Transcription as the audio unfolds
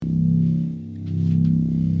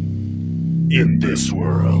In this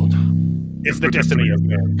world, is the destiny of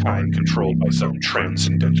mankind controlled by some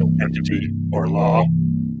transcendental entity or law?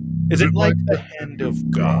 Is it like the hand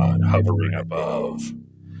of God hovering above?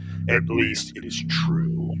 At least it is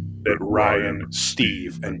true that Ryan,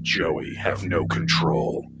 Steve, and Joey have no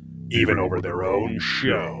control, even over their own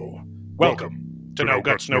show. Welcome to No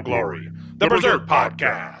Guts, No Glory, the Berserk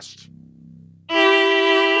Podcast.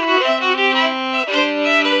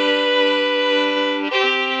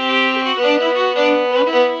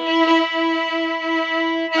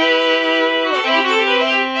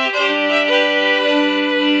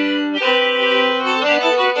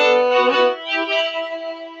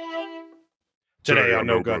 Today on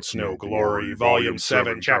No Guts, No Glory, Volume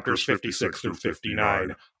 7, Chapters 56 through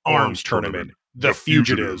 59, Arms Tournament, The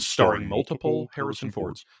Fugitives, starring multiple Harrison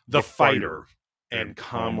Fords, The Fighter, and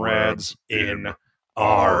Comrades in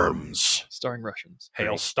Arms. Starring Russians.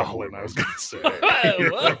 Hail Stalin, I was going to say.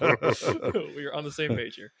 We are on the same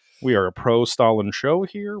page here. We are a pro-Stalin show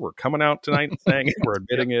here. We're coming out tonight and saying it. We're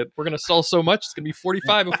admitting it. We're going to stall so much, it's going to be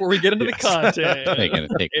 45 before we get into the content. It's going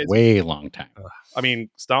to take a way long time. I mean,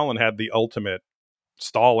 Stalin had the ultimate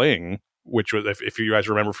stalling, which was, if you guys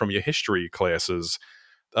remember from your history classes,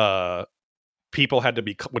 people had to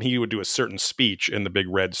be, when he would do a certain speech in the big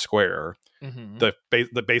red square,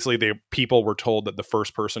 basically the people were told that the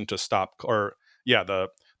first person to stop, the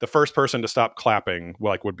first person to stop clapping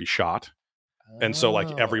would be shot. And so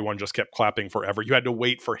everyone just kept clapping forever. You had to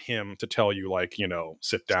wait for him to tell you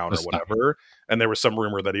sit down or whatever. And there was some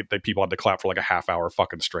rumor that people had to clap for like a half hour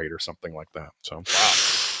fucking straight or something like that. So wow.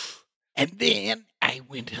 And then I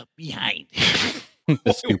went up behind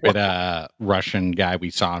the stupid Russian guy we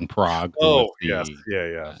saw in Prague. Oh, yes.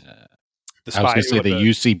 I was going to say the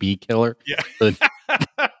UCB killer. Yeah.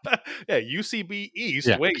 Yeah, UCB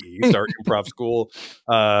East, way east, our improv school.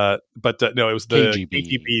 No, it was the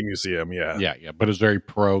KGB museum. Yeah. But it was very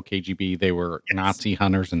pro KGB. They were Nazi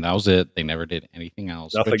hunters, and that was it. They never did anything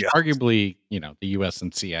else. Which arguably, the US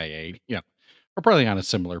and CIA, are probably on a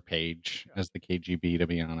similar page as the KGB, to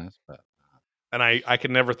be honest. And I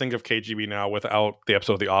can never think of KGB now without the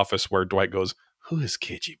episode of The Office where Dwight goes, "Who is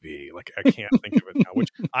KGB?" I can't think of it now. Which,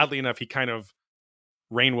 oddly enough,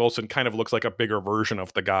 Rainn Wilson kind of looks like a bigger version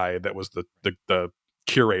of the guy that was the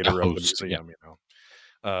curator of the museum,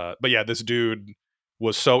 But yeah, this dude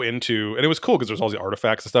was so into, and it was cool because there's all the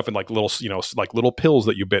artifacts and stuff, and little pills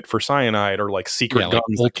that you bit for cyanide, or secret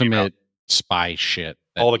guns, ultimate spy shit,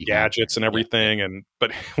 all the gadgets and everything.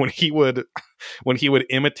 But when he would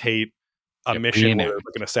imitate a mission or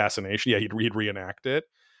an assassination, he'd reenact it.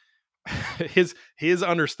 His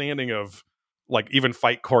understanding of even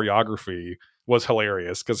fight choreography was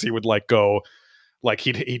hilarious, because he would go,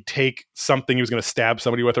 he'd take something he was going to stab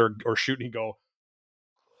somebody with or shoot, and he'd go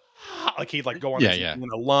he'd go on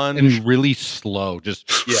a lunge, and really slow, just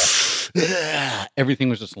everything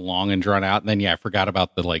was just long and drawn out. And then I forgot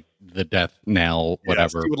about the death knell,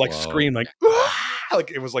 whatever. He would scream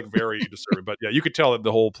it was very disturbing. But you could tell that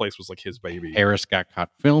the whole place was his baby. Harris got caught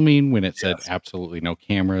filming when it said absolutely no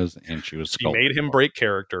cameras, and she was He made him break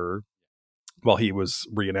character while he was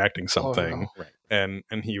reenacting something. Oh, right. And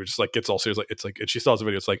he was just gets all serious, and she saw the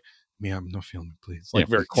video, it's "Me, I'm not filming, please."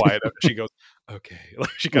 Very quiet. She goes, "Okay."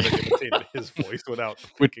 She kind of imitated his voice without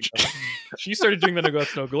thinking. She started doing the No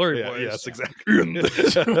Guts, No Glory voice. Yes, exactly.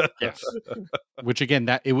 Which again,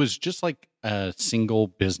 that it was just a single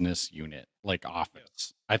business unit,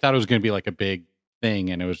 office. I thought it was going to be a big thing,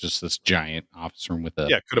 and it was just this giant office room with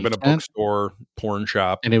it could have been a bookstore, porn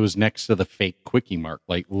shop, and it was next to the fake Quickie Mart,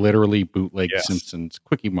 literally bootleg Simpsons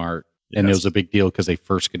Quickie Mart. And it was a big deal because they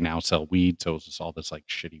first could now sell weed, so it was just all this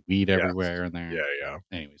shitty weed everywhere in there. Yeah.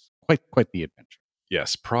 Anyways, quite the adventure.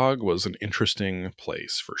 Yes, Prague was an interesting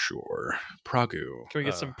place for sure. Prague. Can we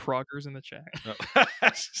get some Praguers in the chat?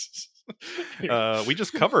 We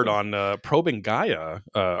just covered on Probing Gaia,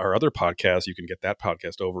 our other podcast. You can get that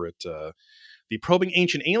podcast over at the Probing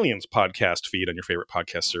Ancient Aliens podcast feed on your favorite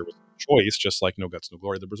podcast service choice, just like No Guts, No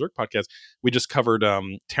Glory, the Berserk podcast. We just covered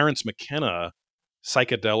Terrence McKenna,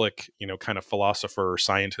 psychedelic, kind of philosopher,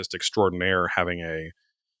 scientist extraordinaire, having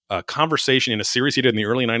a conversation in a series he did in the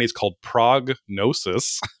early 90s called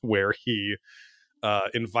Prognosis, where he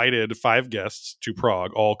invited 5 guests to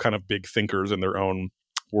Prague, all kind of big thinkers in their own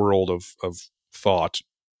world of thought.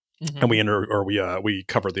 And we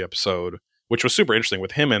covered the episode, which was super interesting,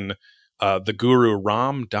 with him and the guru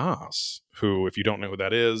Ram Dass, who, if you don't know who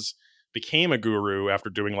that is, became a guru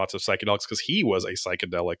after doing lots of psychedelics because he was a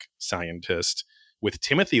psychedelic scientist, with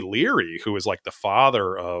Timothy Leary, who is the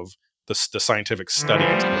father of the scientific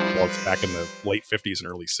studies back in the late 50s and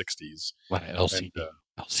early 60s. LCD.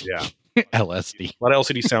 Yeah. LSD. A lot of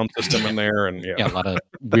LCD sound system in there, and a lot of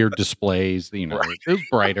weird displays. Right. It was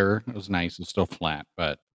brighter. It was nice. It was still flat,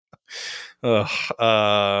 but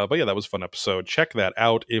but yeah, that was a fun episode. Check that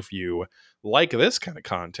out if you like this kind of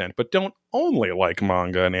content, but don't only like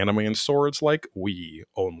manga and anime and swords like we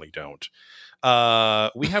only don't.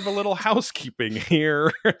 We have a little housekeeping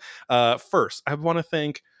here. First, I want to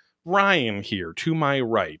thank Ryan here to my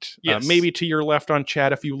right. Yes. Maybe to your left on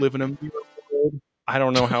chat if you live in a mirror world. I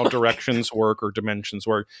don't know how directions work or dimensions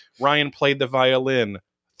work. Ryan played the violin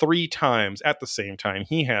 3 times at the same time.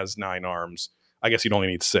 He has 9 arms. I guess you'd only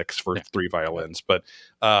need 6 for 3 violins, but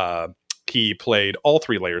he played all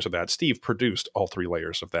 3 layers of that. Steve produced all 3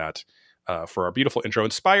 layers of that for our beautiful intro,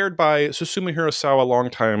 inspired by Susumu Hirasawa,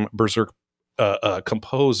 longtime Berserk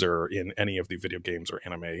composer in any of the video games or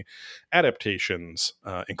anime adaptations,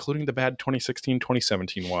 including the bad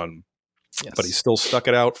 2016-2017 one. Yes. But he still stuck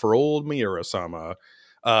it out for old Miura-sama.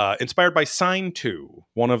 Inspired by Sign 2,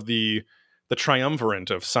 one of the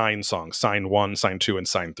triumvirate of Sign songs, Sign 1, Sign 2, and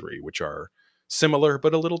Sign 3, which are similar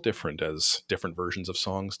but a little different, as different versions of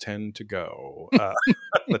songs tend to go.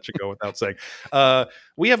 That should go without saying.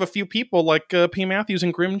 We have a few people like P. Matthews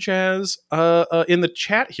and Grim Jazz in the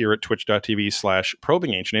chat here at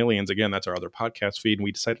twitch.tv/probing ancient aliens. Again, that's our other podcast feed, and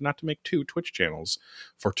we decided not to make 2 Twitch channels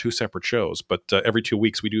for 2 separate shows, but every 2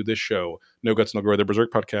 weeks we do this show, No Guts, No Glory, the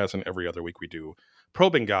Berserk podcast, and every other week we do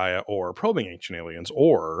Probing Gaia or Probing Ancient Aliens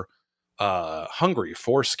or Hungry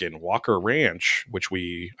Foreskin Walker Ranch, which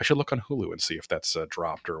I should look on Hulu and see if that's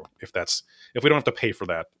dropped, or if we don't have to pay for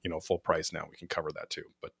that, full price now, we can cover that too.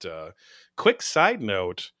 But quick side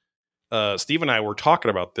note, Steve and I were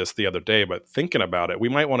talking about this the other day, but thinking about it, we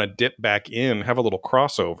might want to dip back in, have a little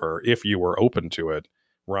crossover if you were open to it,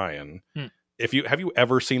 Ryan. Have you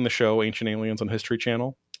ever seen the show Ancient Aliens on History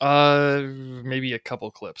Channel? Maybe a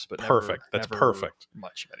couple clips, but perfect. That's perfect.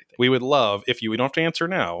 Much of anything. We would love if we don't have to answer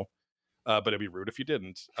now. But it'd be rude if you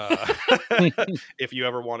didn't. If you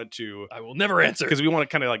ever wanted to, I will never answer, because we want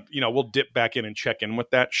to kind of we'll dip back in and check in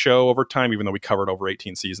with that show over time, even though we covered over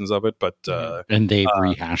 18 seasons of it. But and they've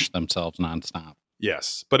rehashed themselves nonstop.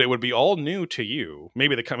 Yes, but it would be all new to you.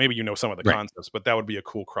 Maybe some of the concepts, but that would be a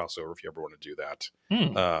cool crossover if you ever want to do that.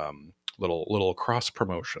 Little cross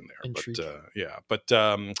promotion there. But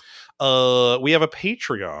we have a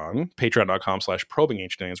patreon.com/probing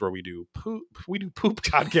ancient aliens, where we do poop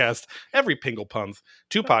podcast every pingle month,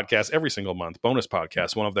 2 podcasts every single month, bonus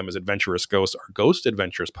podcasts. One of them is Adventurous Ghost, our Ghost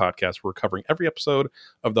Adventures podcast. We're covering every episode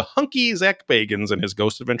of the hunky Zach Bagans and his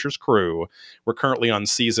Ghost Adventures crew. We're currently on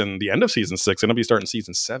the end of season 6, and I'll be starting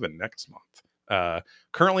season 7 next month.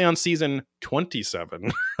 Currently on season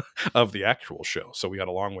 27 of the actual show, so we got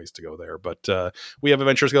a long ways to go there. But we have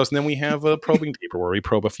Adventures Ghost, and then we have Probing Deeper, where we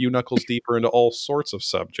probe a few knuckles deeper into all sorts of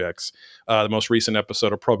subjects. The most recent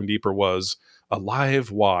episode of Probing Deeper was a live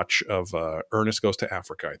watch of Ernest Goes to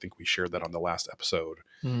Africa. I think we shared that on the last episode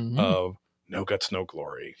of No Guts, No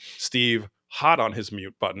Glory. Steve, hot on his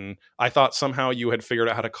mute button. I thought somehow you had figured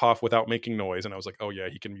out how to cough without making noise, and I was like, oh yeah,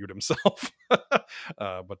 he can mute himself.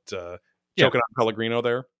 Choking on Pellegrino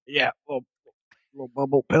there. Yeah, little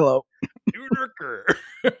bubble pillow.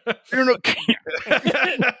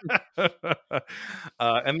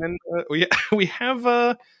 And then we have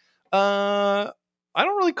I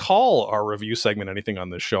don't really call our review segment anything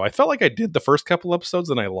on this show. I felt like I did the first couple episodes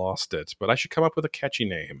and I lost it, but I should come up with a catchy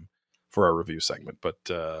name for our review segment. But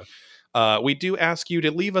we do ask you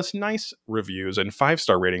to leave us nice reviews and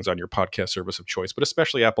 5-star ratings on your podcast service of choice, but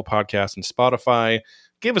especially Apple Podcasts and Spotify.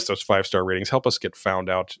 Give us those 5-star ratings. Help us get found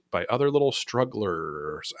out by other little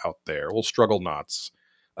strugglers out there, little struggle knots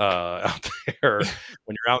out there.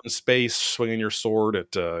 When you're out in space swinging your sword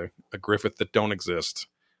at a Griffith that don't exist,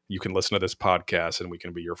 you can listen to this podcast and we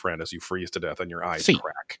can be your friend as you freeze to death and your eyes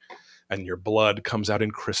crack and your blood comes out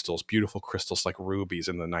in crystals, beautiful crystals like rubies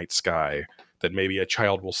in the night sky that maybe a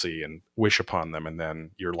child will see and wish upon them, and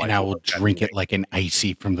then your life. And I will drink it like an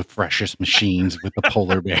icy from the freshest machines with the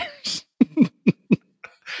polar bears.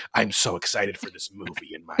 I'm so excited for this movie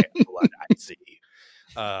in my blood icy.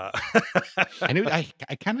 I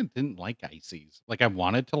kind of didn't like ices. Like, I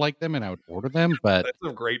wanted to like them and I would order them, but that's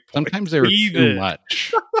a great point. Sometimes they were too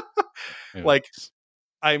much. Like,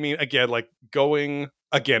 I mean, again,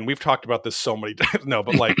 we've talked about this so many times. No,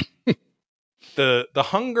 but like the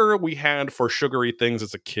hunger we had for sugary things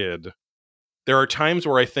as a kid, there are times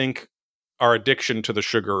where I think our addiction to the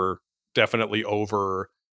sugar definitely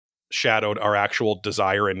overshadowed our actual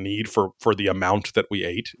desire and need for the amount that we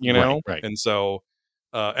ate, Right. And so,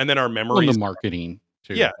 and then our memories, the marketing,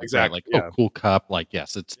 too. Yeah, Right? exactly. Like, Yeah. cool cup. Like,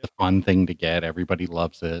 yes, it's the fun thing to get. Everybody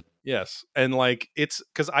loves it. Yes, and like it's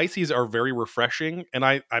because ices are very refreshing, and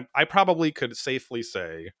I probably could safely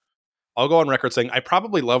say I'll go on record saying I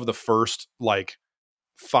probably love the first like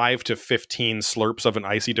 5 to 15 slurps of an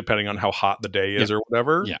icy, depending on how hot the day is or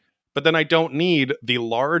whatever. Yeah. But then I don't need the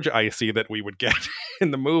large icy that we would get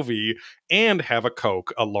in the movie and have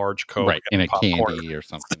a large Coke, Right. In and a popcorn. candy or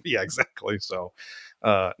something. Yeah, exactly. So,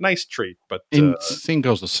 nice treat, but And same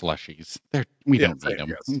goes with slushies. We yeah, don't need them.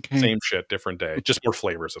 yes. Okay. Same shit, different day. Just more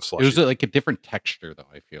flavors of It was slushies. like a different texture, though.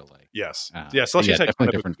 I feel like. Yes. But Slushies had definitely kind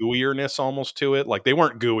of different. a gooierness almost to it. Like they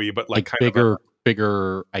weren't gooey, but like kind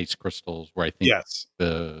bigger ice crystals. Where I think yes,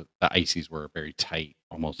 the ices were very tight,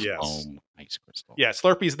 almost yes, foam ice crystal. yeah.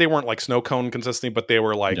 Slurpees, they weren't like snow cone consistency, but they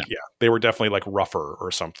were like they were definitely like rougher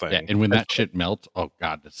or something. Yeah, and when that shit melts, oh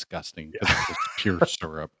god, disgusting. Yeah. It's pure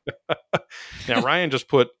syrup. Now Ryan just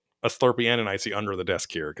put a Slurpee and an icy under the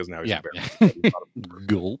desk here because now he's embarrassed.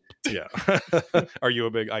 Gulp. Yeah. Are you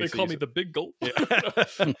a big icy? They call me the big gulp.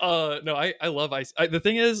 Yeah. No, I love ice. The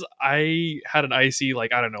thing is, I had an icy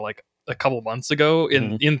like I don't know, like a couple months ago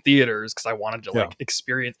in theaters because I wanted to like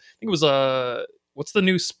experience. I think it was what's the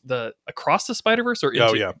new the Across the Spider-Verse or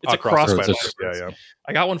Into, it's Across the Spider-Verse. Yeah.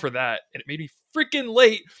 I got one for that, and it made me freaking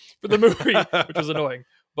late for the movie, which was annoying.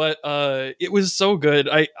 But it was so good.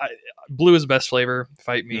 I blue is best flavor.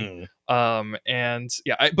 Fight me. And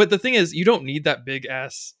yeah, but the thing is, you don't need that big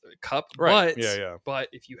ass cup. Right. But but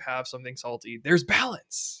if you have something salty, there's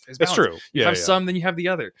balance. That's true. You have some, then you have the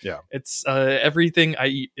other. Yeah. It's everything I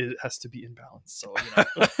eat. It has to be in balance. So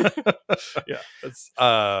yeah. That's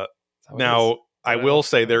now I will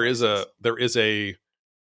say there is a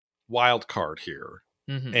wild card here,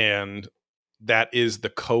 and that is the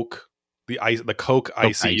Coke. The Coke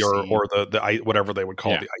icy, or the whatever they would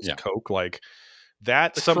call the ice Coke, like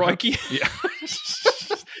that somehow,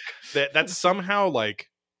 that somehow like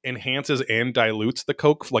enhances and dilutes the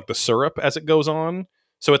Coke, like the syrup as it goes on.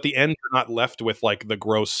 So at the end, you're not left with like the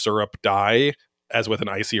gross syrup dye as with an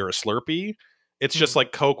icy or a Slurpee. It's just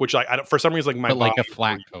like Coke, which I don't, for some reason, like my like a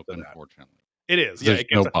flat Coke, unfortunately. It is, yeah. It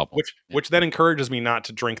gets, no bubble, which then encourages me not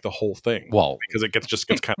to drink the whole thing. Well, because it gets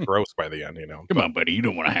kind of gross by the end, Come on, buddy, you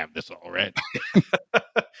don't want to have this all right.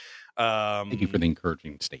 Thank you for the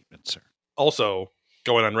encouraging statement, sir. Also,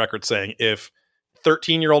 going on record saying if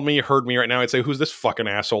 13-year-old me heard me right now, I'd say, "Who's this fucking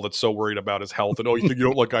asshole that's so worried about his health?" And you think you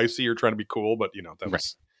don't like icy, you're trying to be cool, but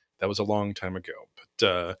that was a long time ago.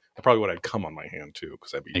 But I probably would have come on my hand too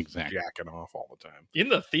because I'd be jacking off all the time in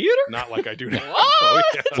the theater. Not like I do now. What?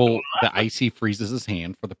 Well, the icy freezes his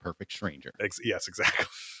hand for the perfect stranger. Yes, exactly.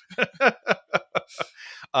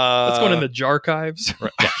 That's going in the Jarchives.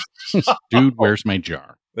 Right. Dude, where's my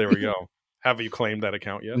jar? There we go. Have you claimed that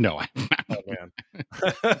account yet? No. Oh man.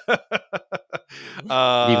 Need a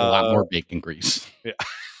lot more bacon grease. Yeah.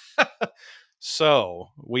 So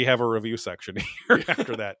we have a review section here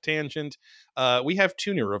after that tangent. We have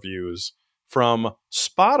 2 new reviews from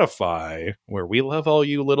Spotify, where we love all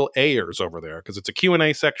you little Ayers over there because it's a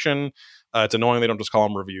Q&A section. It's annoying they don't just call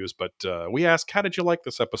them reviews, but we ask, how did you like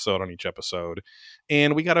this episode on each episode?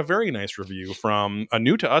 And we got a very nice review from a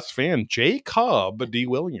new to us fan, Jacob D.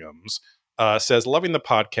 Williams. Says, loving the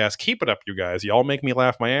podcast. Keep it up, you guys. Y'all make me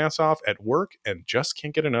laugh my ass off at work and just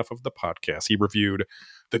can't get enough of the podcast. He reviewed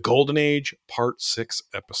the Golden Age Part 6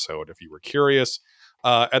 episode, if you were curious.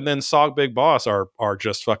 And then Sog Big Boss, our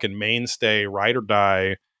just fucking mainstay, ride or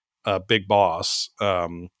die Big Boss,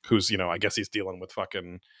 who's, I guess he's dealing with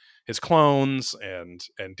fucking his clones and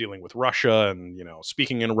dealing with Russia and,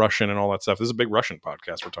 speaking in Russian and all that stuff. This is a big Russian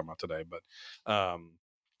podcast we're talking about today, but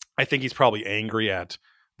I think he's probably angry at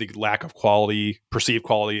the lack of perceived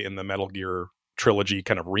quality in the Metal Gear trilogy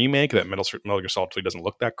kind of remake. That Metal Gear Solid 3 doesn't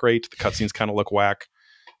look that great. The cutscenes kind of look whack,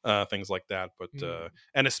 things like that. But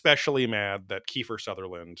and especially mad that Kiefer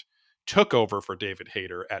Sutherland took over for David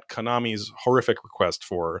Hayter at Konami's horrific request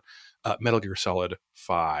for Metal Gear Solid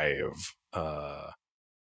 5.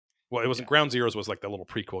 Well, it wasn't Ground Zeroes was like the little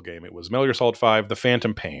prequel game. It was Metal Gear Solid 5, The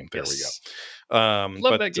Phantom Pain. There we go.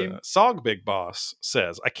 Love that game. Sog Big Boss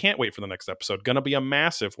says, I can't wait for the next episode. Gonna be a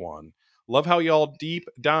massive one. Love how y'all deep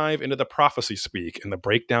dive into the prophecy speak and the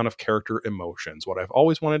breakdown of character emotions. What I've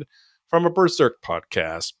always wanted from a Berserk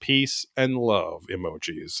podcast. Peace and love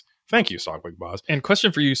emojis. Thank you, Sog Big Boss. And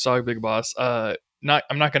question for you, Sog Big Boss.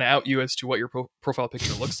 I'm not going to out you as to what your profile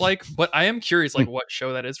picture looks like, but I am curious, like what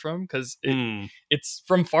show that is from, because it's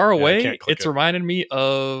from far away. It's reminded me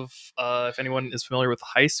of if anyone is familiar with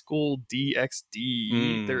High School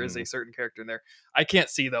DxD, there is a certain character in there. I can't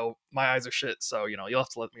see though; my eyes are shit. So you'll have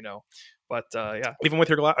to let me know. But yeah, even with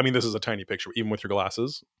your glass, I mean, this is a tiny picture. Even with your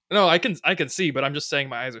glasses, no, I can see, but I'm just saying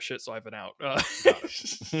my eyes are shit, so I've been out.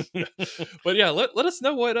 But yeah, let us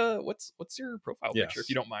know what's your profile picture, if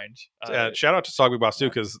you don't mind. Shout out to Sogby Boss too,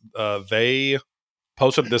 because they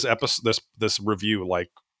posted this episode, this review like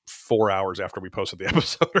 4 hours after we posted the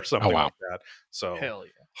episode or something like that. So hell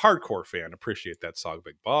yeah. Hardcore fan, appreciate that, Sog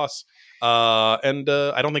Big Boss. And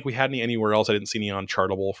I don't think we had any anywhere else. I didn't see any on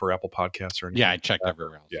Chartable for Apple Podcasts or anything. Yeah, I checked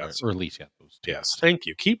everywhere else. Yes. Or at least those two. Yes, thank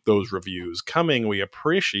you. Keep those reviews coming. We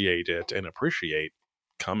appreciate it and appreciate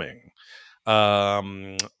coming.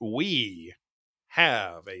 We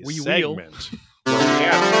have a segment where we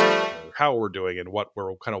ask how we're doing and what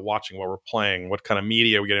we're kind of watching, what we're playing, what kind of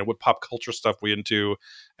media we get in, what pop culture stuff we into,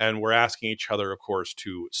 and we're asking each other, of course,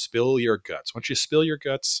 to spill your guts. Why don't you spill your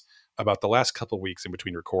guts about the last couple of weeks in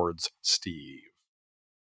between records, Steve?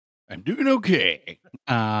 I'm doing okay.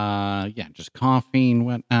 Just coughing,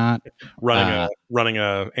 whatnot. Running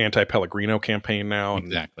a anti-Pellegrino campaign now,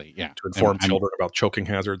 exactly. To inform children about choking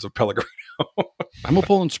hazards of Pellegrino. I'm a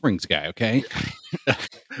Poland Springs guy, okay. I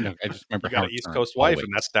just remember you got an East Coast wife, and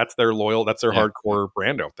that's their loyal, that's their hardcore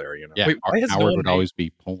brand out there. Yeah, Wait, Howard would always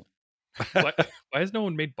be Poland. Why has no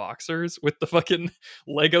one made boxers with the fucking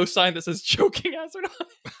Lego sign that says choking hazard on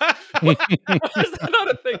it? Why is that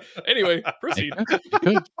not a thing? Anyway, proceed.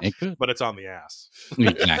 It could. But it's on the ass.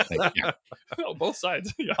 Exactly. Yeah. No, both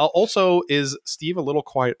sides. Yeah. Also, is Steve a little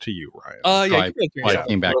quiet to you, Ryan? I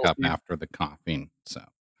came back up after the coughing. So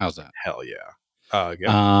how's that? Hell yeah. There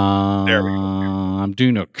we go. I'm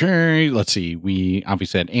doing okay. Let's see. We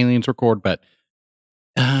obviously had Aliens record, but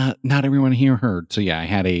not everyone here heard. So yeah, I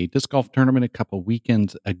had a disc golf tournament a couple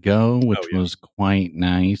weekends ago, which was quite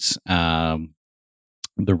nice.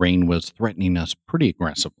 The rain was threatening us pretty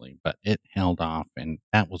aggressively, but it held off, and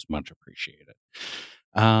that was much appreciated.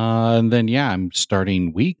 And then I'm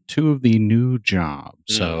starting week 2 of the new job.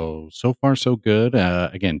 So far so good.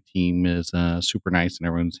 Again, team is super nice, and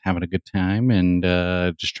everyone's having a good time, and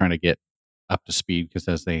just trying to get up to speed, because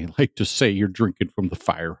as they like to say, you're drinking from the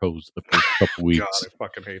fire hose the first couple weeks. God, I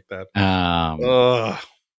fucking hate that.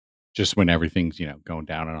 Just when everything's going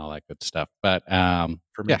down and all that good stuff. But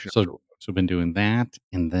so been doing that,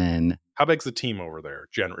 and then how big's the team over there,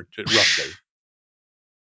 roughly?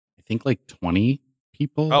 I think like 20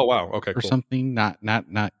 people. Oh wow, okay, or something. Not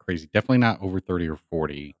crazy. Definitely not over 30 or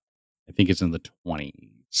 40. I think it's in the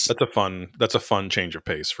 20s. That's a fun change of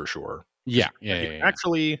pace for sure. Yeah.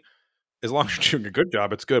 Actually, as long as you're doing a good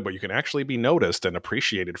job, it's good, but you can actually be noticed and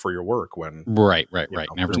appreciated for your work when right.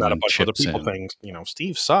 There's not a bunch of other people saying,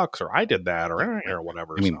 Steve sucks, or I did that, or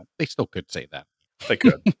whatever. I mean, they still could say that. They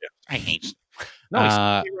could. Yeah. I hate. No,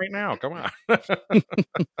 right now. Come on.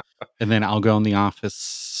 And then I'll go in the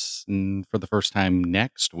office for the first time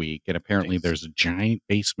next week, and apparently there's a giant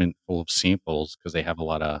basement full of samples because they have a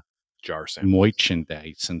lot of jar samples,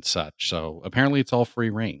 merchandise and such. So apparently it's all free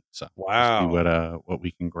reign. So wow, we'll see what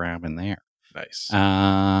we can grab in there. Nice.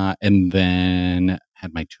 And then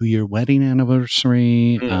had my 2-year wedding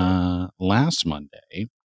anniversary last Monday,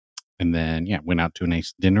 and then went out to a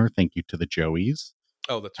nice dinner. Thank you to the Joeys.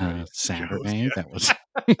 Oh, that's right. Saturday. That was.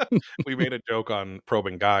 We made a joke on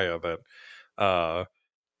Probing Gaia that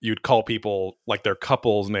you'd call people like their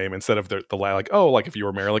couple's name instead of the like, oh, like if you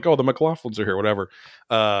were married, like, oh, the McLaughlins are here, whatever.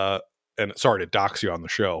 And sorry to dox you on the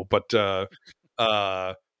show, but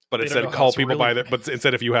instead call people by their, but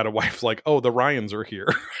instead if you had a wife, like, oh, the Ryans are here,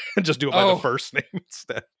 and just do it by the first name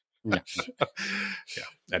instead. Yeah.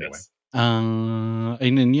 Anyway. Yes.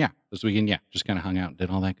 And then this weekend, just kind of hung out and did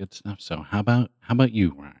all that good stuff. So how about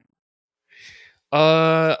you, Ryan?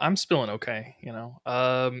 I'm spilling okay.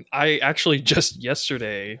 I actually just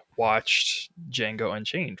yesterday watched Django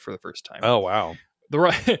Unchained for the first time. Oh wow.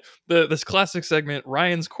 This classic segment,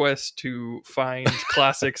 Ryan's quest to find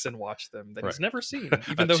classics and watch them that he's never seen,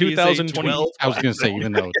 even though 2012. I was going to say,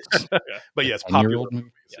 even though it's but yes, popular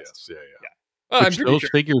movies. Yes. Those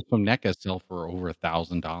figures from NECA sell for over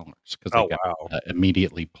 $1,000 because they got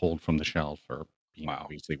immediately pulled from the shelves for being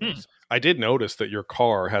obviously. I did notice that your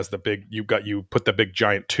car has you put the big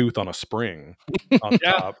giant tooth on a spring on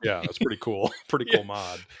top. Yeah, that's pretty cool. Pretty cool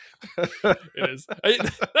mod. It is.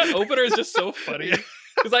 That opener is just so funny.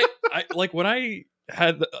 Because I like when I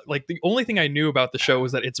had the only thing I knew about the show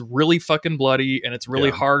was that it's really fucking bloody and it's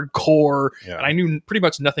really hardcore, and I knew pretty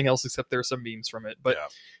much nothing else except there's some memes from it. But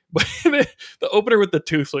but the opener with the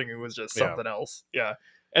toothlinging was just something else. Yeah.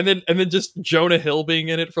 And then just Jonah Hill being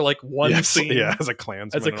in it for like one scene. Yeah, as a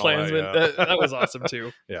Klansman. That was awesome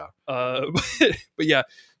too. Yeah. But yeah,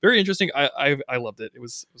 very interesting. I loved it. It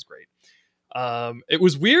was great. It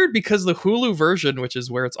was weird because the Hulu version, which is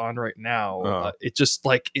where it's on right now, it just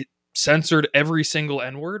like it censored every single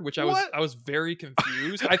N-word, which I was very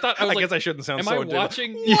confused. I thought I guess I shouldn't sound so. Am I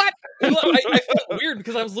watching what? I felt weird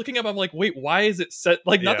because I was looking up. I'm like, wait, why is it set?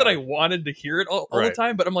 Like, not that I wanted to hear it all the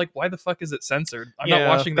time, but I'm like, why the fuck is it censored? I'm not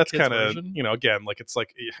watching the kids version. Again, like it's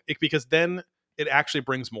like because then it actually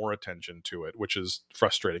brings more attention to it, which is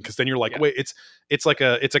frustrating. Because then you're like, wait, it's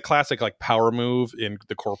a classic like power move in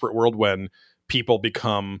the corporate world when people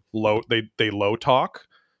become low, they low talk.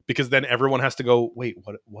 Because then everyone has to go, wait,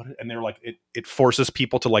 what? And they're like, it forces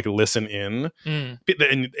people to like listen in. And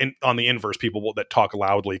on the inverse, people that talk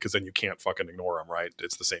loudly, because then you can't fucking ignore them, right?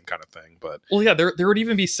 It's the same kind of thing. But well, yeah, there would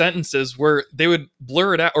even be sentences where they would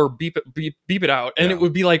blur it out or beep it out, and it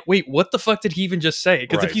would be like, wait, what the fuck did he even just say?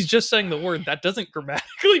 Because if he's just saying the word, that doesn't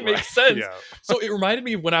grammatically make sense. Yeah. So it reminded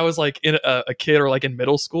me of when I was like in a kid or like in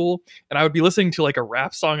middle school, and I would be listening to like a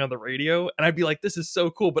rap song on the radio, and I'd be like, this is so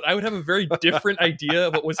cool, but I would have a very different idea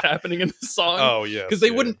of what was happening in the song. Oh yeah, because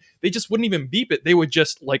they just wouldn't even beep it. They would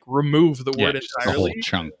just like remove the word entirely, the whole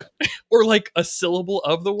chunk, or like a syllable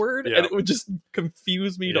of the word, and it would just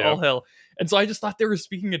confuse me to all hell. And so I just thought they were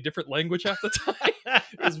speaking a different language half the time.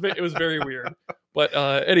 It was very weird. But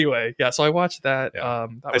anyway, yeah. So I watched that. Yeah.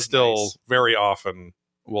 That was I still nice. very often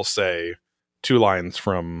will say two lines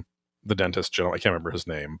from the dentist general. I can't remember his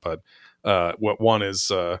name, but what one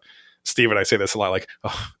is. Steve and I say this a lot, like,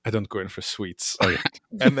 oh, I don't go in for sweets. Oh, yeah.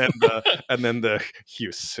 and then the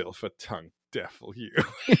you silver-tongued devil, you.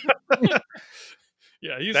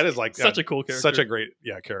 Yeah, that is like such a cool character, such a great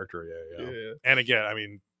character. Yeah. And again, I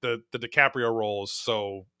mean, the DiCaprio role is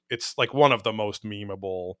it's like one of the most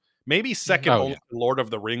memeable, maybe second only to Lord of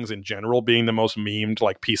the Rings in general being the most memed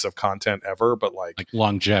like piece of content ever. But like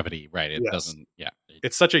longevity, right? It doesn't. Yeah,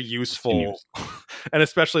 it's such a useful, and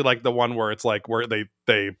especially like the one where it's like where they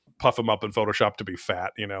puff him up in Photoshop to be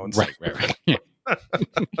fat, and right.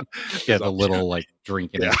 Yeah. The little like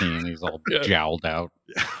drink in his hand, he's all jowled out.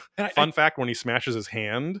 Yeah. Fun fact: when he smashes his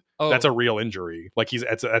hand, that's a real injury. Like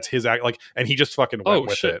that's his act. Like, and he just fucking went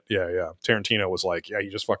with it. Yeah. Tarantino was like, he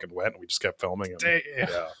just fucking went, and we just kept filming him.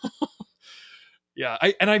 Yeah. Yeah,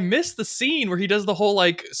 I missed the scene where he does the whole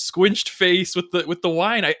like squinched face with the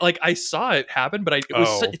wine. I saw it happen, but I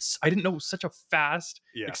didn't know it was such a fast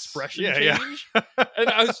expression change. And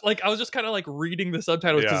I was just kind of like reading the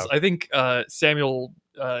subtitles because I think Samuel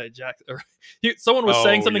Jackson or someone was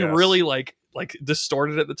saying something really like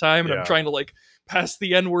distorted at the time, and I'm trying to like pass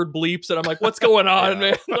the N-word bleeps, and I'm like, what's going on,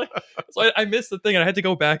 man? Like, so I missed the thing, and I had to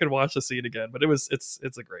go back and watch the scene again. But it's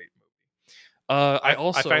a great movie.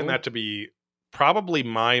 I find that to be probably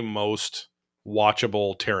my most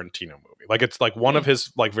watchable Tarantino movie. Like, it's like one of his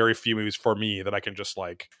like very few movies for me that I can just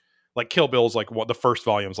like Kill Bill's like the first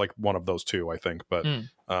volume's like one of those two, I think. But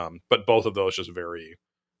both of those just very,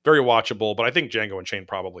 very watchable. But I think Django Unchained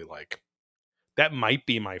probably like that might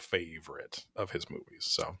be my favorite of his movies.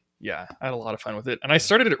 So yeah, I had a lot of fun with it, and I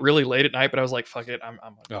started it really late at night. But I was like, "Fuck it, I'm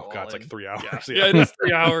oh god, it's like 3 hours." Yeah, it is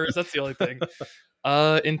 3 hours. That's the only thing.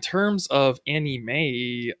 In terms of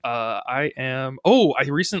anime, I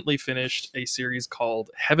recently finished a series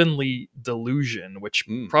called Heavenly Delusion, which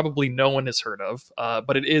probably no one has heard of,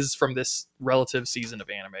 but it is from this relative season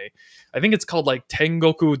of anime. I think it's called like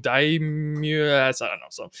Tengoku Daimyo, I don't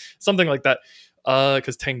know, something like that,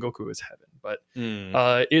 because Tengoku is heaven. But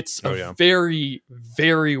it's a very,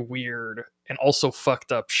 very weird and also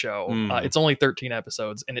fucked up show. It's only 13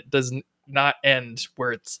 episodes, and it does not end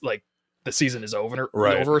where it's like the season is over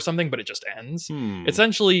or something, but it just ends.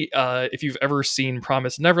 Essentially, if you've ever seen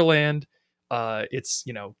Promised Neverland, it's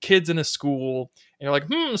kids in a school, and you're like,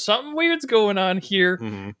 something weird's going on here,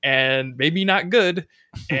 and maybe not good,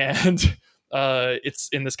 and it's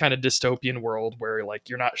in this kind of dystopian world where like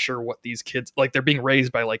you're not sure what these kids like. They're being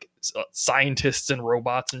raised by like scientists and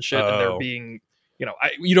robots and shit, and they're being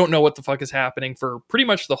you don't know what the fuck is happening for pretty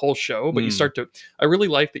much the whole show, but I really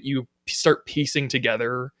like that you start piecing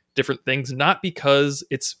together different things, not because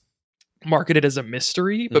it's marketed as a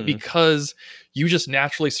mystery, but because you just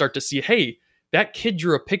naturally start to see, hey, that kid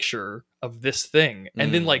drew a picture of this thing,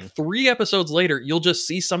 and then like 3 episodes later you'll just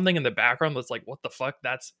see something in the background that's like, what the fuck,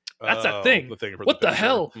 that's that's that thing. The thing for What the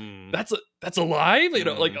hell? That's alive?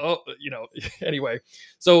 Like, anyway.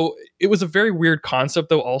 So it was a very weird concept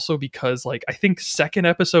though, also because like I think second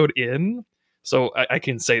episode in, so I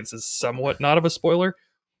can say this is somewhat not of a spoiler.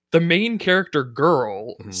 The main character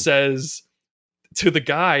girl says to the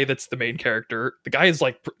guy that's the main character, the guy is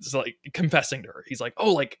like confessing to her. He's like,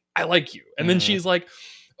 "Oh, like I like you," and then she's like,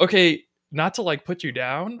 "Okay, not to like put you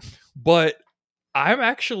down, but I'm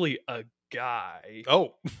actually a guy."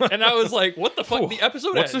 Oh, and I was like, "What the fuck?" The episode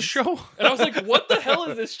what's ends. this show? And I was like, "What the hell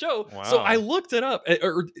is this show?" Wow. So I looked it up.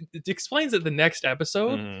 It explains it the next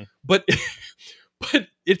episode, but. But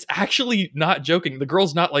it's actually not joking. The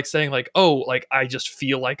girl's not like saying like, "Oh, like I just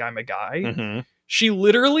feel like I'm a guy." She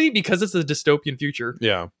literally, because it's a dystopian future,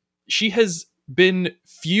 she has been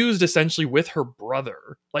fused essentially with her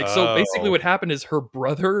brother. Like, so basically what happened is her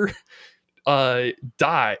brother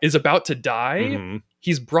is about to die.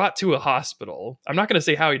 He's brought to a hospital. I'm not going to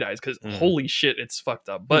say how he dies because holy shit, it's fucked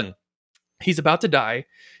up. But he's about to die.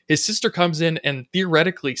 His sister comes in and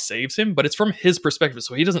theoretically saves him, but it's from his perspective,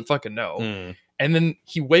 so he doesn't fucking know. And then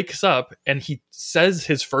he wakes up and he says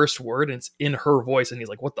his first word and it's in her voice. And he's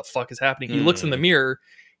like, what the fuck is happening? He looks in the mirror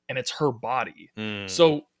and it's her body.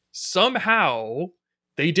 So somehow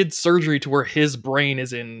they did surgery to where his brain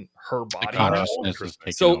is in her body.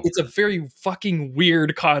 So it's a very fucking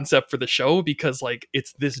weird concept for the show because like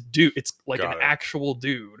it's this dude. It's like actual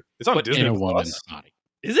dude. It's on Disney Plus.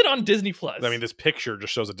 Is it on Disney Plus? I mean, this picture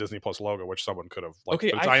just shows a Disney Plus logo, which someone could have. Like,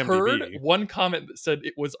 okay, I heard one comment that said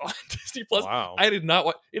it was on Disney Plus. Wow. I did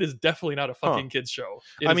not. It is definitely not a fucking kids show.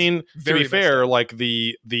 I mean, to be fair, like to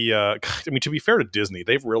be fair to Disney,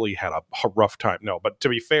 they've really had a rough time. No, but to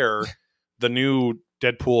be fair, the new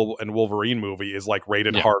Deadpool and Wolverine movie is like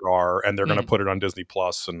rated hard R, and they're going to put it on Disney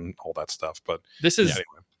Plus and all that stuff. But this is. Anyway.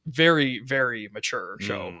 Very, very mature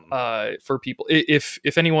show for people.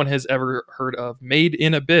 If anyone has ever heard of Made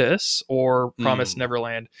in Abyss or Promised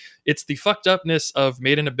Neverland, it's the fucked upness of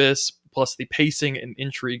Made in Abyss plus the pacing and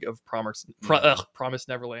intrigue of Promised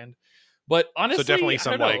Neverland. But honestly, so definitely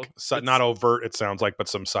some like not overt. It sounds like, but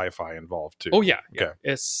some sci-fi involved too. Oh yeah, okay.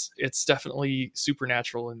 It's definitely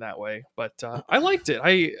supernatural in that way. But I liked it.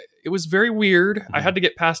 It was very weird. I had to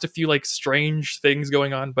get past a few like strange things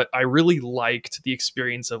going on, but I really liked the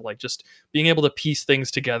experience of like just being able to piece things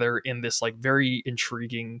together in this like very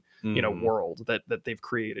intriguing world that they've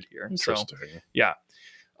created here. Interesting. So, yeah.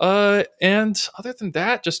 And other than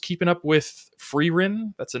that, just keeping up with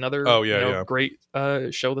Freerin. That's another great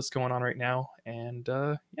show that's going on right now. And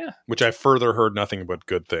which I've further heard nothing but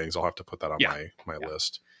good things. I'll have to put that on my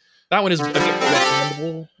list. That one is a bit more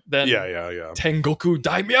recommendable than Tengoku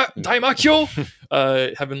Daimakyo,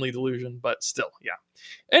 Heavenly Delusion, but still,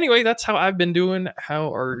 Anyway, that's how I've been doing.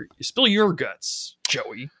 Spill your guts,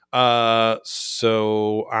 Joey?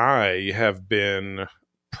 So I have been.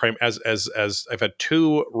 As I've had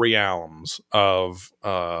two realms of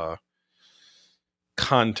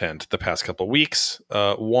content the past couple of weeks.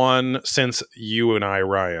 One, since you and I,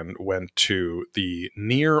 Ryan, went to the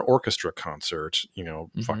Near Orchestra concert,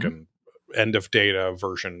 fucking end of data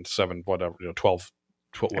version 7, whatever, 12.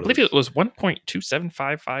 I believe it was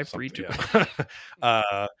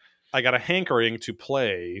 1.2755332. I got a hankering to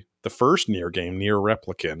play the first Nier game, Nier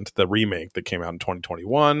Replicant, the remake that came out in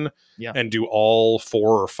 2021, and do all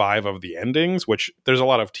 4 or 5 of the endings, which there's a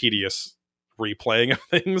lot of tedious replaying of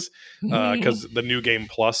things, because the new game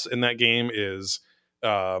plus in that game is,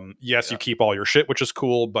 you keep all your shit, which is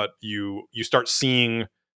cool, but you start seeing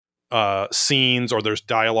scenes or there's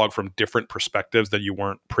dialogue from different perspectives that you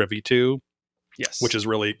weren't privy to. Yes, which is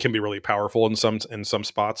can be really powerful in some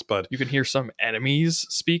spots, but you can hear some enemies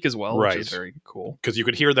speak as well, which is very cool because you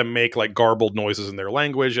could hear them make like garbled noises in their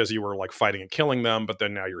language as you were like fighting and killing them, but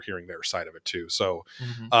then now you're hearing their side of it too. So,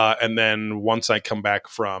 and then once I come back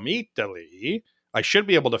from Italy, I should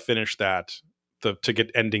be able to finish that to get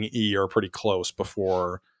ending E or pretty close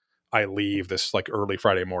before I leave this like early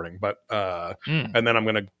Friday morning, but and then I'm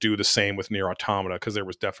gonna do the same with Nier Automata because there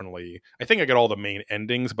was definitely I think I got all the main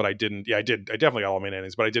endings, but I didn't. Yeah, I definitely got all the main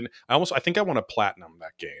endings, but I didn't. I think I want to platinum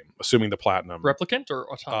that game, assuming the platinum. Replicant or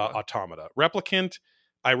Automata? Automata. Replicant,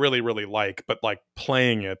 I really really like, but like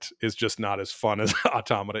playing it is just not as fun as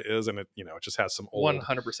Automata is, and it it just has some old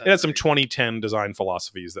 100%. It has some 2010 design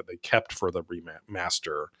philosophies that they kept for the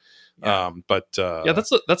remaster.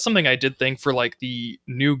 That's something I did think for like the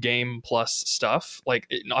new game plus stuff.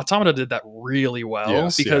 Like Automata did that really well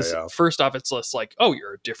because first off, it's less like, oh,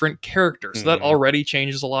 you're a different character, so that already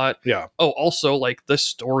changes a lot. Yeah. Oh, also like the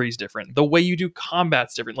story's different, the way you do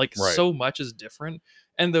combat's different. Like so much is different.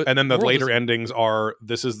 and then the world later is- endings are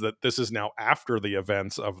this is now after the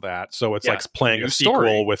events of that, so it's Yeah, like playing new a sequel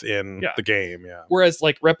story. within Yeah. the game. Yeah. Whereas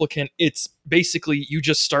like Replicant, it's basically you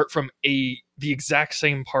just start from the exact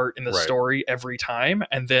same part in the Right. story every time,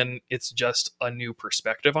 and then it's just a new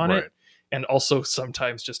perspective on Right. it. And also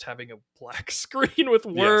sometimes just having a black screen with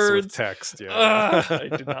Yes, words. with text. Yeah. I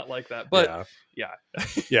did not like that. But yeah.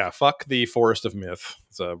 Yeah, fuck the Forest of Myth.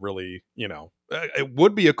 It's a really, it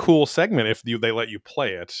would be a cool segment if they let you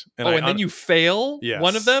play it. And then you fail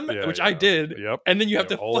one of them, which I did. Yep. And then you have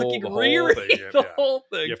to fucking the reread whole thing. the whole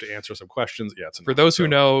thing. You have to answer some questions. Yeah, it's For annoying. those who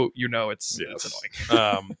know, it's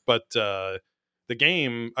annoying. But the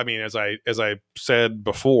game, I mean, as I said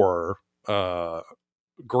before,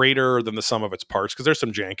 greater than the sum of its parts, because there's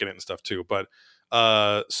some jank in it and stuff too, but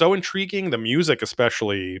so intriguing. The music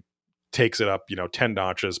especially takes it up 10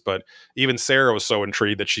 notches, but even Sarah was so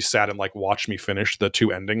intrigued that she sat and like watched me finish the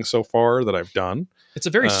 2 endings so far that I've done. It's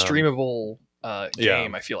a very streamable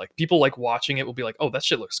game. I feel like people like watching it will be like, oh, that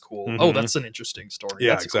shit looks cool. Mm-hmm. Oh, that's an interesting story.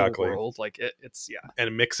 Yeah, that's exactly. A cool world. Like it's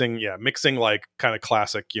and mixing like kind of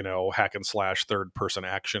classic hack and slash third person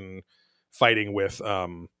action fighting with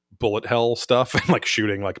bullet hell stuff and like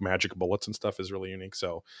shooting like magic bullets and stuff is really unique.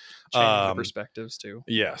 So changing the perspectives too.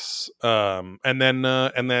 Yes. And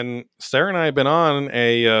then Sarah and I have been on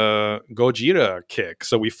a Gojira kick.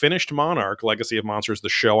 So we finished Monarch Legacy of Monsters, the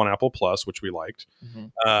show on Apple Plus, which we liked.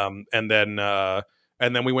 Mm-hmm.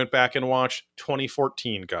 And then we went back and watched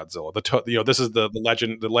 2014 Godzilla. This is the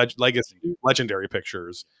legacy Legendary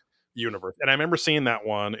Pictures universe. And I remember seeing that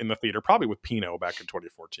one in the theater, probably with Pino back in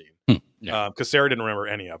 2014. Because Sarah didn't remember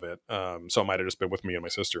any of it. So it might have just been with me and my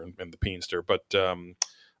sister and the Peenster. But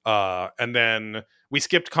and then we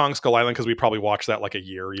skipped Kong Skull Island because we probably watched that like a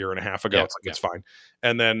year and a half ago. It's fine.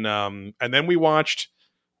 And then we watched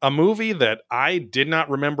a movie that I did not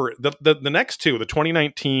remember. The next two, the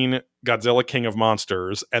 2019 Godzilla King of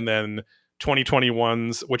Monsters, and then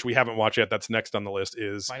 2021's, which we haven't watched yet, that's next on the list,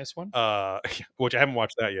 is -1, which I haven't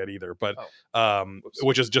watched that yet either, but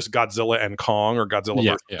which is just Godzilla and Kong, or Godzilla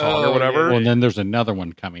versus Kong, or whatever. Well, and then there's another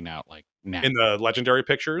one coming out like now in the Legendary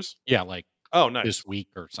Pictures. Yeah, like nice. This week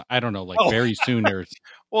or something. I don't know, like very soon. There's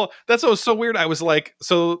well, that's what was so weird. I was like,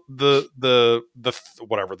 so the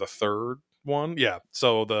third one, yeah.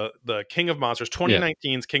 So the King of Monsters,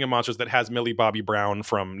 2019's King of Monsters, that has Millie Bobby Brown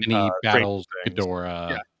from and he battles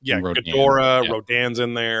Ghidorah. Ghidorah. Rodan's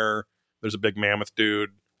in there. There's a big mammoth dude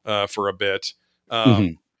for a bit.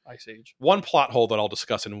 Ice Age. One plot hole that I'll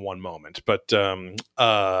discuss in one moment, but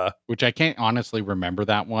which I can't honestly remember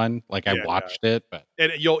that one. Like I watched it, but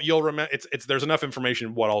and you'll remember. It's there's enough information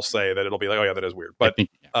in what I'll say that it'll be like, oh yeah, that is weird. But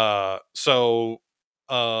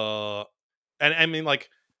and I mean, like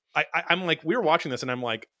I'm like, we were watching this and I'm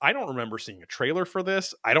like, I don't remember seeing a trailer for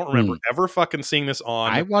this. I don't remember ever fucking seeing this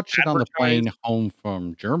on. I watched it on the plane home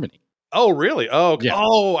from Germany. Oh really? Oh okay. Yeah.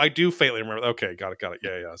 Oh, I do faintly remember. Okay, got it.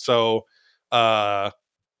 Yeah. So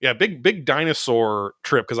yeah, big dinosaur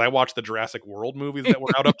trip, because I watched the Jurassic World movies that were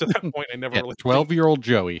out up to that point. I never really 12-year-old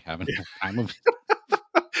Joey having a time of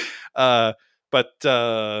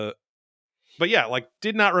but yeah, like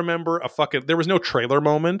did not remember a fucking. There was no trailer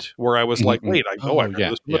moment where I was like, wait, I remember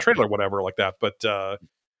this from the trailer, whatever, like that. But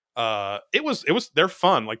it was they're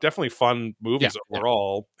fun, like definitely fun movies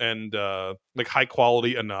overall, and like high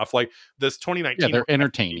quality enough. Like this 2019, they're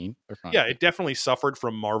entertaining. They're fun. Yeah, it definitely suffered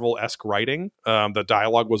from Marvel-esque writing. The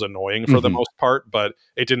dialogue was annoying for the most part, but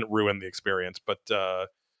it didn't ruin the experience. But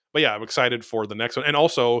yeah, I'm excited for the next one, and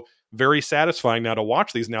also very satisfying now to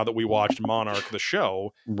watch these now that we watched Monarch the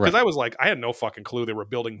show, because I was like, I had no fucking clue they were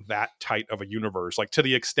building that tight of a universe, like to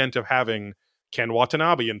the extent of having Ken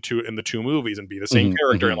Watanabe in the two movies and be the same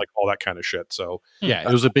character and like all that kind of shit. So yeah,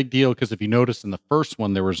 it was a big deal, because if you notice in the first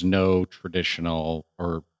one, there was no traditional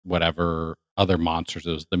or whatever other monsters.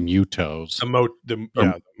 It was the Mutos, the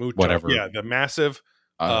Muto, whatever, the massive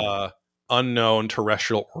unknown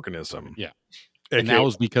terrestrial organism. Yeah, and that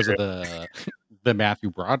was because of the Matthew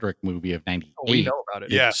Broderick movie of '98. Oh, we know about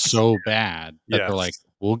it. Yeah, so bad that they're like,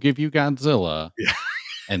 we'll give you Godzilla,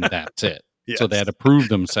 and that's it. Yes. So they had to prove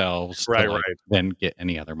themselves right. Then get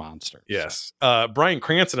any other monsters. Yes. Bryan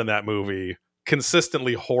Cranston in that movie,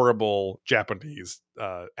 consistently horrible Japanese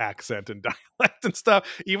accent and dialect and stuff,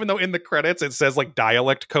 even though in the credits it says like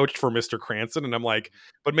dialect coach for Mr. Cranston, and I'm like,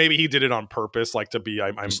 but maybe he did it on purpose, like to be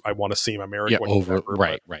I want to seem American.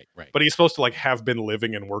 Right. But he's supposed to like have been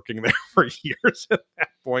living and working there for years at that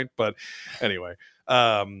point. But anyway,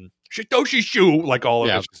 Shitoshi Shu, like all of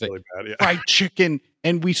it is really bad. Yeah. Fried chicken,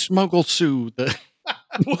 and we smuggle Sue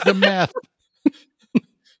the meth.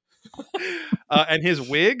 And his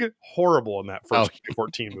wig, horrible in that first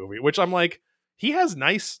 2014 movie, which I'm like, he has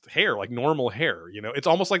nice hair, like normal hair. You know, it's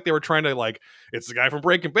almost like they were trying to like, it's the guy from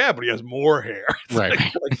Breaking Bad, but he has more hair. It's Right.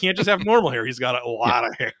 like, he can't just have normal hair. He's got a lot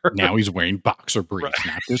of hair. Now he's wearing boxer briefs,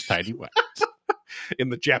 Right. not this tidy whities. In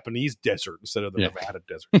the Japanese desert instead of the Nevada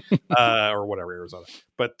desert, or whatever, Arizona.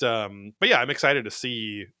 But yeah, I'm excited to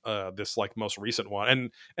see this like most recent one.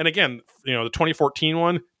 And again, you know, the 2014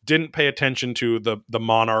 one didn't pay attention to the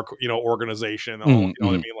Monarch, you know, organization. All, you know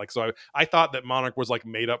what I mean? Like, so I thought that Monarch was like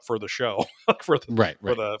made up for the show, for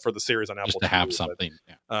the series on Apple just to TV, have something.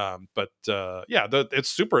 But yeah, it's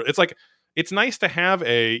super. It's like, it's nice to have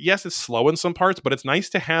yes, it's slow in some parts, but it's nice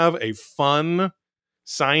to have a fun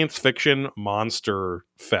science fiction monster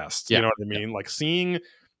fest. You know what I mean? Like seeing,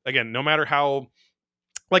 again, no matter how,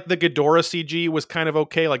 like the Ghidorah CG was kind of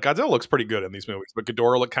okay. Like Godzilla looks pretty good in these movies, but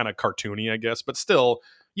Ghidorah looked kind of cartoony, I guess. But still,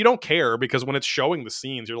 you don't care because when it's showing the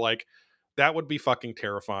scenes, you're like, that would be fucking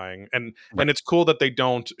terrifying. And it's cool that they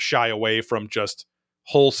don't shy away from just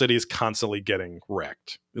whole cities constantly getting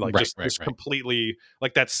wrecked. Like just completely,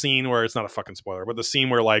 like that scene where, it's not a fucking spoiler, but the scene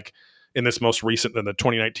where like in this most recent, in the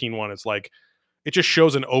 2019 one, it's like, it just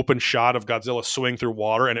shows an open shot of Godzilla swing through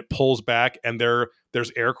water, and it pulls back, and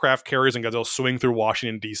there's aircraft carriers and Godzilla swing through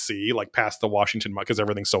Washington D.C., like past the Washington, because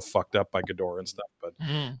everything's so fucked up by Ghidorah and stuff.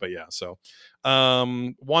 But yeah, so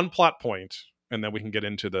one plot point, and then we can get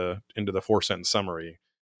into the 4-sentence summary.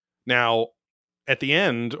 Now, at the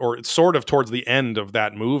end, or it's sort of towards the end of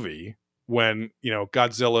that movie, when, you know,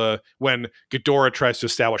 when Ghidorah tries to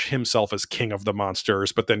establish himself as king of the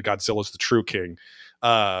monsters, but then Godzilla's the true king.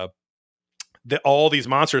 All these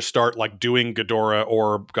monsters start like doing Ghidorah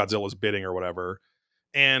or Godzilla's bidding or whatever.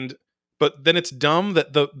 But then it's dumb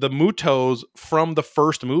that the Mutos from the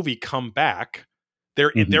first movie come back.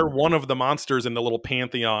 They're one of the monsters in the little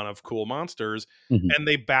pantheon of cool monsters, and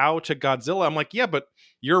they bow to Godzilla. I'm like, yeah, but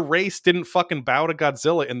your race didn't fucking bow to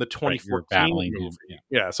Godzilla in the 2014 movie.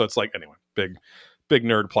 Yeah, so it's like, anyway, big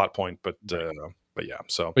nerd plot point, but yeah,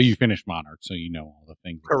 so. But you finished Monarch, so you know all the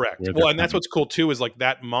things. Correct. Well, and that's what's cool too, is like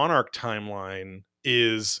that Monarch timeline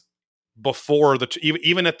is before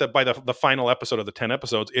even at by the final episode of the 10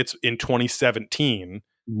 episodes, it's in 2017.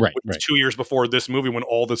 Right. 2 years before this movie, when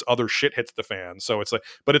all this other shit hits the fan. So it's like,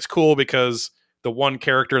 but it's cool because the one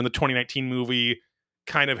character in the 2019 movie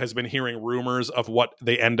kind of has been hearing rumors of what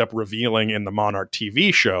they end up revealing in the Monarch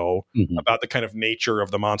TV show about the kind of nature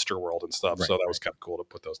of the monster world and stuff. So that was kind of cool to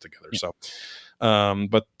put those together. Yeah. So,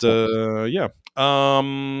 yeah.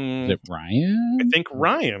 Is it Ryan? I think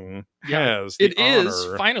Ryan has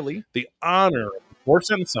finally the honor.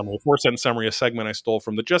 4-sentence summary. 4-sentence summary, a segment I stole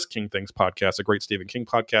from the Just King Things podcast, a great Stephen King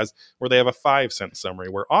podcast, where they have a 5-sentence summary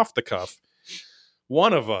where off the cuff,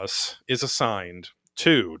 one of us is assigned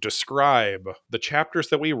to describe the chapters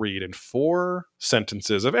that we read in 4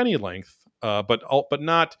 sentences of any length, but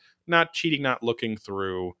not cheating, not looking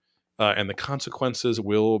through, and the consequences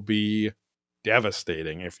will be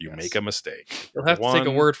devastating if you make a mistake. You'll have to take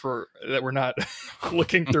a word for that we're not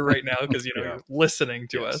looking through right now, because you're listening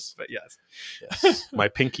to us. But yes. My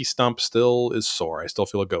pinky stump still is sore. I still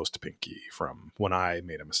feel a ghost pinky from when I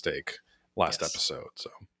made a mistake last episode.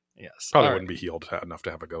 So probably wouldn't be healed enough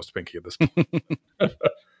to have a ghost pinky at this point.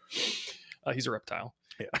 He's a reptile.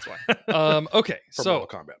 Yeah, that's why. Okay, so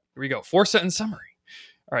Mortal Kombat. Here we go. 4-sentence summary.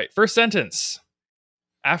 All right, first sentence.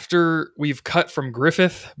 After we've cut from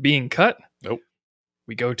Griffith being cut,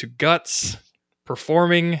 we go to Guts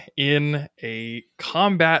performing in a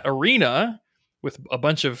combat arena with a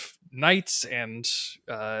bunch of knights and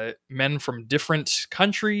men from different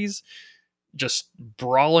countries, just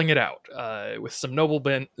brawling it out with some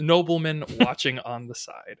noblemen watching on the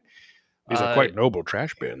side. These are quite noble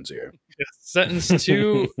trash bins here. Sentence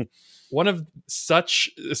 2, one of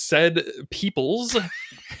such said peoples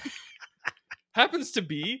happens to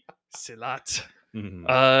be Silat,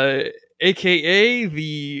 aka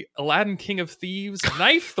the Aladdin King of Thieves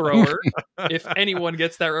knife thrower. If anyone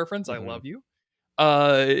gets that reference, I love you.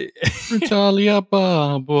 Italia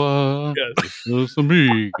Baba.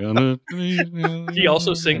 He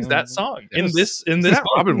also sings that song in this.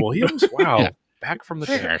 Robin Williams. Wow, back from the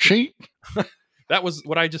dead. That was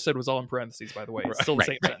what I just said was all in parentheses, by the way. It's still the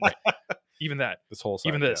same sentence. Even that. This whole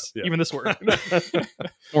side, even this word.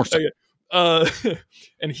 More so.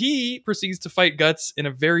 And he proceeds to fight Guts in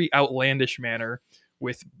a very outlandish manner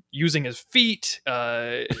with using his feet.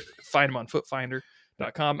 Find him on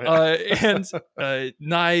footfinder.com. And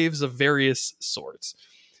knives of various sorts.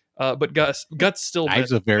 But Guts still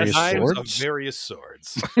knives of various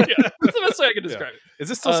swords. Yeah, that's the best way I can describe it. Is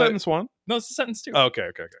this still sentence 1? No, it's sentence 2. Oh, okay.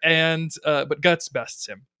 And but Guts bests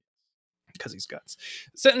him because he's Guts.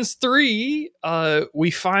 Sentence 3,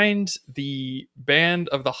 we find the Band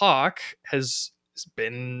of the Hawk has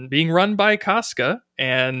been being run by Casca,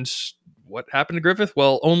 and what happened to Griffith?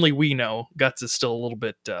 Well, only we know. Guts is still a little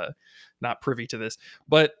bit not privy to this,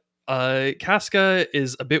 but Casca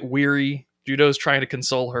is a bit weary. Judo's trying to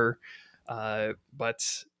console her,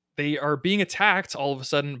 but they are being attacked all of a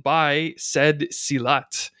sudden by said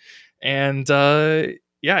Silat, and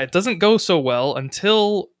it doesn't go so well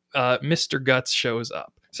until Mr. Guts shows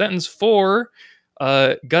up. Sentence 4,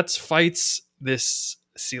 Guts fights this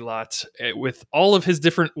Silat with all of his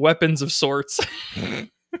different weapons of sorts and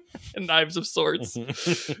knives of sorts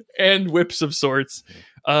and whips of sorts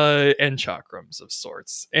and chakrams of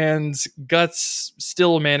sorts. And Guts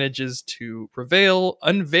still manages to prevail,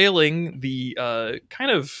 unveiling the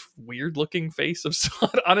kind of weird looking face of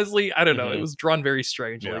Silat. Honestly, I don't know. It was drawn very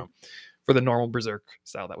strangely. Yeah. For the normal Berserk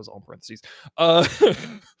style, that was all in parentheses.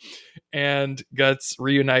 And Guts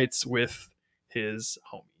reunites with his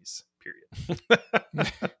homies. Period.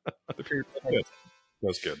 The period.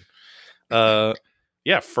 That's good.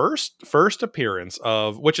 First appearance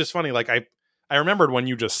of, which is funny. Like I remembered when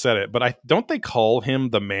you just said it, but don't they call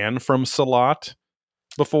him the man from Salat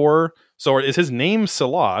before? So is his name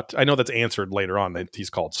Salat? I know that's answered later on that he's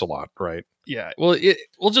called Salat, right? Yeah. Well,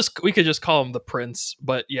 we could just call him the Prince,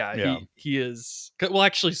 but he is. Well,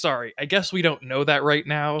 actually, sorry. I guess we don't know that right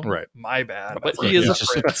now. Right. My bad. But he is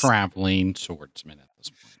just a traveling swordsman at this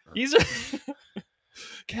point. He's a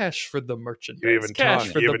cash for the merchandise. You even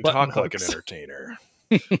talk like an entertainer.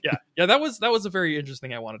 yeah. That was a very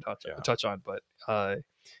interesting. I want to touch on, but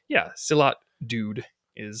Silat dude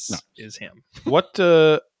is him. What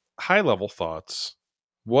high level thoughts?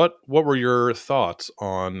 What were your thoughts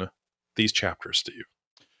on these chapters, Steve?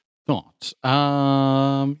 Thoughts?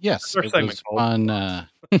 Yes, it was fun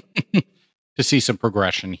to see some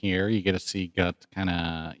progression here. You get to see Gut kind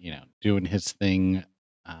of doing his thing.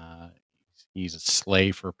 He's a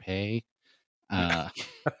slave for pay.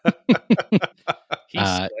 He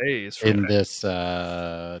slays for in this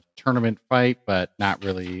tournament fight, but not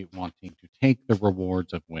really wanting to take the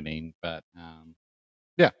rewards of winning. But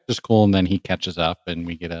just cool. And then he catches up, and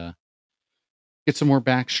we get some more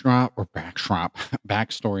backstory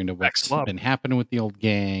into what's been happening with the old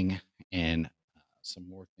gang, and some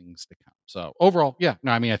more things to come. So overall,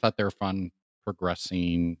 I thought they were fun,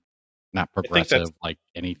 progressing. Not progressive like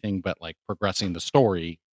anything, but like progressing the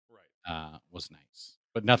story was nice,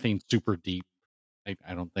 but nothing super deep. I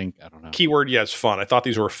don't know. Keyword, yes, fun. I thought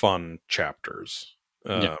these were fun chapters.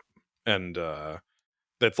 And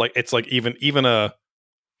that's like, it's like even the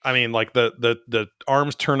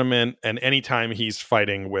arms tournament, and anytime he's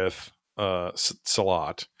fighting with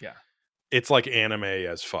Salat. Yeah. It's like anime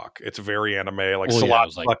as fuck. It's very anime. Like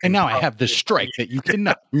Salat. Like, and now I have this strike that you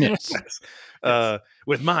cannot miss.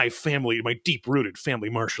 With my family, my deep-rooted family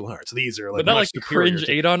martial arts. These are like, but not like the cringe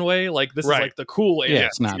Adon way. Like this is like the cool Adon. Yeah,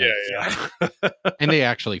 it's not. And they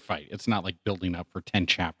actually fight. It's not like building up for 10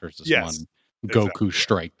 chapters. This one Goku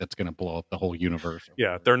strike that's going to blow up the whole universe.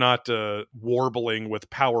 Yeah, they're not warbling with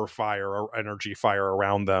power fire or energy fire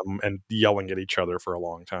around them and yelling at each other for a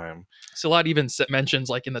long time. Salat even mentions,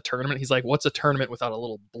 like, in the tournament, he's like, what's a tournament without a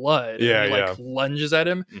little blood? Yeah, and he like lunges at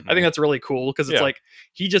him. I think that's really cool because it's like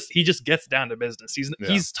he just gets down to business.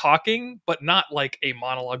 He's talking, but not like a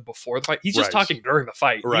monologue before the fight. He's just talking during the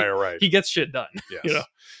fight. Right. He gets shit done. Yes.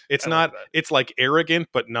 It's not. It's like arrogant,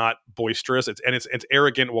 but not boisterous. It's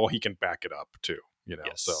arrogant while he can back it up too.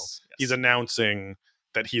 So he's announcing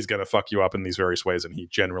that he's going to fuck you up in these various ways, and he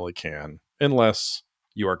generally can, unless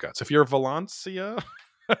you are Guts. If you're Valencia,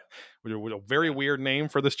 a very weird name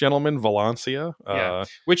for this gentleman, Valencia.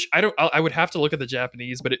 Which I would have to look at the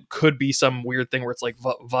Japanese, but it could be some weird thing where it's like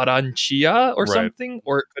Varancia or something,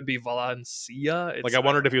 or it could be Valencia. I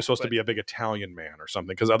wondered if he was supposed to be a big Italian man or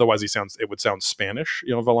something, because otherwise it would sound Spanish,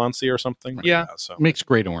 Valencia or something. So makes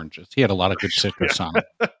great oranges. He had a lot of good citrus on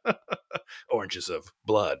it. Oranges of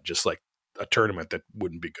blood, just like a tournament that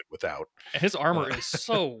wouldn't be good without. And his armor is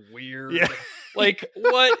so weird. Like,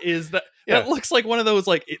 what is that? That looks like one of those,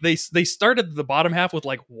 like, they started the bottom half with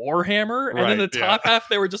like Warhammer, and then the top half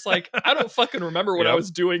they were just like, I don't fucking remember what I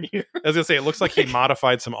was doing here. I was gonna say, it looks like he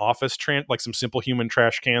modified some office like some simple human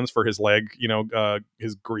trash cans for his leg,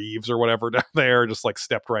 his greaves or whatever down there, just like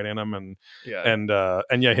stepped right in him, and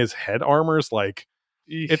his head armor's like,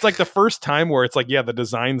 it's like the first time where it's like, the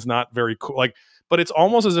design's not very cool, like, but it's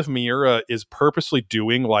almost as if Miura is purposely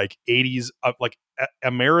doing like 80s, like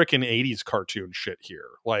American 80s cartoon shit here.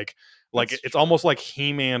 Like it's almost like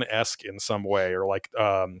He-Man-esque in some way, or like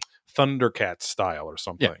Thundercats style or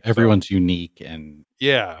something. Yeah, everyone's unique, and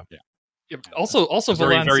Also,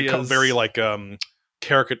 very, Valencia's very like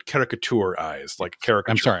caricaturized, like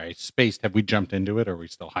caricature. I'm sorry, I spaced. Have we jumped into it, or are we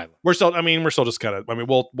still high level? We're still just kind of. I mean,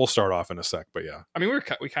 we'll start off in a sec, but yeah. I mean,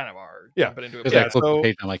 we kind of are jumping into it. Because Yeah, I flipped the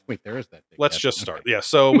page, and I'm like, wait, there is that thing. Let's just start. Yeah,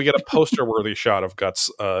 so we get a poster-worthy shot of Guts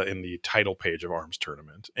in the title page of Arms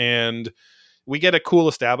Tournament, and we get a cool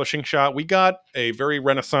establishing shot. We got a very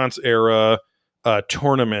Renaissance era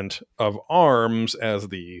tournament of arms, as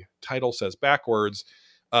the title says backwards.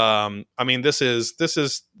 I mean, this is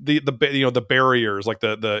the barriers, like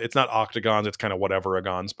the it's not octagons, it's kind of whatever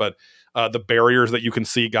agons, but the barriers that you can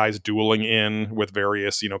see guys dueling in with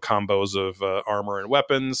various combos of armor and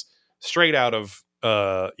weapons, straight out of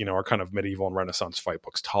our kind of medieval and Renaissance fight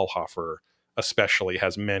books. Talhofer especially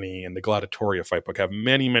has many, and the Gladiatoria fight book have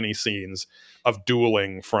many scenes of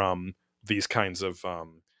dueling from these kinds of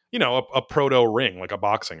a proto ring, like a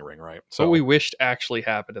boxing ring, right? So what we wished actually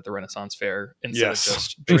happened at the Renaissance Fair instead of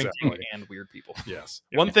just drinking and weird people. Yes.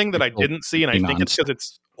 One thing that I didn't see, and I think it's because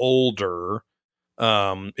it's older,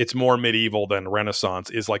 it's more medieval than Renaissance,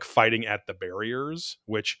 is like fighting at the barriers,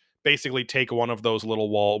 which basically take one of those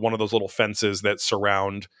little fences that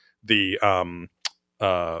surround the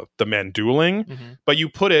men dueling, but you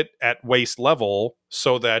put it at waist level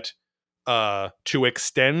so that to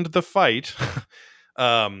extend the fight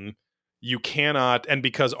you cannot, and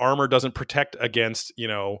because armor doesn't protect against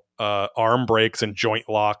arm breaks and joint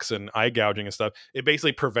locks and eye gouging and stuff, it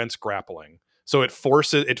basically prevents grappling. So it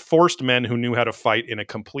forced men who knew how to fight in a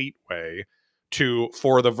complete way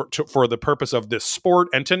for the purpose of this sport,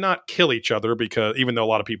 and to not kill each other, because even though a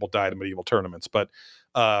lot of people died in medieval tournaments, but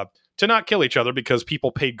to not kill each other because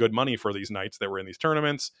people paid good money for these knights that were in these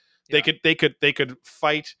tournaments. Yeah. They could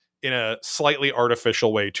fight in a slightly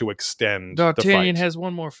artificial way to extend D'Artagnan has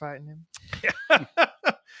one more fight in him.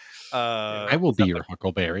 I will be your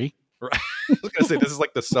Huckleberry. Right. I was gonna say, this is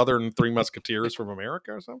like the Southern Three Musketeers from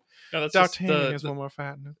America or something. No, that's D'Artagnan has one more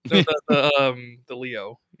fight in him. The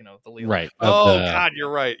Leo, the Leo. Right. God,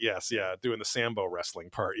 you're right. Yes, yeah, doing the Sambo wrestling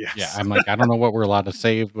part. Yes. Yeah, I'm like, I don't know what we're allowed to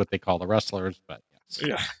say, what they call the wrestlers, but yes.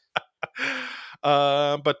 Yeah.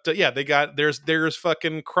 There's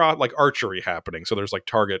fucking like archery happening, so there's like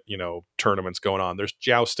target tournaments going on, there's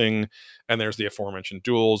jousting, and there's the aforementioned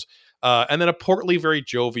duels, and then a portly, very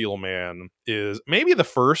jovial man is maybe the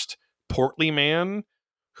first portly man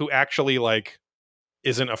who actually like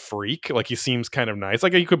isn't a freak. Like, he seems kind of nice,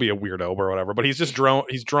 like he could be a weirdo or whatever, but he's just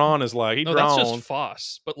drawn as like that's just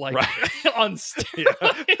Foss, but like right. On stage.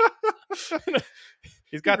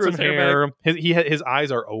 He's got some hair. His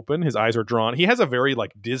eyes are open. His eyes are drawn. He has a very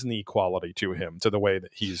like Disney quality to him, to the way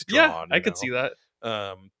that he's drawn. Yeah, I could see that.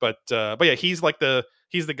 But yeah, he's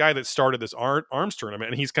the guy that started this arms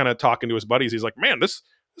tournament, and he's kind of talking to his buddies. He's like, man, this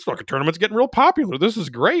fucking tournament's getting real popular. This is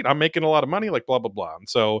great. I'm making a lot of money. Like, blah blah blah. And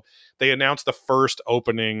so they announced the first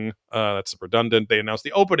opening. That's redundant. They announced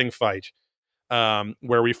the opening fight.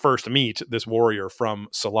 Where we first meet this warrior from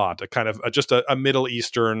Salat, a kind of just a Middle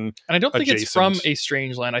Eastern, and I don't think it's from a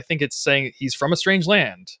strange land. I think it's saying he's from a strange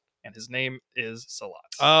land, and his name is Salat.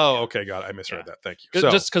 Oh, okay, got it. I misread that. Thank you. So,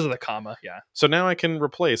 just because of the comma, yeah. So now I can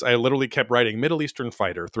replace. I literally kept writing Middle Eastern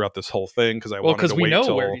fighter throughout this whole thing because I wanted to wait we know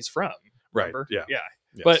till where he's from. Remember? Right? Yeah.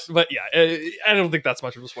 Yes. But yeah, I don't think that's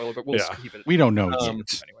much of a spoiler, but we'll keep it. We don't know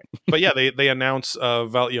anyway. But yeah, they announce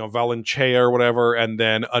Valenchea or whatever, and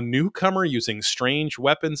then a newcomer using strange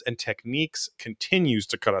weapons and techniques continues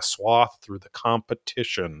to cut a swath through the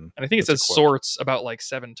competition. And I think it says sorts about like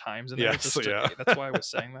 7 times in there. Yes, that's why I was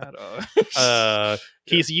saying that.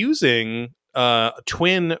 He's using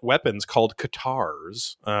twin weapons called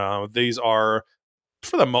Katars. These are,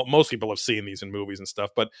 for the most people have seen these in movies and stuff,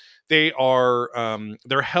 but they are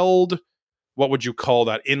they're held, what would you call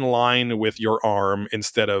that, in line with your arm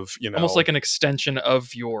instead of almost like an extension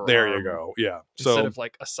of your arm. You go. Yeah, instead of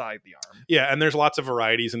like aside the arm. Yeah, and there's lots of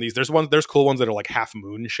varieties in these. There's cool ones that are like half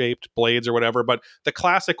moon shaped blades or whatever, but the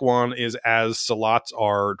classic one is as Salats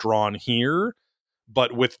are drawn here,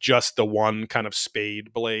 but with just the one kind of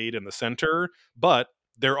spade blade in the center. But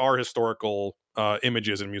there are historical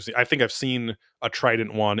images in museum. I think I've seen a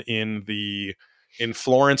trident one in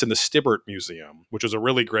Florence in the Stibbert Museum, which is a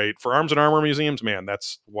really great, for arms and armor museums, man,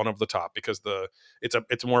 that's one of the top, because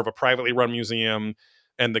it's more of a privately run museum,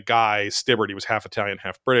 and the guy Stibbert, he was half Italian,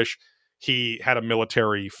 half British. He had a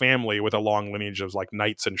military family with a long lineage of like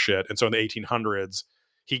knights and shit, and so in the 1800s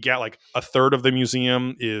he got like a third of the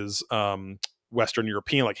museum is Western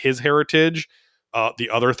European, like his heritage. The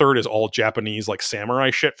other third is all Japanese, like samurai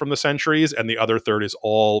shit from the centuries, and the other third is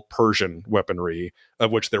all Persian weaponry,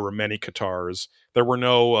 of which there were many Katars. There were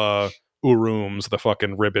no urums, the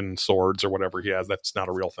fucking ribbon swords or whatever he has. That's not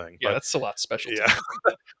a real thing. Yeah, but, that's a lot special.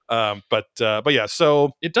 Yeah. But yeah,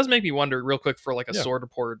 so it does make me wonder real quick for like a sword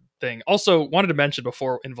report thing. Also, wanted to mention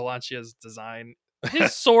before in Valencia's design,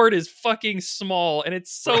 his sword is fucking small, and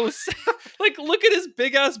it's so like look at his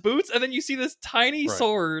big ass boots, and then you see this tiny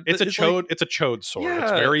sword. It's a chode. It's a chode sword. Yeah,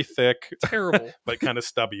 it's very thick, terrible, but kind of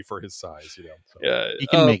stubby for his size. You know. So. Yeah, he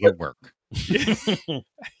can make it work.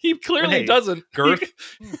 He clearly doesn't. Girth.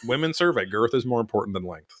 Women survey. Girth is more important than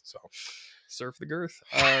length. So surf the girth.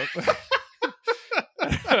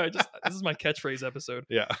 This is my catchphrase episode.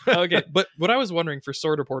 Yeah. Okay, but what I was wondering for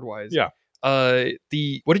sword report wise, yeah.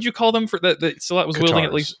 The what did you call them for that? Silat was wielding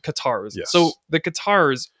at least Katars. Yes. So the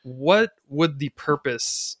Katars, what would the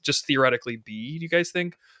purpose just theoretically be? Do you guys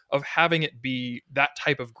think of having it be that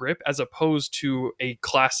type of grip as opposed to a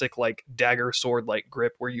classic like dagger sword like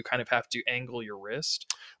grip where you kind of have to angle your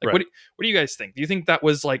wrist? Like what do you guys think? Do you think that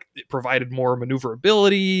was like it provided more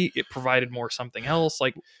maneuverability? It provided more something else?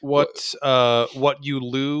 Like what you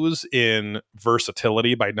lose in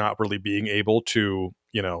versatility by not really being able to,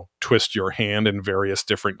 twist your hand in various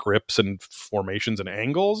different grips and formations and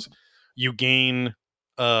angles, you gain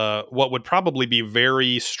what would probably be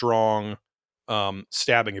very strong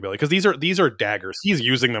stabbing ability, because these are daggers. He's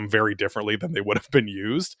using them very differently than they would have been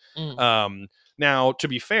used. Now, to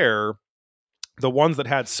be fair, the ones that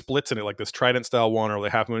had splits in it, like this trident style one or the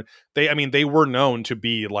half moon, they were known to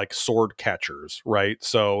be like sword catchers, right?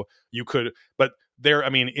 So you could, but there,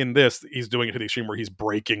 in this, he's doing it to the extreme where he's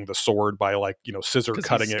breaking the sword by like, scissor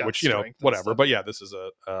cutting it, which, whatever. But yeah, this is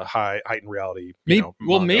a heightened reality. Maybe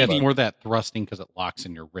it's more that thrusting because it locks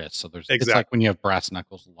in your wrist. So there's it's like when you have brass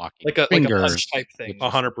knuckles locking like fingers, like a punch type thing.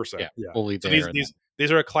 100%. Yeah. Fully so there.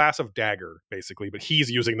 These are a class of dagger, basically, but he's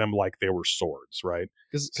using them like they were swords, right?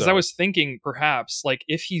 Because I was thinking perhaps like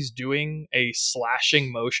if he's doing a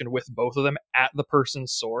slashing motion with both of them at the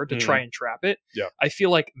person's sword to try and trap it, I feel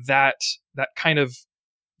like that kind of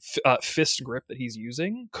fist grip that he's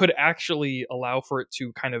using could actually allow for it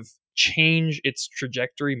to kind of change its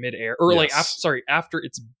trajectory midair, or after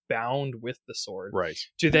it's bound with the sword, right?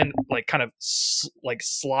 To then like kind of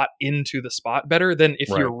slot into the spot better than if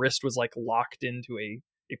your wrist was like locked into a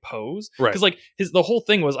pose, right? Because like the whole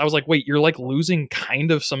thing was, I was like, wait, you're like losing kind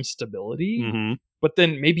of some stability, but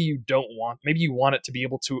then maybe you want it to be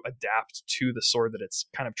able to adapt to the sword that it's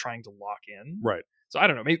kind of trying to lock in, right? So I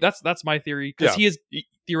don't know. Maybe that's my theory, because he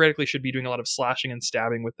theoretically should be doing a lot of slashing and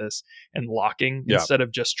stabbing with this and locking instead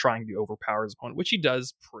of just trying to overpower his opponent, which he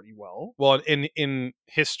does pretty well. Well, in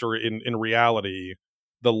history, in reality,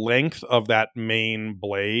 the length of that main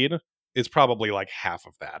blade is probably like half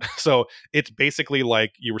of that. So it's basically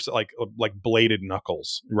like you were like bladed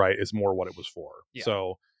knuckles, right? Is more what it was for. Yeah.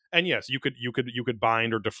 So, and yes, you could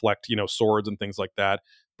bind or deflect, swords and things like that.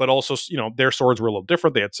 But also, their swords were a little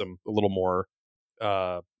different. They had a little more.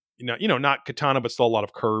 Not katana, but still a lot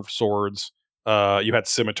of curved swords. You had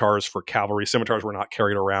scimitars for cavalry. Scimitars were not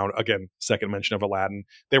carried around. Again, second mention of Aladdin.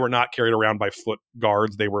 They were not carried around by foot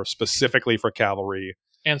guards. They were specifically for cavalry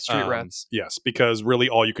and street rats. Yes, because really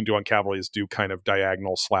all you can do on cavalry is do kind of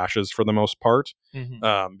diagonal slashes for the most part,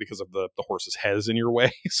 because of the horse's heads in your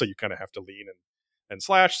way. So you kind of have to lean and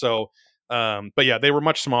slash. So, but yeah, they were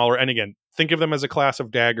much smaller. And again, think of them as a class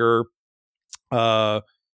of dagger.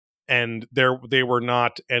 And they were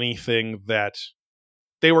not anything that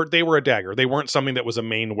they were a dagger. They weren't something that was a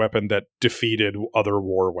main weapon that defeated other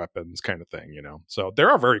war weapons, kind of thing, So they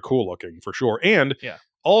are very cool looking for sure. And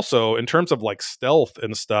also in terms of like stealth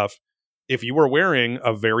and stuff, if you were wearing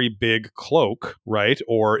a very big cloak, right,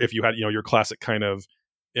 or if you had your classic kind of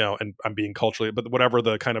and I'm being culturally, but whatever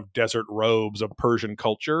the kind of desert robes of Persian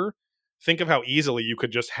culture, think of how easily you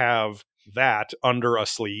could just have that under a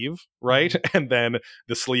sleeve, right? And then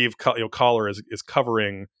the sleeve collar is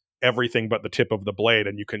covering everything but the tip of the blade,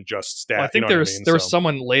 and you can just stab. Well, I think there was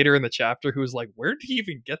someone later in the chapter who was like, "Where did he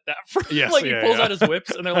even get that from?" Yes, like he pulls out his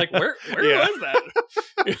whips, and they're like, "Where was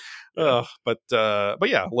that?" But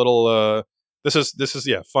yeah, little. This is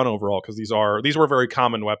fun overall, because these were very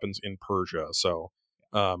common weapons in Persia. So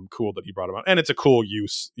cool that he brought them out, and it's a cool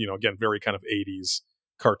use. Again, very kind of 80s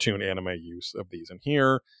cartoon anime use of these in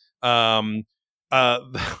here.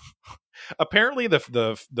 Apparently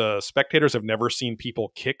the spectators have never seen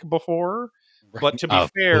people kick before, but to be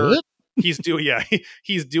fair, he's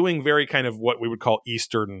doing very kind of what we would call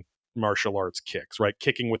Eastern martial arts kicks, right?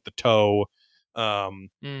 Kicking with the toe,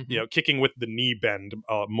 kicking with the knee bend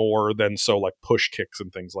more than like push kicks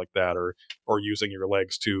and things like that, or using your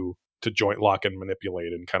legs to joint lock and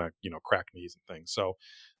manipulate and kind of crack knees and things. So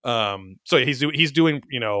he's doing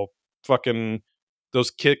fucking those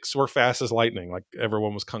kicks were fast as lightning, like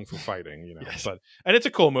everyone was kung fu fighting, you know. Yes. And it's a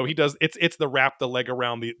cool move. He does it's the wrap the leg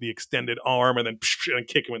around the extended arm and then and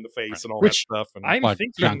kick him in the face and all that stuff. And I'm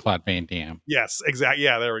thinking Jean-Claude Van Damme. yes, exactly.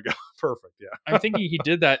 Yeah, there we go. Perfect. Yeah. I'm thinking he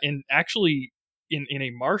did that in actually in a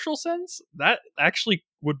martial sense. That actually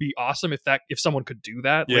would be awesome if someone could do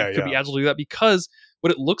that. Like, could be agile to do that, because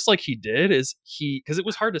what it looks like he did is because it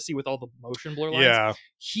was hard to see with all the motion blur lines. Yeah.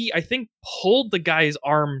 He, I think, pulled the guy's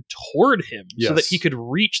arm toward him so that he could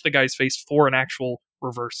reach the guy's face for an actual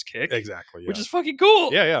reverse kick. Exactly. Yeah. Which is fucking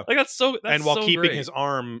cool. Yeah, yeah. Like that's and while so keeping great. his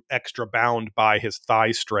arm extra bound by his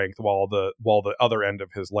thigh strength, while the other end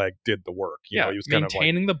of his leg did the work. You know, he was kind of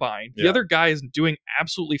maintaining the bind. The other guy is doing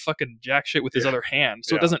absolutely fucking jack shit with his other hand,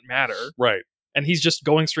 so it doesn't matter. Right. And he's just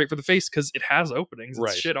going straight for the face because it has openings.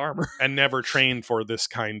 It's shit armor. And never trained for this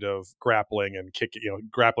kind of grappling and kick,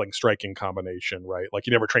 grappling striking combination, right? Like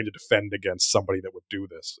he never trained to defend against somebody that would do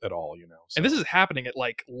this at all, you know. So. And this is happening at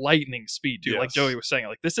like lightning speed, too. Yes. Like Joey was saying,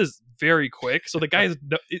 like this is very quick. So the guy's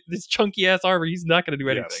this chunky ass armor, he's not going to do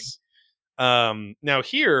anything. Yes. Now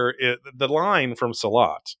here, the line from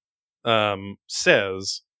Salat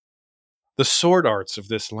says, "The sword arts of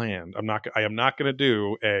this land." I am not going to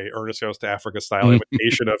do a Ernest Goes to Africa style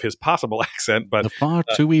imitation of his possible accent, but the far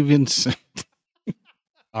too even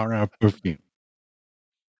are our perfume.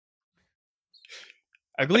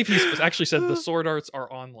 I believe he actually said the sword arts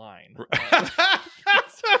are online.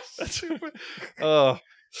 That's so stupid.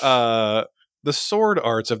 The sword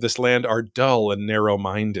arts of this land are dull and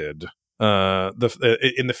narrow-minded. Sorry,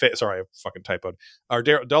 I fucking typoed. Are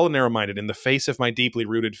dull and narrow-minded. In the face of my deeply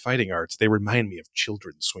rooted fighting arts, they remind me of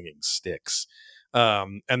children swinging sticks.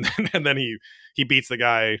 And then he beats the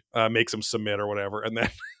guy, makes him submit or whatever, and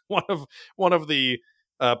then one of the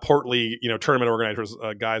portly tournament organizers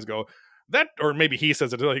guys go, that, or maybe he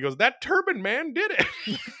says it. He goes, "That turban man did it,"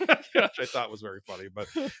 which I thought was very funny. But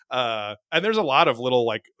and there's a lot of little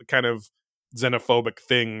like kind of xenophobic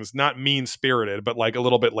things, not mean spirited, but like a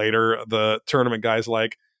little bit later, the tournament guy's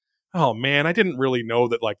like, "Oh man, I didn't really know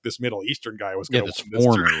that like this Middle Eastern guy was going to win this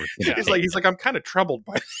tournament." He's like, "I'm kind of troubled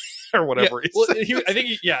by." Or whatever. Yeah, well, I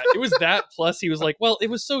think it was that. Plus, he was like, "Well, it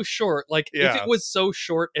was so short. Like, if it was so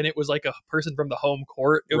short and it was like a person from the home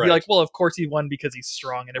court, it would be like, well, of course he won because he's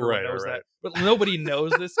strong and everyone knows that. But nobody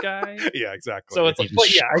knows this guy. Yeah, exactly. So it's like,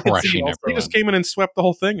 but yeah, I can see also. He just came in and swept the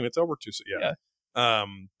whole thing, and it's over too soon. Yeah.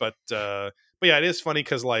 But yeah, it is funny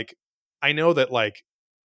because like I know that like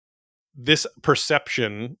this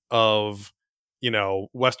perception of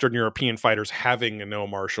Western European fighters having no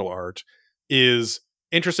martial art is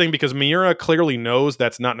interesting because Miura clearly knows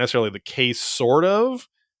that's not necessarily the case, sort of,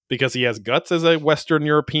 because he has Guts as a Western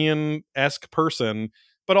European-esque person,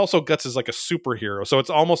 but also Guts is like a superhero. So it's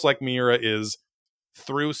almost like Miura is,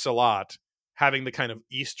 through Salat, having the kind of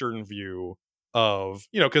Eastern view of,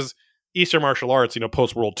 because Eastern martial arts,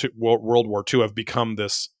 post World War II have become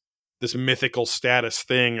this mythical status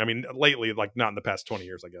thing. I mean, lately, like not in the past 20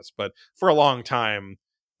 years, I guess, but for a long time,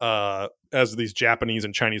 as these Japanese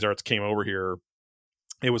and Chinese arts came over here,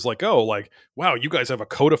 it was like, oh, like, wow, you guys have a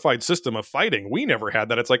codified system of fighting. We never had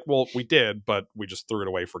that. It's like, well, we did, but we just threw it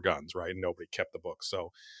away for guns, right? And nobody kept the book.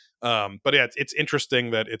 So, but yeah, it's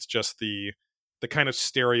interesting that it's just the kind of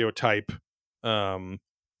stereotype,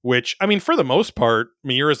 which, I mean, for the most part,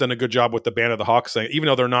 Miura's done a good job with the Band of the Hawks saying, even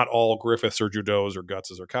though they're not all Griffiths or Judos or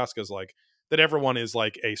Gutses or Cascas, like, that everyone is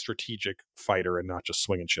like a strategic fighter and not just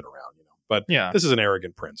swinging shit around, But yeah, this is an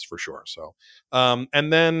arrogant prince for sure. So,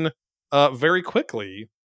 and then very quickly,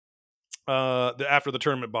 after the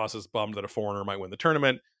tournament boss is bummed that a foreigner might win the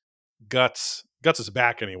tournament, Guts is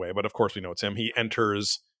back anyway, but of course we know it's him. He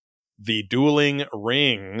enters the dueling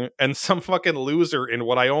ring, and some fucking loser in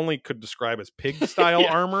what I only could describe as pig style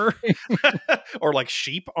armor or like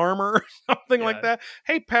sheep armor, something like that.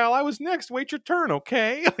 "Hey pal, I was next. Wait your turn,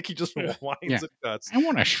 okay?" Like he just whines at Guts. "I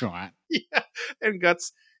want a shot." Yeah, and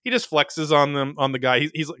Guts, he just flexes on the guy.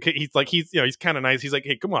 He's kind of nice. He's like,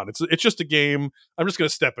 "Hey, come on, it's just a game. I'm just gonna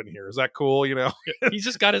step in here. Is that cool?" He's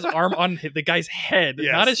just got his arm on the guy's head,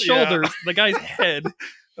 not his shoulders. The guy's head.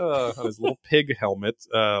 On his little pig helmet.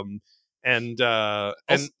 And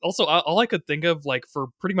also all I could think of, like, for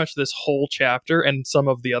pretty much this whole chapter and some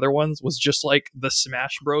of the other ones, was just like the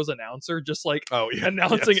Smash Bros announcer, just like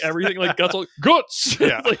announcing everything, like Guts,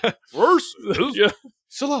 like, versus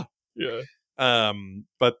Silla. Yeah.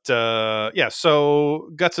 So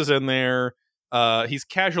Guts is in there. He's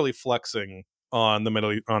casually flexing on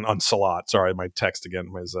on Salat. Sorry, my text again.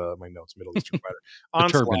 My notes. Middle Eastern fighter. On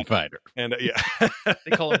the Turban Fighter. And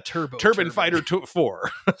they call him Turban Fighter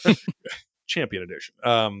 4, Champion Edition.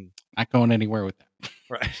 Not going anywhere with that.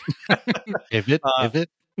 Right. Pivot.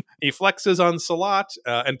 he flexes on Salat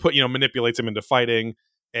and manipulates him into fighting.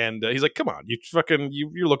 And he's like, "Come on,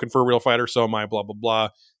 you're looking for a real fighter, so am I." Blah blah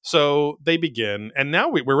blah. So they begin, and now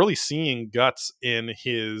we're really seeing Guts in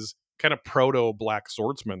his kind of proto Black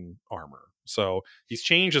Swordsman armor. So he's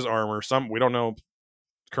changed his armor. We don't know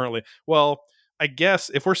currently. Well, I guess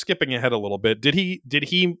if we're skipping ahead a little bit, did he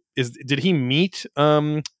meet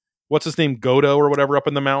what's his name, Godo or whatever up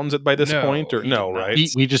in the mountains by this point, or no? Right?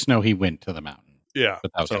 We just know he went to the mountain. Yeah,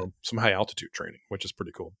 so some high altitude training, which is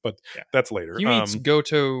pretty cool, but that's later. He meets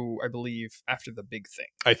Goto, I believe, after the big thing.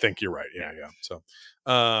 I think you're right. Yeah. So,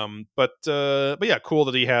 but yeah, cool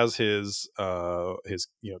that he has his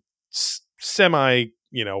semi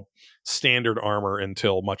standard armor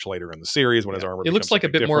until much later in the series when his armor. It looks like a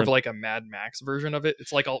bit different. More of like a Mad Max version of it.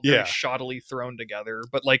 It's like all very shoddily thrown together,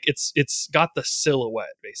 but like it's got the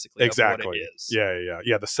silhouette basically. Exactly. Of what it is.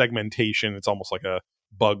 Yeah. The segmentation. It's almost like a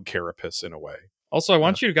bug carapace in a way. Also, I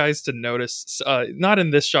want you guys to notice, not in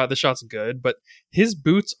this shot, the shot's good, but his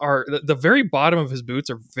boots are, the very bottom of his boots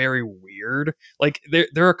are very weird. Like, there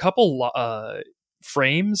are a couple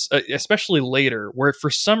frames, especially later, where for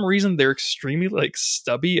some reason they're extremely, like,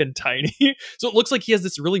 stubby and tiny. So it looks like he has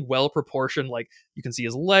this really well-proportioned, like, you can see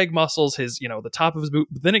his leg muscles, his, the top of his boot,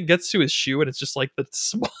 but then it gets to his shoe and it's just, like, the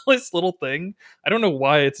smallest little thing. I don't know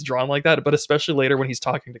why it's drawn like that, but especially later when he's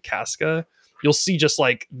talking to Casca, you'll see just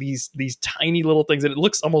like these tiny little things, and it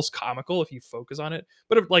looks almost comical if you focus on it.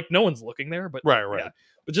 But if, like, no one's looking there. But right. Yeah.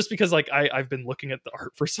 But just because like I've been looking at the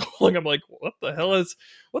art for so long, I'm like, what the hell is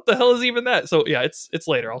even that? So yeah, it's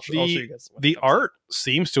later. I'll show you guys. The art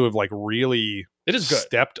seems to have like really it is good.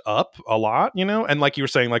 Stepped up a lot, and like you were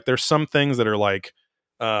saying, like there's some things that are like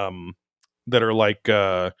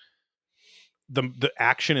the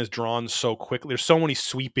action is drawn so quickly. There's so many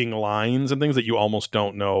sweeping lines and things that you almost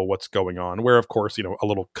don't know what's going on. Where, of course, a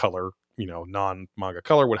little color, non-manga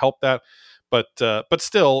color would help that. But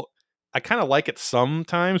still, I kind of like it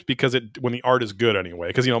sometimes because when the art is good anyway.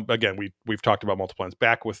 Because again, we've talked about multiple times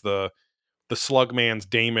back with the Slugman's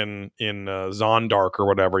Daemon in Zondark or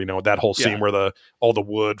whatever. That whole scene where all the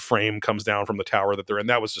wood frame comes down from the tower that they're in.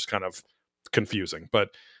 That was just kind of confusing, but.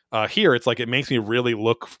 Here, it's like it makes me really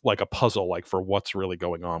look like a puzzle, like for what's really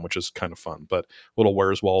going on, which is kind of fun. But little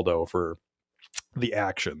Where's Waldo for the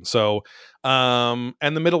action. So, and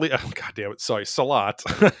the Middle East, God damn it, sorry, Salat,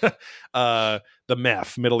 the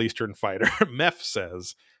Middle Eastern fighter, Meph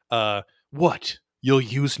says, "What? You'll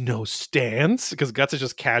use no stance?" Because Guts is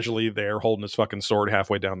just casually there holding his fucking sword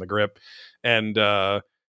halfway down the grip, and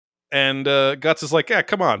Guts is like, "Yeah,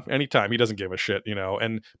 come on, anytime." He doesn't give a shit,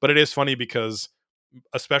 but it is funny because.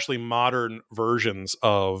 Especially modern versions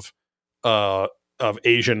of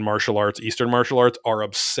Asian martial arts, Eastern martial arts, are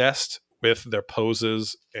obsessed with their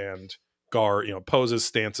poses and poses,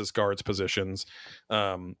 stances, guards, positions,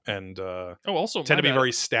 also tend to be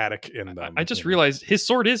very static in them. I just realized his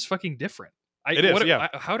sword is fucking different. It is, yeah.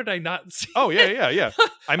 How did I not see? Oh, yeah.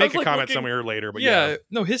 I make a comment somewhere later, but yeah.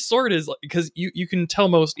 No, his sword is because you can tell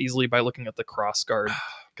most easily by looking at the cross guard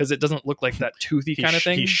because it doesn't look like that toothy kind of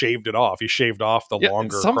thing. He shaved it off. He shaved off the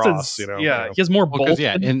longer cross. Yeah, he has more bolt.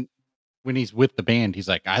 Yeah, and when he's with the band, he's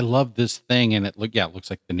like, "I love this thing," and it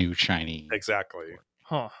looks like the new shiny. Exactly.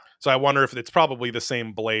 Huh. So I wonder if it's probably the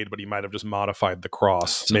same blade, but he might have just modified the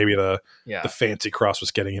cross. Maybe the fancy cross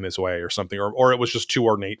was getting in his way or something, or it was just too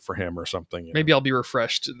ornate for him or something. Maybe I'll be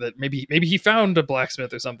refreshed that maybe he found a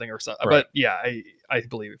blacksmith or something or something. Right. But yeah, I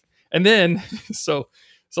believe. And then so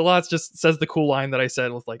Lots just says the cool line that I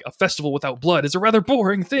said with like, "A festival without blood is a rather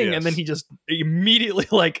boring thing," and then he just immediately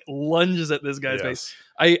like lunges at this guy's face.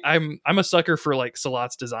 I'm a sucker for like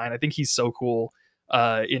Salat's design. I think he's so cool.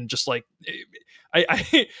 In just like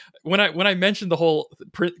I when I mentioned the whole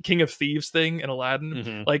King of Thieves thing in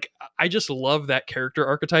Aladdin, like I just love that character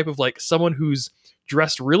archetype of like someone who's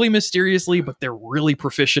dressed really mysteriously, but they're really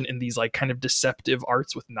proficient in these like kind of deceptive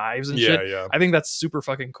arts with knives and shit. Yeah. I think that's super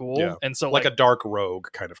fucking cool. Yeah. And so like a dark rogue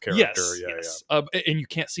kind of character. Yes. And you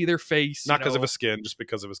can't see their face. Not because of his skin, just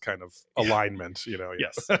because of his kind of alignment,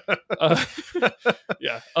 Yes.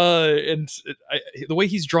 And the way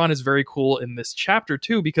he's drawn is very cool in this chapter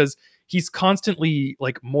too, because he's constantly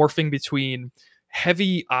like morphing between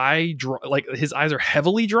heavy like his eyes are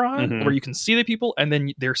heavily drawn where you can see the people, and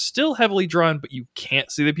then they're still heavily drawn but you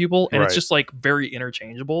can't see the people, and it's just like very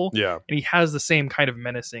interchangeable. And he has the same kind of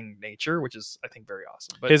menacing nature, which is I think very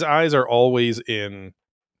awesome. But his eyes are always in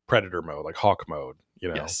predator mode, like hawk mode,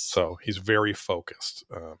 so he's very focused,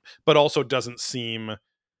 but also doesn't seem,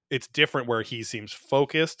 it's different where he seems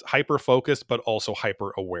focused, hyper focused, but also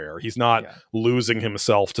hyper aware. He's not losing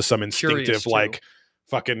himself to some instinctive like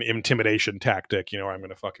fucking intimidation tactic. I'm going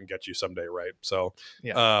to fucking get you someday, right? So,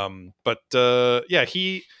 Yeah.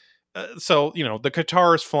 he. So the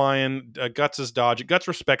Qatar is flying. Guts is dodging. Guts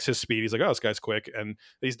respects his speed. He's like, "Oh, this guy's quick," and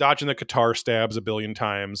he's dodging the Qatar stabs a billion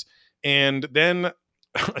times. And then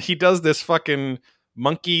he does this fucking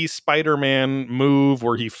monkey Spider-Man move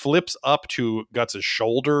where he flips up to Guts's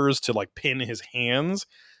shoulders to like pin his hands.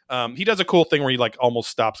 He does a cool thing where he like almost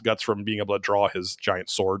stops Guts from being able to draw his giant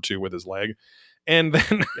sword too with his leg. And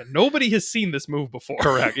then nobody has seen this move before.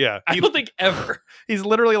 Correct. Yeah. I don't think ever. He's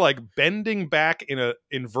literally like bending back in a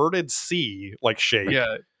inverted C like shape.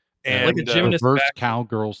 Yeah. And like a gymnast reverse back.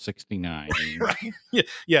 Cowgirl 69. Right.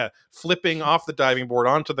 Yeah. Flipping off the diving board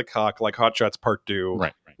onto the cock like Hot Shots Part 2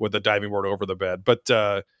 Right. with the diving board over the bed. But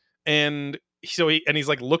and so he's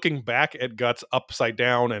like looking back at Guts upside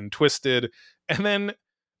down and twisted. And then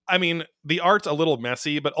I mean, the art's a little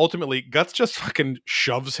messy, but ultimately Guts just fucking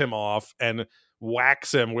shoves him off and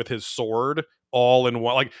whacks him with his sword all in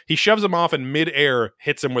one. Like he shoves him off in midair,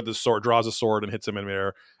 hits him with his sword, draws a sword and hits him in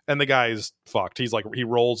midair. And the guy's fucked. He's like, he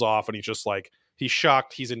rolls off and he's just like, he's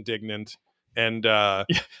shocked, he's indignant. And I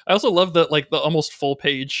also love the almost full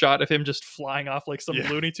page shot of him just flying off like some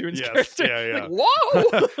Looney Tunes character. Yeah. Like,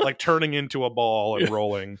 whoa! Like turning into a ball and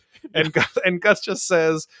rolling. And Guts just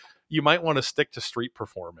says, you might want to stick to street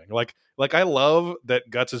performing. Like I love that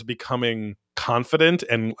Guts is becoming confident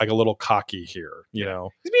and like a little cocky here, you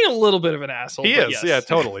know. He's being a little bit of an asshole. He is, yes. yeah,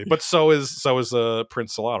 totally. But so is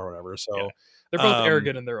Prince Salat or whatever. So they're both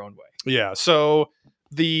arrogant in their own way. Yeah. So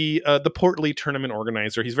the Portly tournament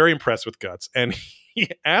organizer, he's very impressed with Guts, and he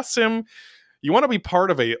asks him, "You want to be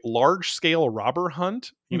part of a large scale robber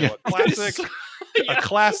hunt? A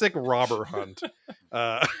classic robber hunt."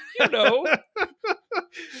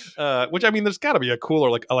 Which I mean, there's got to be a cooler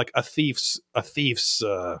like a thief's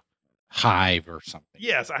hive or something.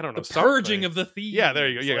 Yes, I don't know. The purging of the thieves. Yeah, there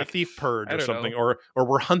you go. Yeah, a thief purge or something, or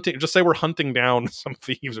we're hunting. Just say we're hunting down some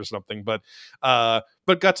thieves or something. But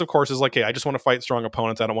Guts, of course, is like, hey, I just want to fight strong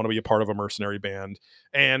opponents. I don't want to be a part of a mercenary band.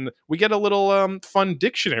 And we get a little fun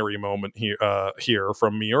dictionary moment here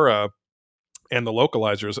from Miura and the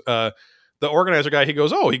localizers. The organizer guy, he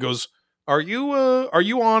goes, are you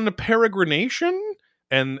on peregrination?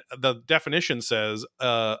 And the definition says,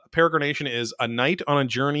 peregrination is a night on a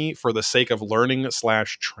journey for the sake of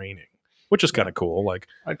learning/training, which is kind of cool. Like,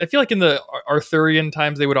 I feel like in the Arthurian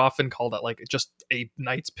times, they would often call that like just a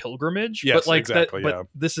knight's pilgrimage. Yes, but like exactly. But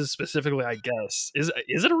this is specifically, I guess, is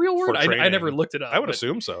it a real word? I never looked it up. I would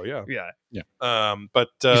assume so. Yeah. Yeah. But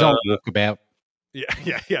he's all walkabout. Yeah.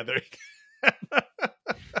 There you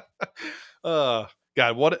go.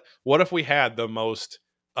 God, what if we had the most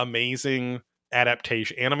amazing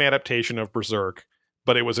anime adaptation of Berserk,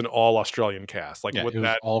 but it was an all Australian cast? Like, would it was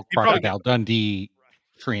that all Crocodile Dundee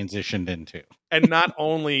transitioned into? And not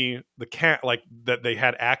only the cat, like that they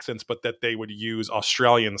had accents, but that they would use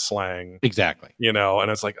Australian slang. Exactly. And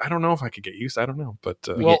it's like, I don't know if I could get used. I don't know, but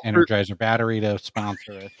we get Energizer Battery to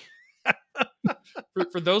sponsor it.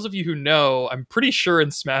 For those of you who know, I'm pretty sure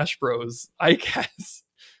in Smash Bros, Ike has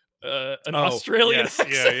an Australian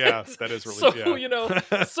accent. Yeah, that is really so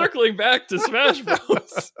circling back to Smash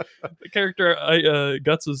Bros, the character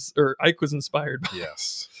Ike was inspired by.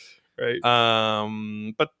 Yes, right.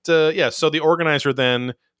 So the organizer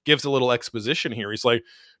then gives a little exposition here. He's like,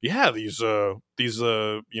 yeah, this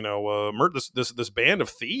band of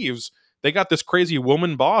thieves, they got this crazy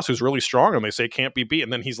woman boss who's really strong and they say can't be beat.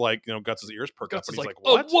 And then he's like, Guts' ears perk up and he's like,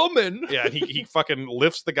 what? A woman? Yeah, and he fucking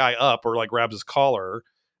lifts the guy up or like grabs his collar.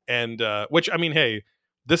 And which, I mean, hey,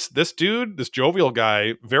 this dude, this jovial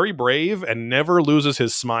guy, very brave and never loses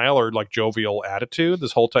his smile or like jovial attitude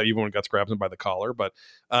this whole time, even when Guts grabs him by the collar. But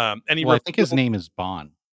I think his name is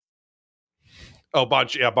Bon. Oh, Bon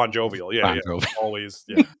Jovial. Yeah, Jovial. Always.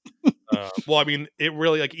 Yeah. Well, I mean, it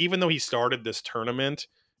really, like, even though he started this tournament,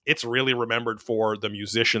 it's really remembered for the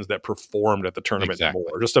musicians that performed at the tournament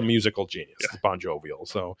more. Just a musical genius, Bon Jovial.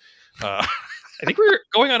 So, I think we're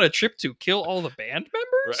going on a trip to kill all the band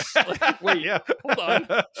members. Right. Like, wait, hold on.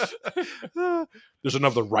 There's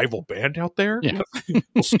another rival band out there. Yeah.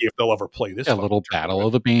 We'll see if they'll ever play this. A little battle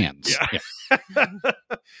of the bands. Yeah.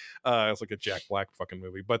 It's like a Jack Black fucking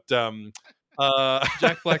movie, but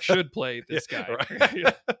Jack Black should play this guy.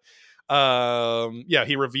 Right.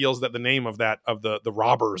 He reveals that the name of the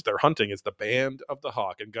robbers they're hunting is the Band of the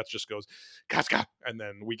Hawk, and Guts just goes, Gaska, and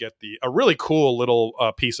then we get a really cool little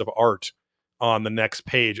piece of art on the next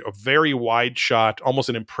page, a very wide shot, almost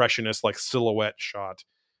an impressionist like silhouette shot,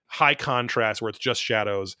 high contrast where it's just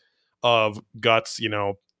shadows of Guts,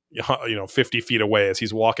 50 feet away as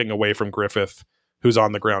he's walking away from Griffith, who's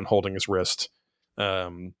on the ground holding his wrist.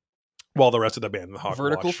 while the rest of the band and the Hawk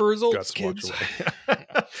Vertical watch for results, Guts watch kids.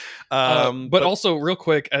 away. But also, real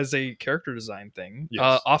quick, as a character design thing,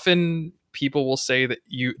 Yes. often people will say that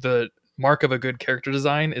the mark of a good character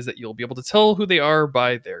design is that you'll be able to tell who they are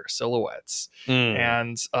by their silhouettes.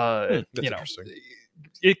 And that's interesting. interesting.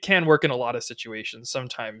 It can work in a lot of situations.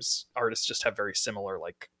 Sometimes artists just have very similar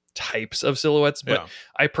like types of silhouettes, but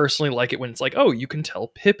I personally like it when it's like, oh, you can tell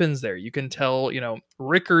Pippin's there, you can tell,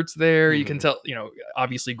 Rickart's there, you can tell,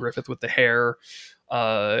 obviously Griffith with the hair,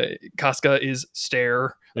 Casca is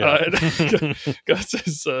stare, Gus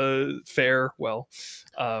is fair. Well,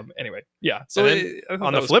 anyway, yeah. So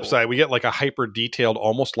on the flip side, we get like a hyper detailed,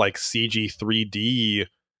 almost like CG 3D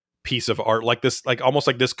piece of art, like this, like almost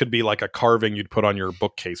like this could be like a carving you'd put on your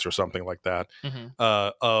bookcase or something like that,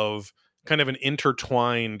 of kind of an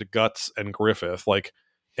intertwined Guts and Griffith,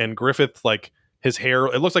 and Griffith, like his hair,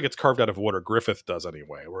 it looks like it's carved out of wood, or Griffith does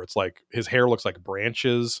anyway, where it's like his hair looks like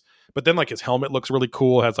branches, but then like his helmet looks really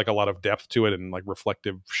cool, has like a lot of depth to it and like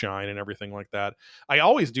reflective shine and everything like that. I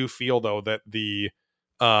always do feel though that the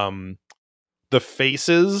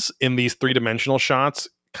faces in these 3-dimensional shots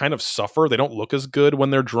kind of suffer. They don't look as good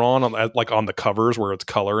when they're drawn on the covers where it's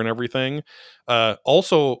color and everything.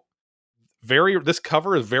 Also, this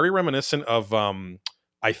cover is very reminiscent of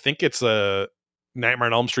I think it's a Nightmare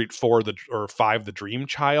on Elm Street 4 or 5 the Dream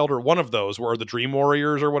Child, or one of those, where the Dream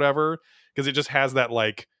Warriors or whatever, because it just has that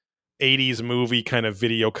like 80s movie kind of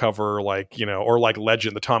video cover, like, or like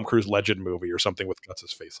Legend, the Tom Cruise Legend movie or something with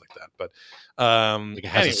Guts' face like that. But it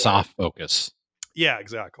has a soft focus. Yeah,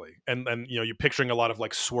 exactly. And you're picturing a lot of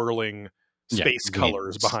like swirling space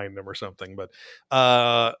colors behind them or something. But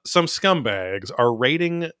some scumbags are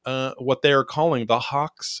raiding what they're calling the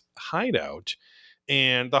Hawks' hideout.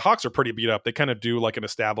 And the Hawks are pretty beat up. They kind of do like an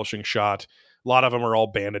establishing shot. A lot of them are all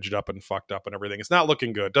bandaged up and fucked up and everything. It's not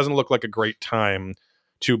looking good. Doesn't look like a great time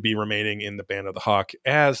to be remaining in the Band of the Hawk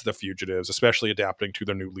as the Fugitives, especially adapting to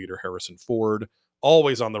their new leader, Harrison Ford,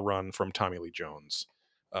 always on the run from Tommy Lee Jones.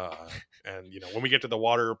 And when we get to the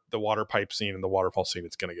water pipe scene and the waterfall scene,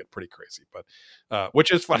 it's going to get pretty crazy. But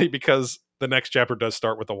which is funny because the next chapter does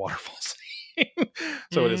start with the waterfall scene,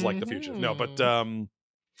 so it is like the Fugitive. No, but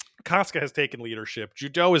Casca has taken leadership.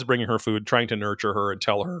 Judeau is bringing her food, trying to nurture her and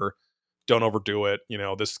tell her, "Don't overdo it.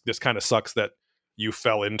 This kind of sucks that you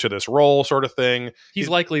fell into this role," sort of thing. He's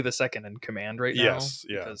likely the second in command right now. Yes,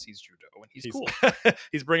 because he's Judeau and he's cool.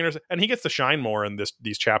 He's bringing her, and he gets to shine more in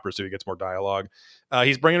these chapters, so he gets more dialogue.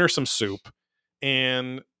 He's bringing her some soup,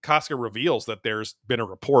 and Casca reveals that there's been a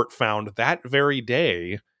report found that very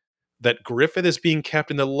day that Griffith is being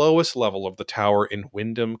kept in the lowest level of the tower in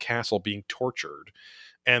Wyndham Castle, being tortured,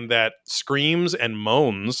 and that screams and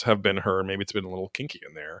moans have been heard. Maybe it's been a little kinky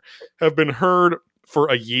in there. Have been heard for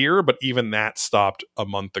a year, but even that stopped a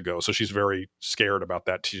month ago. So she's very scared about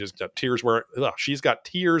that. She's got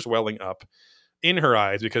tears welling up in her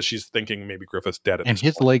eyes because she's thinking maybe Griffith's dead. And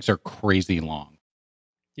his legs are crazy long.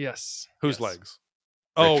 Yes. Whose legs?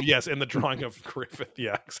 Oh, yes, in the drawing of Griffith.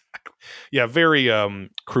 Yeah, exactly. Yeah, very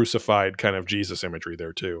crucified kind of Jesus imagery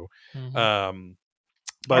there too.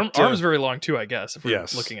 But arms very long too, I guess, if we're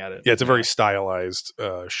looking at it. Yeah, it's a very stylized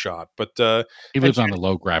shot. But he lives on a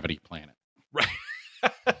low gravity planet. Right.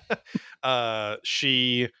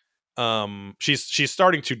 She's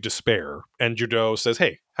starting to despair, and Judeau says,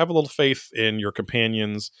 "Hey, have a little faith in your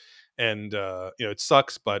companions, and it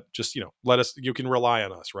sucks, but just you can rely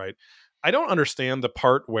on us, right?" I don't understand the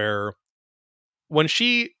part where when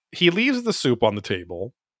he leaves the soup on the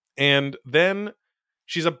table, and then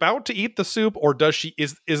she's about to eat the soup, or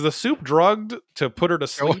is the soup drugged to put her to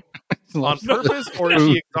sleep on purpose, or is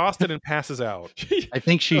she exhausted and passes out? I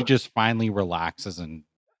think she just finally relaxes and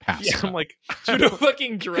passes out. I'm like, Judeau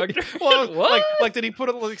fucking drugged her. Well, what? Like, did he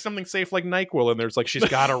put like something safe like NyQuil in there? It's like she's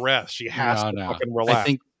got to rest. She has to fucking relax. I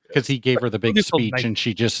think because he gave her the big speech, and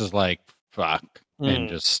she just is like, "Fuck," and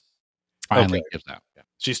just finally gives out. Yeah.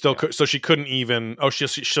 She still so she couldn't even. Oh,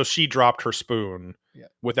 she dropped her spoon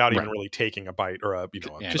without even really taking a bite or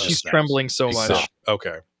because she's trembling so much.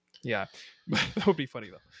 Okay. Yeah, that would be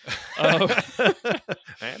funny though. I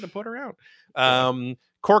had to put her out.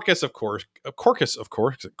 Corcus, of course,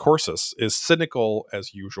 is cynical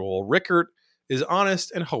as usual. Rickert is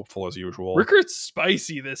honest and hopeful as usual. Rickert's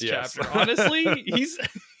spicy this chapter. Honestly, he's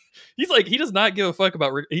like, he does not give a fuck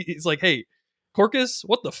about. He's like, hey, Corcus,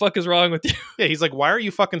 what the fuck is wrong with you? Yeah, he's like, why are you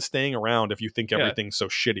fucking staying around if you think everything's so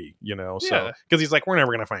shitty? So because he's like, we're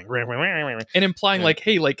never gonna find, and implying like,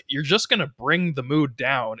 hey, like you're just gonna bring the mood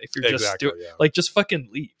down if you're just like just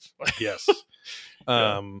fucking leave. Yes.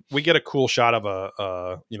 We get a cool shot of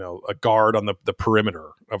a guard on the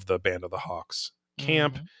perimeter of the Band of the Hawks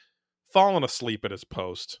camp, fallen asleep at his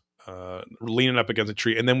post. leaning up against a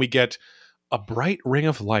tree, and then we get a bright ring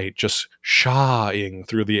of light just shahing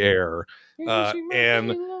through the air,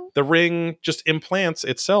 and the ring just implants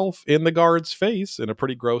itself in the guard's face in a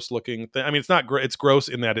pretty gross looking thing. I mean, it's not it's gross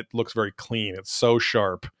in that it looks very clean. It's so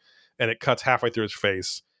sharp, and it cuts halfway through his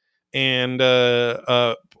face. And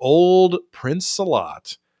old Prince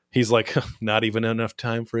Salat, he's like, not even enough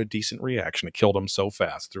time for a decent reaction. It killed him so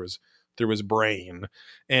fast through his brain.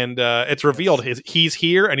 And it's revealed he's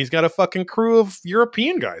here, and he's got a fucking crew of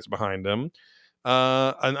European guys behind him.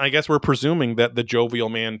 And I guess we're presuming that the jovial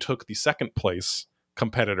man took the second place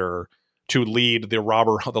competitor to lead the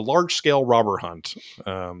large scale robber hunt,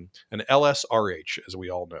 an LSRH, as we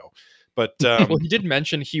all know. But well, he did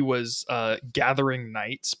mention he was gathering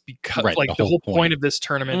knights because the whole point of this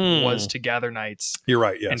tournament was to gather knights. You're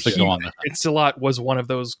right. Yes, and Salat was one of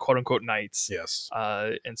those quote unquote knights. Yes.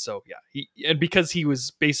 And so and because he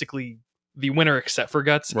was basically the winner except for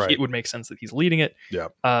Guts, it would make sense that he's leading it. Yeah.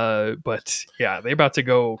 But yeah, they're about to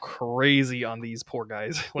go crazy on these poor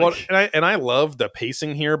guys. Well, and I love the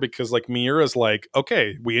pacing here because like Miura's like,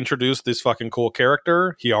 okay, we introduced this fucking cool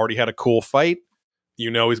character. He already had a cool fight. You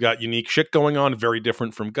know, he's got unique shit going on, very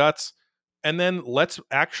different from Guts. And then let's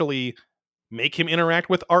actually make him interact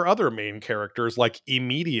with our other main characters like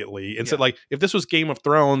immediately. Instead, like if this was Game of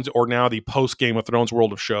Thrones or now the post Game of Thrones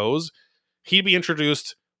world of shows, he'd be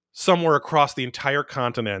introduced somewhere across the entire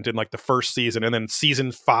continent in like the first season, and then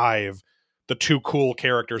season 5 the two cool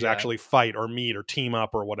characters actually fight or meet or team up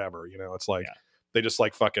or whatever. You know, it's like they just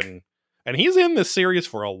like fucking, and he's in this series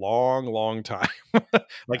for a long time.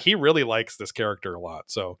 Like he really likes this character a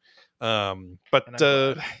lot. So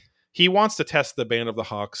but he wants to test the Band of the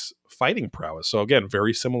Hawk's fighting prowess. So again,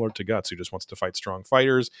 very similar to Guts, who just wants to fight strong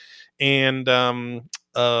fighters. And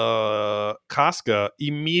Casca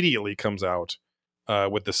immediately comes out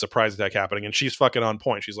with this surprise attack happening, and she's fucking on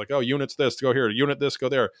point. She's like, oh, units this, go here, unit this, go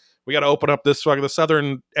there. We got to open up this the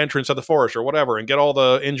southern entrance of the forest or whatever and get all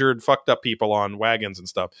the injured, fucked up people on wagons and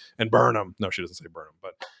stuff and burn them. No, she doesn't say burn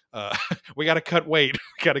them, but we got to cut weight.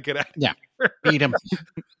 We got to get out. Yeah, feed them.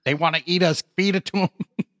 They want to eat us. Feed it to them.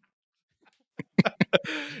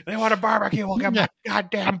 They want a barbecue. We'll give them a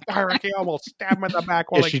goddamn barbecue. We'll stab them in the back.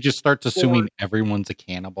 She just starts assuming everyone's a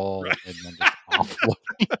cannibal, and then just awful.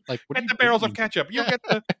 Like, get the barrels of ketchup. You get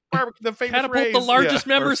the barbecue, the famous catapult Rays. the largest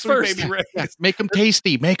members first. Make them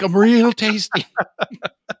tasty. Make them real tasty.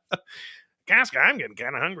 Casca, I'm getting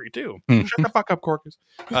kind of hungry too. Shut the fuck up, Corcus.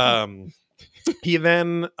 He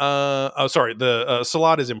then,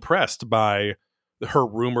 Salat is impressed by her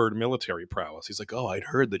rumored military prowess. He's like, oh, I'd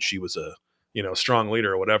heard that she was a strong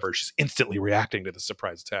leader or whatever. She's instantly reacting to the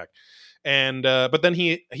surprise attack. And but then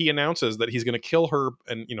he announces that he's going to kill her,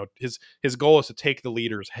 and his goal is to take the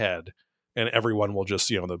leader's head, and everyone will just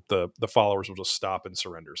the followers will just stop and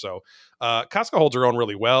surrender. So Casca holds her own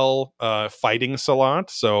really well, fighting Salat.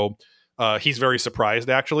 So he's very surprised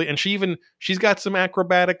actually, and she's got some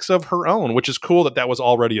acrobatics of her own, which is cool that was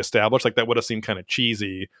already established. Like that would have seemed kind of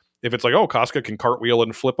cheesy if it's like, oh, Casca can cartwheel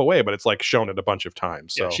and flip away, but it's like shown it a bunch of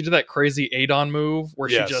times. So she did that crazy Adon move where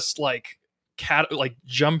she just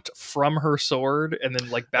jumped from her sword and then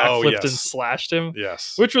backflipped and slashed him.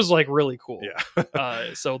 Yes, which was like really cool.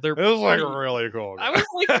 Yeah. So they're it was like really cool. I was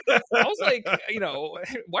like,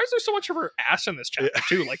 why is there so much of her ass in this chapter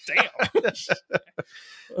too? Like, damn.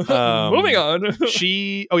 Moving on.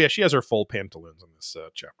 She has her full pantaloons in this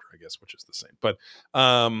chapter, I guess, which is the same. But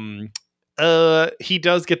he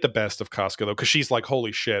does get the best of Casca though, because she's like,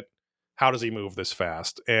 holy shit, how does he move this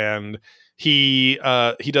fast? And he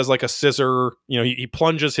does like a scissor, he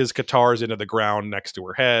plunges his guitars into the ground next to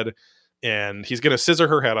her head, and he's gonna scissor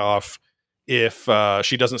her head off if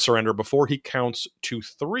she doesn't surrender before he counts to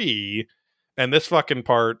 3. And this fucking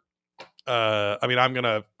part, I'm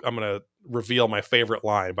gonna reveal my favorite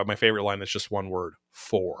line, but my favorite line is just one word: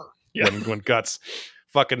 4. Yeah. When Guts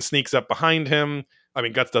fucking sneaks up behind him. I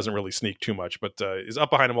mean, Guts doesn't really sneak too much, but is up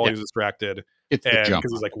behind him while he's distracted. It's the jump.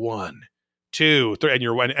 Because he's like 1, 2, 3,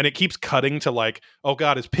 and it keeps cutting to like, oh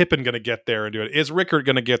god, is Pippin gonna get there and do it? Is Rickard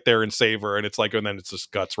gonna get there and save her? And it's like, and then it's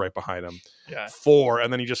just Guts right behind him. Yeah. 4,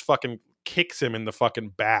 and then he just fucking kicks him in the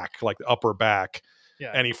fucking back, like the upper back,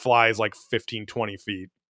 and he flies like 15, 20 feet.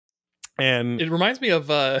 And it reminds me of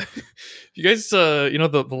you guys,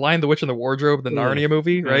 the Lion, the Witch, and the Wardrobe, the Narnia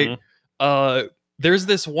movie, right? there's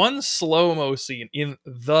this one slow-mo scene in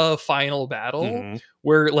the final battle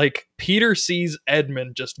where like Peter sees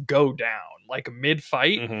Edmund just go down like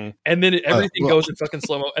mid-fight, and then everything goes in fucking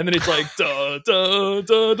slow-mo, and then it's like da da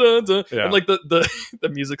da da da, and like the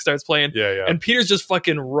music starts playing, and Peter's just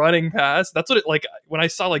fucking running past. That's what it like when I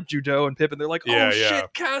saw like Judo and Pippin, they're like, oh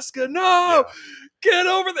shit, Casca, no, get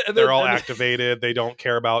over there. And they're all activated. They don't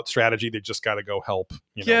care about strategy. They just got to go help.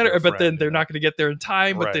 But then they're not going to get there in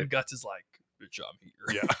time. But then Guts is like, bitch, I'm here.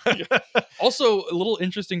 Yeah. Also, a little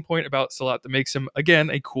interesting point about Salat that makes him, again,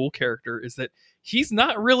 a cool character is that he's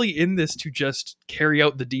not really in this to just carry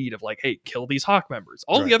out the deed of like, hey, kill these Hawk members.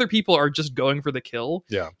 All the other people are just going for the kill.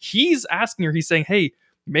 Yeah. He's asking her, he's saying, hey,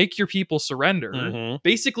 make your people surrender.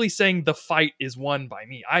 Basically saying the fight is won by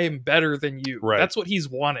me. I am better than you. That's what he's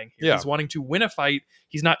wanting here. He's wanting to win a fight.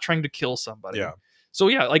 He's not trying to kill somebody. Yeah. So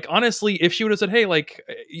yeah, like honestly, if she would have said, "Hey, like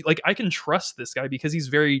I can trust this guy because he's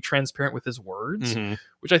very transparent with his words,"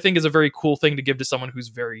 which I think is a very cool thing to give to someone who's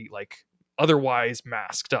very like otherwise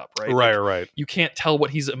masked up, right? Right. You can't tell what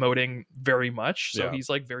he's emoting very much, so he's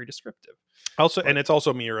like very descriptive. Also, and it's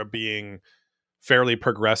also Mira being fairly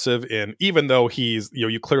progressive in, even though he's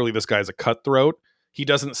you clearly this guy's a cutthroat. He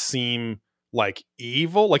doesn't seem like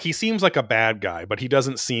evil. Like he seems like a bad guy, but he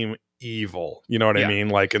doesn't seem evil. You know what I mean?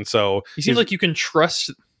 Like, and so he seems like you can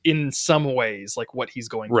trust in some ways, like what he's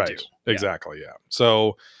going to do. Exactly. Yeah.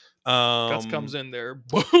 So Guts comes in there,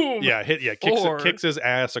 boom. Kicks his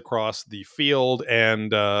ass across the field,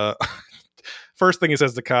 and first thing he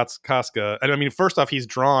says to Casca, and I mean, first off, he's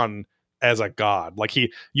drawn as a god. Like you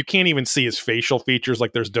can't even see his facial features.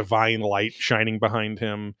 Like there's divine light shining behind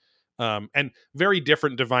him. And very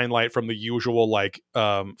different divine light from the usual like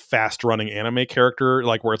fast running anime character,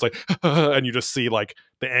 like where it's like and you just see like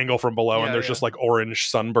the angle from below and there's just like orange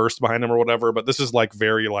sunburst behind him or whatever. But this is like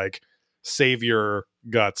very like savior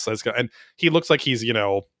Guts, and he looks like he's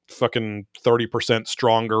fucking 30%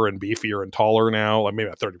 stronger and beefier and taller now. Like maybe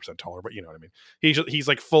not 30% taller, but you know what I mean. He's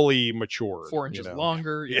like fully mature, 4 inches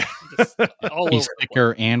longer. He's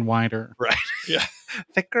thicker and wider. Right. Yeah.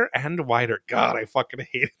 Thicker and wider. God, I fucking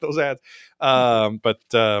hated those ads.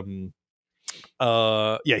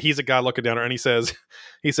 He's a guy looking down her, and he says,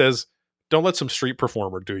 don't let some street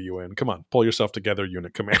performer do you in. Come on, pull yourself together,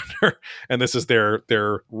 unit commander. And this is their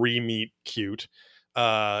re-meet cute.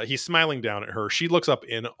 He's smiling down at her. She looks up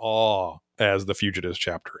in awe as the Fugitives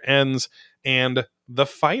chapter ends and the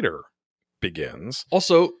fighter begins.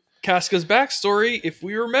 Also, Casca's backstory, if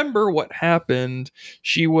we remember what happened,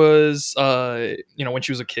 she was when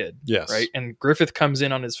she was a kid. Yes. Right? And Griffith comes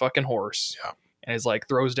in on his fucking horse. Yeah. And is like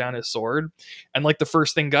throws down his sword, and like the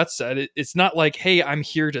first thing Guts said, it's not like, "Hey, I'm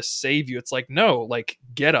here to save you." It's like, "No, like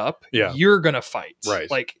get up, you're gonna fight." Right.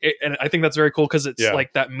 Like, and I think that's very cool because it's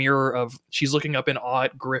like that mirror of she's looking up in awe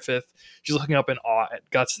at Griffith, she's looking up in awe at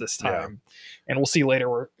Guts this time, and we'll see later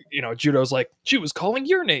where Judo's like, she was calling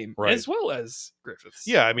your name as well as Griffith's.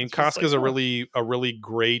 Yeah, I mean, Casca's like, a really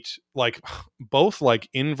great like both like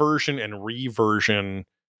inversion and reversion.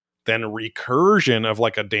 Then recursion of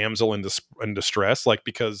like a damsel in distress, like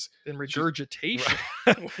because then regurgitation.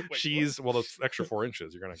 She's those extra 4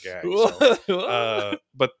 inches, you're gonna gag. So.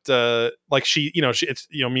 But like it's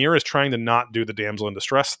Mira is trying to not do the damsel in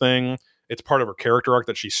distress thing. It's part of her character arc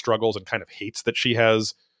that she struggles and kind of hates that she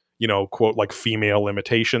has, quote like female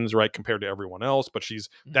limitations, right, compared to everyone else. But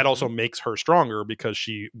that also makes her stronger because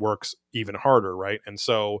she works even harder, right? And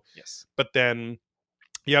so, but then.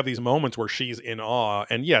 You have these moments where she's in awe,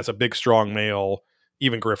 and yes, a big strong male,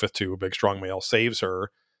 even Griffith too, a big strong male saves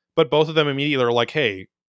her, but both of them immediately are like, hey,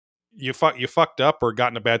 you fucked up or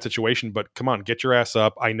got in a bad situation, but come on, get your ass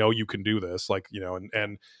up. I know you can do this. Like,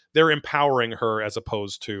 and they're empowering her as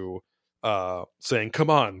opposed to saying,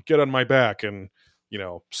 come on, get on my back and,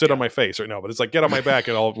 sit on my face or no, but it's like, get on my back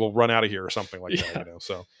and we'll run out of here or something like that,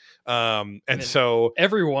 so. And so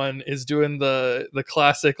everyone is doing the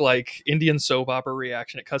classic like Indian soap opera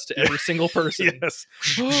reaction. It cuts to every single person. Yes.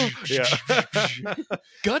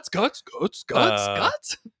 Guts.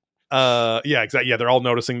 Yeah, exactly. Yeah, they're all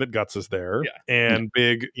noticing that Guts is there, and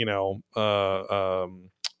big, about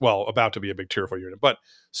to be a big tearful unit. But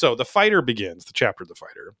so the fighter begins. The chapter of the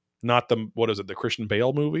fighter, not the Christian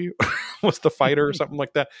Bale movie was the fighter or something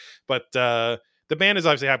like that. But the band is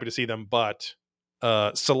obviously happy to see them, but.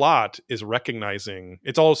 Salat is recognizing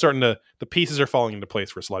it's all starting to the pieces are falling into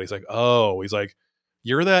place for Salat. He's like,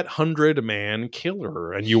 you're that 100-man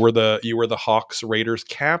killer, and you were the Hawks Raiders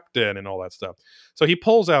captain and all that stuff. So he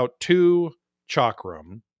pulls out 2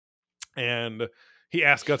 chakram, and he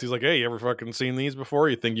asks Guts. He's like, hey, you ever fucking seen these before?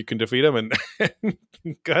 You think you can defeat them? And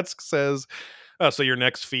Guts says, So your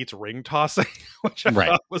next feat's ring tossing, which I Right.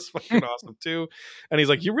 thought was fucking awesome too. And he's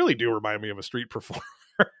like, you really do remind me of a street performer.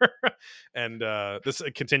 And this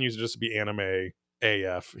continues to just be anime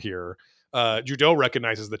AF here. Judo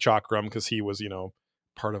recognizes the chakram because he was,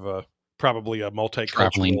 part of probably a multicultural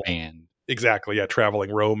Traveling band. Exactly, yeah,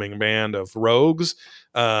 traveling roaming band of rogues.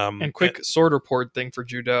 And quick sword report thing for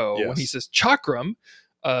Judo when he Yes. says chakram,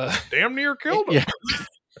 damn near killed him.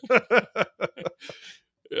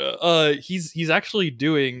 He's actually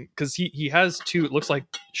doing, because he has two, it looks like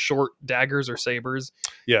short daggers or sabers.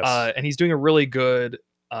 Yes. And he's doing a really good,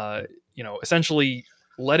 essentially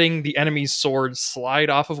letting the enemy's sword slide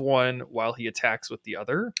off of one while he attacks with the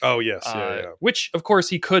other. Oh yes, yeah. Which of course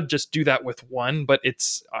he could just do that with one, but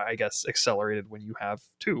it's, I guess, accelerated when you have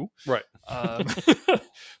two. Right. But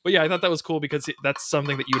yeah, I thought that was cool because that's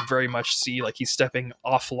something that you would very much see. Like, he's stepping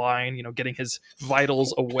offline, getting his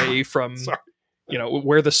vitals away from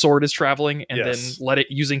where the sword is traveling, and then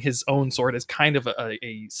using his own sword as kind of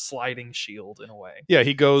a sliding shield in a way. Yeah,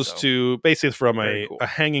 he goes to basically from a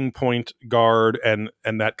hanging point guard, and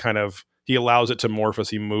that kind of, he allows it to morph as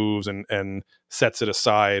he moves and sets it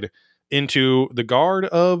aside into the guard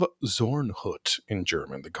of Zornhut in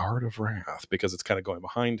German, the guard of wrath, because it's kind of going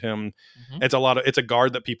behind him. Mm-hmm. It's a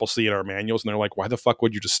guard that people see in our manuals, and they're like, why the fuck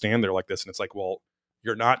would you just stand there like this? And it's like, well,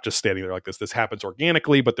 you're not just standing there like this. This happens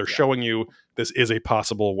organically, but they're showing you this is a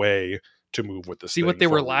possible way to move with this. See, what they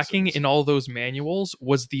were lacking in all those manuals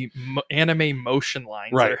was the anime motion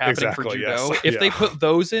lines that are happening for Judo. Yes. If they put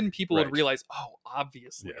those in, people would realize, oh,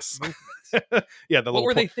 obviously, it's movements. Yeah, what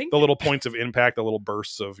were they thinking? The little points of impact, the little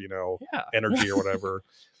bursts of energy or whatever.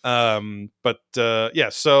 But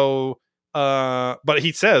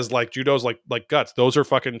he says, like, Judo's like guts. Those are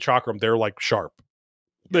fucking chakram. They're like sharp.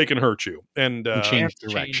 They can hurt you and change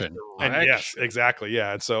direction. And yes, exactly.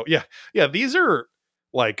 Yeah. And so these are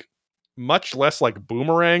like much less like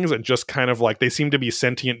boomerangs and just kind of like, they seem to be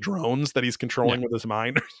sentient drones that he's controlling with his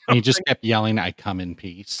mind. And he just kept yelling, "I come in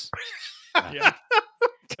peace." Yeah.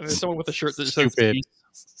 And there's someone with a shirt that Stupid. says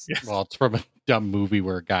peace. Yes. Well, it's from a dumb movie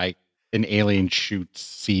where an alien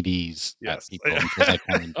shoots CDs at people and says, "I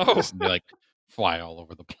come in peace," and they like fly all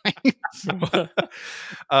over the place.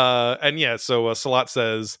 So Salat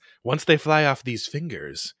says, once they fly off these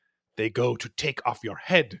fingers, they go to take off your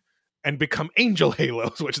head and become angel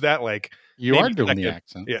halos, which that like you are doing the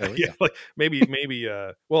accent. Yeah, like maybe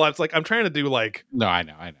well, it's like I'm trying to do like, no, I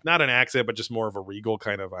know not an accent, but just more of a regal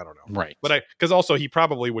kind of, I don't know, right? But because also he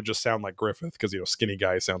probably would just sound like Griffith, because skinny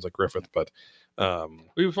guy sounds like Griffith, but yeah,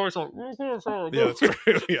 that's true.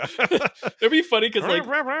 Yeah. It'd be funny because like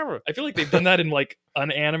I feel like they've done that in like an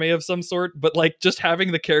anime of some sort, but like just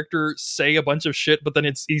having the character say a bunch of shit, but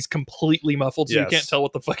then he's completely muffled, so you can't tell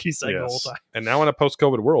what the fuck he's saying the whole time. And now in a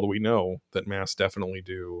post-COVID world, we know that masks definitely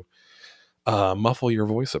do muffle your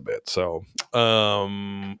voice a bit. So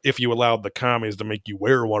if you allowed the commies to make you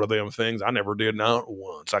wear one of them things, I never did, not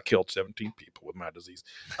once. I killed 17 people with my disease.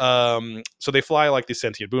 So they fly like these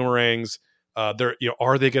sentient boomerangs. They're,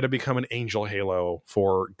 are they going to become an angel halo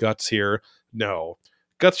for Guts here? No.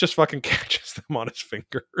 Guts just fucking catches them on his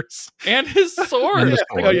fingers and his sword.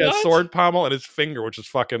 Sword pommel and his finger, which is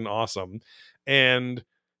fucking awesome. And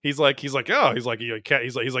he's like,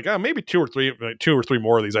 maybe two or three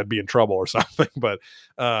more of these, I'd be in trouble or something. But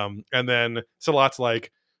and then Salat's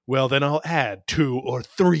like, well, then I'll add 2 or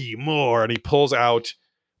 3 more, and he pulls out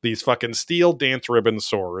these fucking steel dance ribbon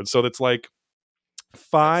swords. So that's like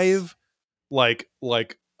 5 like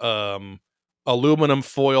aluminum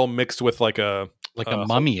foil mixed with like a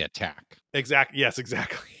mummy attack. Yes,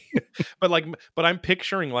 exactly. but I'm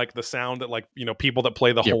picturing like the sound that like people that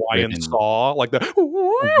play the Hawaiian saw, like the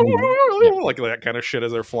like that kind of shit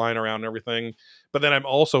as they're flying around and everything. But then I'm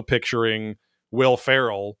also picturing Will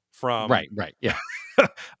Ferrell from right, yeah.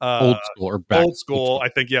 Old school or back old school. I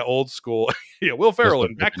think old school. Yeah, Will Ferrell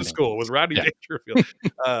in Back to School was Rodney Dangerfield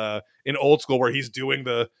in Old School, where he's doing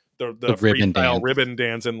the ribbon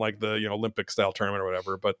dance in like the Olympic style tournament or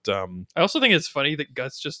whatever. But I also think it's funny that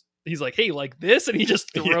Guts he's like, hey, like this, and he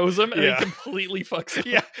just throws him and he completely fucks him.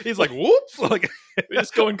 Yeah, he's like, whoops, like they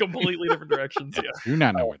just go in completely different directions. Yeah, do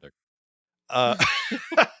not know where they're.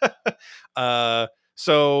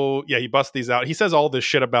 So he busts these out. He says all this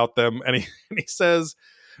shit about them, and he says,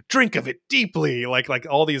 "Drink of it deeply," like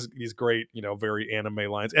all these great very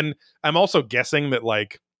anime lines. And I'm also guessing that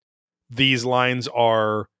like these lines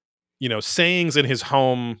are sayings in his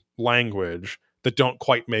home language that don't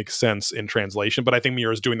quite make sense in translation, but I think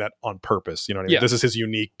Miura's doing that on purpose. You know what I mean? Yeah. This is his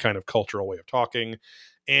unique kind of cultural way of talking.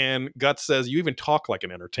 And Guts says, "You even talk like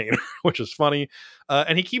an entertainer," which is funny.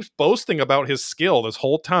 And he keeps boasting about his skill this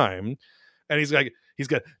whole time. And he's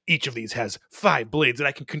each of these has 5 blades that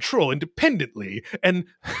I can control independently, and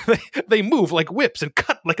they move like whips and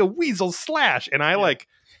cut like a weasel slash. And I like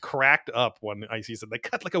cracked up when Icy said they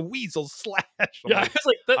cut like a weasel slash. Yeah, I was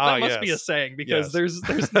like, that must be a yes. saying, because Yes.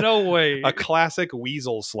 there's no way. A classic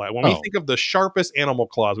weasel slash. When we think of the sharpest animal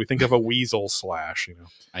claws, we think of a weasel slash.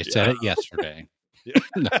 I said it yesterday.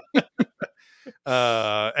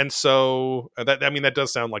 And so that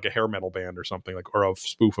does sound like a hair metal band or something, like, or a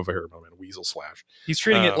spoof of a hair metal band, weasel slash. He's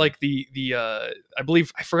treating it like the I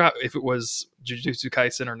believe, I forgot if it was Jujutsu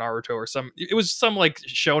Kaisen or Naruto or it was some like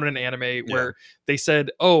shonen anime where they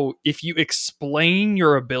said, oh, if you explain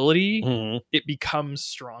your ability, it becomes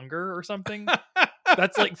stronger or something.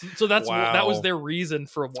 That's like, so that's that was their reason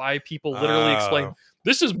for why people literally explain,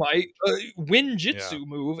 this is my Winjitsu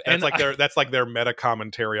move. That's and that's like their meta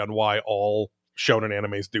commentary on why all shonen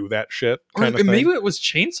animes do that shit. Maybe it was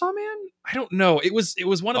Chainsaw Man. I don't know. It was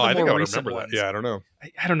one of the more recent ones. Yeah, I don't know.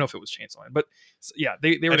 I don't know if it was Chainsaw Man, but yeah,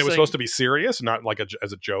 they were. And it was saying, supposed to be serious, not like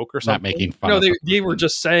as a joke or something. Not making fun. No, of they were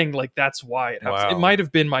just saying like that's why it happens. Wow. It might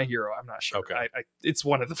have been My Hero. I'm not sure. Okay, it's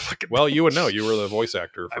one of the fucking. Well, you would know. You were the voice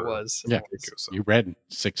actor. I was. Yeah, so. You read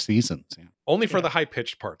 6 seasons. Yeah. Only for the high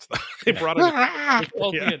pitched parts, though. They brought it.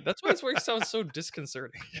 Well, that's why it sounds so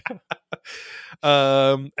disconcerting.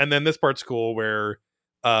 And then this part's cool where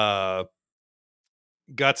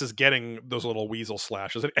Guts is getting those little weasel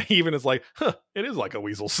slashes, and he even is like, it is like a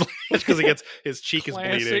weasel slash, because he gets his cheek is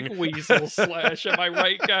bleeding. Classic weasel slash. Am I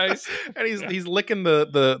right, guys? And he's licking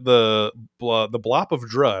the blood, the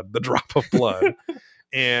drop of blood,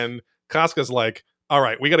 and Casca's like, all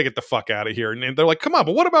right, we got to get the fuck out of here. And they're like, come on,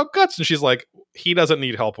 but what about Guts? And she's like, he doesn't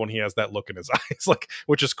need help when he has that look in his eyes, like,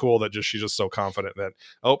 which is cool that she's just so confident that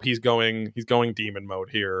he's going demon mode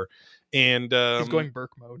here. And he's going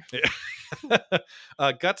Burke mode.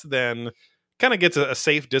 Guts then kind of gets a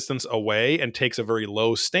safe distance away and takes a very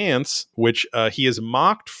low stance, which he is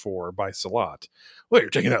mocked for by Salat. Well, you're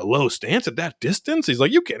taking that low stance at that distance? He's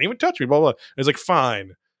like, you can't even touch me, blah, blah. And he's like,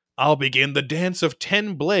 fine, I'll begin the dance of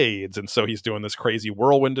 10 blades. And so he's doing this crazy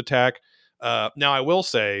whirlwind attack. Now, I will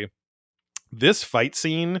say, this fight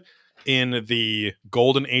scene in the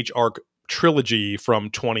Golden Age arc trilogy from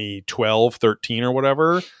 2012, 13 or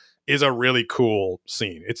whatever is a really cool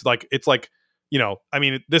scene. It's like, I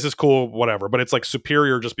mean, this is cool, whatever, but it's like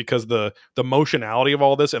superior just because the motionality of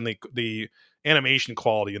all this and the animation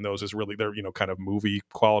quality in those is really, they're, kind of movie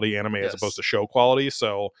quality anime as opposed to show quality.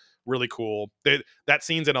 So really cool. That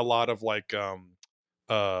scene's in a lot of like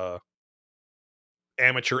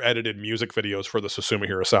amateur edited music videos for the Susumu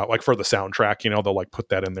Hirasawa, like for the soundtrack, they'll like put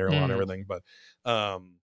that in there on everything. But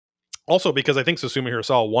also because I think Susumu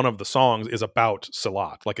Hirasawa, one of the songs is about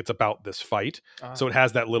Salat, like it's about this fight. So it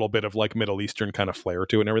has that little bit of like Middle Eastern kind of flair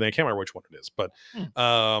to it and everything. I can't remember which one it is, but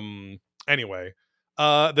anyway,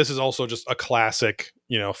 this is also just a classic,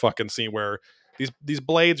 fucking scene where these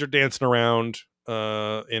blades are dancing around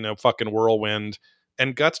in a fucking whirlwind,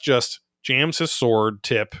 and Guts just jams his sword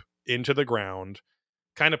tip into the ground,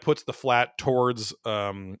 kind of puts the flat towards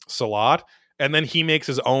Salat, and then he makes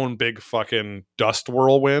his own big fucking dust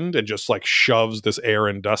whirlwind and just like shoves this air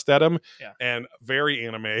and dust at him. Yeah. And very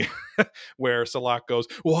anime where Salat goes,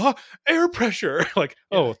 what? Air pressure. Like,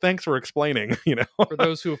 oh, thanks for explaining, For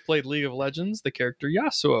those who have played League of Legends, the character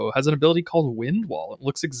Yasuo has an ability called Wind Wall. It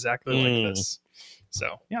looks exactly like this.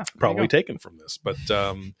 So, yeah. Probably taken from this. But,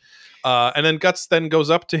 and then Guts then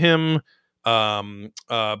goes up to him.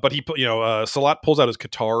 But he, Salat pulls out his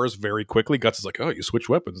katars very quickly. Guts is like, oh, you switch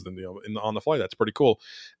weapons then, on the fly. That's pretty cool.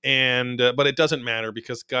 And but it doesn't matter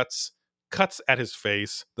because Guts cuts at his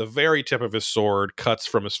face. The very tip of his sword cuts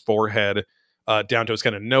from his forehead down to his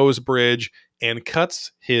kind of nose bridge and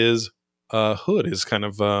cuts his hood, his kind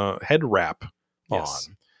of head wrap on.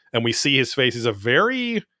 And we see his face. He's a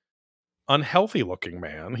very unhealthy looking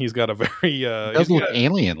man. He's got a very he does look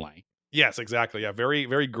alien like. Yes, exactly. Yeah, very,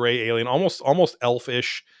 very gray alien, almost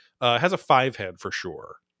elfish. Has a 5 head for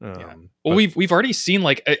sure. Well, we've already seen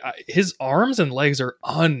like his arms and legs are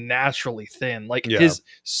unnaturally thin. Like his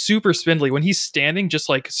super spindly when he's standing, just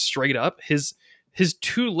like straight up. His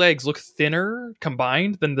 2 legs look thinner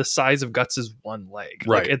combined than the size of Guts's 1 leg.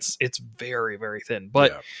 Right. Like it's very, very thin.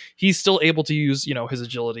 But he's still able to use, his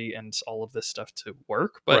agility and all of this stuff to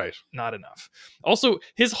work, but not enough. Also,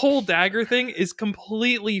 his whole dagger thing is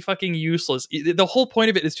completely fucking useless. The whole point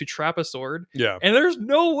of it is to trap a sword. Yeah. And there's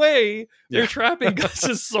no way they're trapping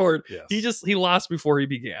Guts's sword. Yes. He lost before he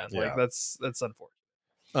began. Like that's unfortunate.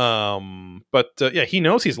 But he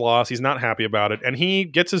knows he's lost. He's not happy about it, and he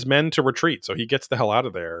gets his men to retreat. So he gets the hell out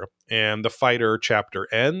of there, and the fighter chapter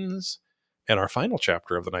ends. And our final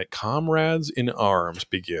chapter of the night, Comrades in Arms,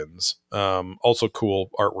 begins. Also cool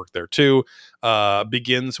artwork there too.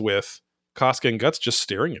 Begins with Casca and Guts just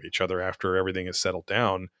staring at each other after everything is settled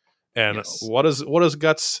down. And Yes. what does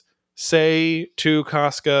Guts say to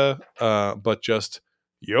Casca? But just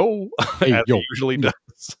yo, Hey, as yo, he usually yo,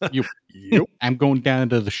 does. yo. Yo. I'm going down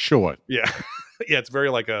to the shore. Yeah. Yeah, it's very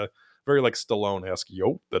like Stallone-esque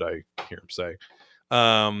yo that I hear him say.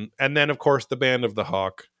 And then of course the Band of the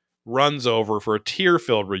Hawk runs over for a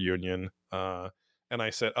tear-filled reunion. And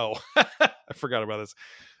I said, oh, I forgot about this.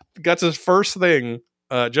 Guts' first thing,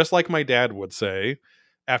 just like my dad would say,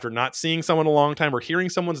 after not seeing someone in a long time or hearing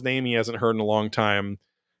someone's name he hasn't heard in a long time,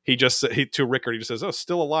 to Rickard, he just says, "Oh,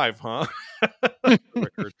 still alive, huh?"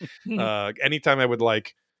 Rickard. Anytime I would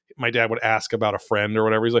my dad would ask about a friend or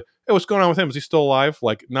whatever, he's like, "Hey, what's going on with him? Is he still alive?"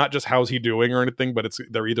 Like, not just how's he doing or anything, but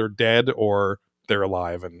they're either dead or they're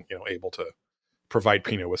alive and able to provide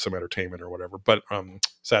Pino with some entertainment or whatever. But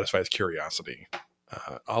satisfies curiosity,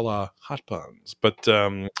 a la hot buns. But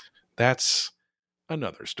that's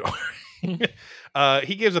another story.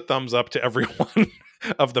 He gives a thumbs up to everyone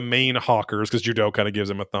of the main hawkers because Judeau kind of gives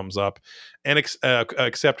him a thumbs up, and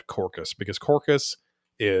except Corcus, because Corcus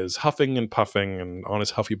is huffing and puffing and on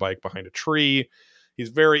his huffy bike behind a tree. He's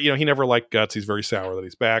very, he never liked Guts. He's very sour that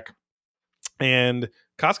he's back, and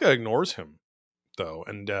Casca ignores him though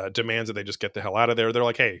and demands that they just get the hell out of there. They're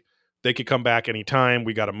like, hey, they could come back anytime.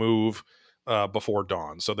 We got to move before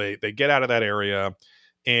dawn. So they get out of that area,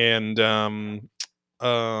 and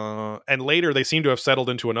later they seem to have settled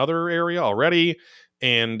into another area already,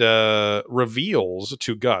 and Rickard reveals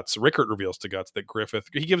to Guts that Griffith,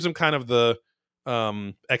 he gives him kind of the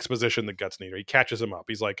exposition that Guts needed. He catches him up.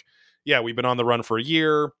 He's like, yeah, we've been on the run for a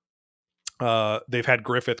year. They've had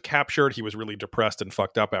Griffith captured. He was really depressed and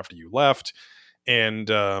fucked up after you left. And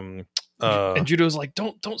Judo's like,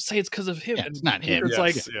 don't say it's because of him. Yeah, it's not him. It's yes,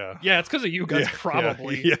 like, yeah. yeah, it's because of you guys,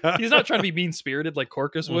 probably. Yeah. He's not trying to be mean spirited like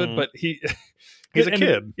Corcus would, but he's a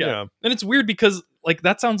kid. Yeah. And it's weird because like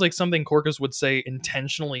that sounds like something Corcus would say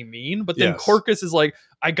intentionally mean, but then Yes. Corcus is like,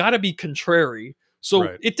 I gotta be contrary. So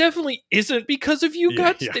Right. it definitely isn't because of you,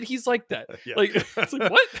 Guts, that he's like that. Yeah. Like, it's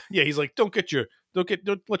like, what? Yeah, he's like, don't let your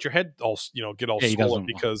head all get all he swollen doesn't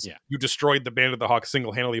because want- you destroyed the Band of the Hawk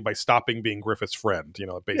single-handedly by stopping being Griffith's friend.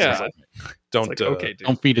 Basically, Yeah. it's like, don't It's like, okay, dude.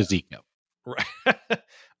 Don't feed Ezekiel. right.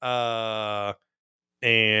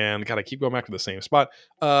 And gotta keep going back to the same spot.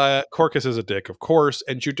 Corcus is a dick, of course,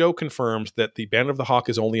 and Judeau confirms that the Band of the Hawk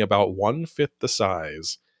is only about 1/5 the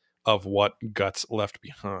size of what Guts left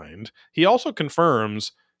behind. He also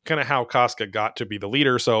confirms kind of how Casca got to be the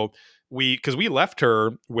leader. So because we left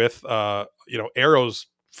her with arrows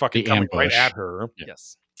fucking The coming right ambush. at her.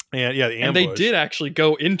 Yes. And the And they ambush. did actually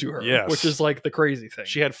go into her, Yes. which is like the crazy thing.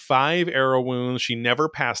 She had 5 arrow wounds. She never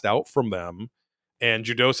passed out from them. And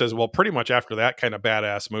Judeau says, well, pretty much after that kind of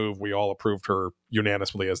badass move, we all approved her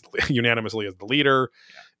unanimously as the leader.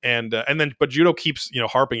 Yeah. And then, but Judeau keeps,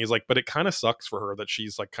 harping. He's like, but it kind of sucks for her that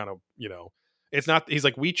she's like kind of, it's not, he's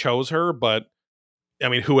like, we chose her, but I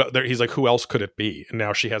mean, he's like, who else could it be? And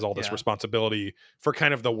now she has all this responsibility for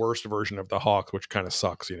kind of the worst version of the Hawk, which kind of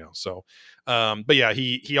sucks, So, but yeah,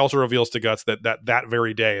 he also reveals to Guts that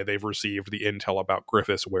very day they've received the intel about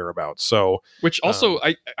Griffith's whereabouts. So, which also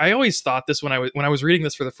I always thought this when I was reading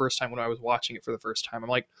this for the first time, when I was watching it for the first time, I'm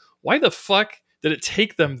like, why the fuck did it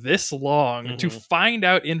take them this long to find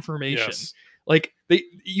out information? Yes. Like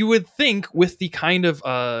you would think with the kind of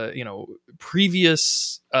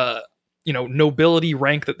previous nobility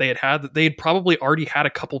rank that they had that they had probably already had a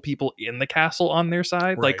couple people in the castle on their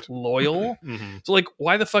side, Right. like loyal. So like,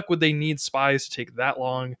 why the fuck would they need spies to take that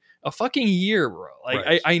long? A fucking year, bro. Like,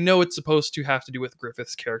 Right. I know it's supposed to have to do with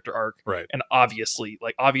Griffith's character arc, right. and obviously,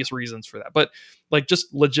 like, obvious reasons for that. But like,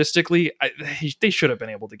 just logistically, they should have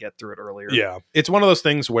been able to get through it earlier. Yeah, it's one of those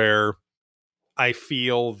things where I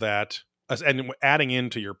feel that, and adding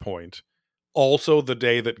into your point, also the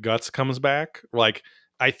day that Guts comes back, like,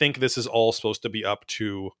 I think this is all supposed to be up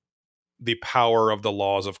to the power of the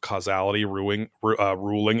laws of causality ruling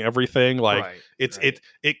everything. Like, Right.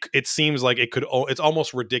 it seems like it's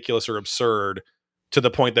almost ridiculous or absurd to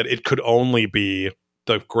the point that it could only be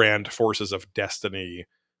the grand forces of destiny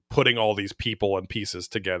putting all these people and pieces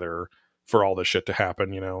together for all this shit to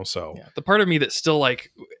happen, So yeah, the part of me that still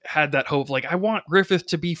like had that hope, like, I want Griffith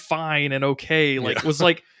to be fine and okay, like, was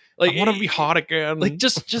like I want to be hot again. like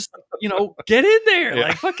just get in there, Yeah.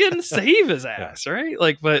 like, fucking save his ass, right?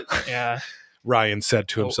 Like, but yeah. Ryan said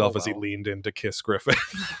to himself as he well. leaned in to kiss Griffith.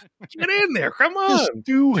 Get in there, come on. Just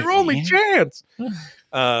do it. Your only man. chance.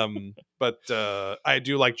 But I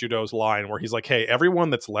do like Judeau's line where he's like, hey,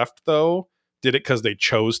 everyone that's left though, did it because they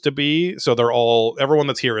chose to be. So everyone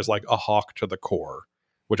that's here is like a hawk to the core,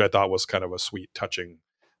 which I thought was kind of a sweet, touching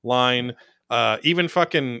line. Even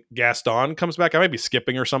fucking Gaston comes back. I might be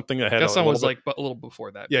skipping or something ahead. Gaston was bit. like a little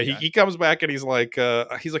before that. Yeah, he comes back and he's like,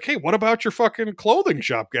 hey, what about your fucking clothing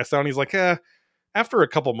shop, Gaston? He's like, after a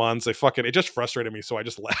couple months, it just frustrated me, so I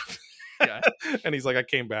just left. Yeah. And he's like, I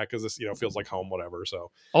came back because this, feels like home, whatever.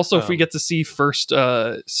 So also, if we get to see first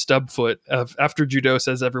Stubfoot after Judo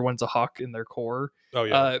says everyone's a hawk in their core. Oh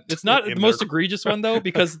yeah, it's not the most egregious one though,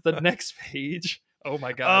 because the next page. Oh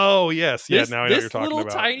my gosh. Oh yes, yeah. Now I know what you're talking about.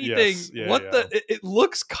 This little tiny yes. thing. It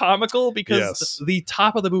looks comical because yes. the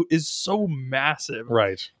top of the boot is so massive,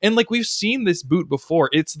 right? And like we've seen this boot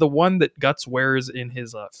before. It's the one that Guts wears in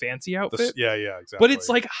his fancy outfit. Yeah, exactly. But it's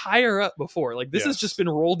like higher up before. Like this has just been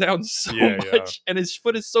rolled down so much, and his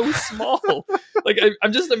foot is so small. Like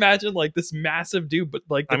I'm just imagining like this massive dude, but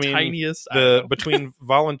like the tiniest. Between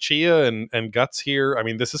Valencia and Guts here. I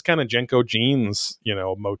mean, this is kind of Jenko Jeans,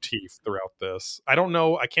 motif throughout this. I don't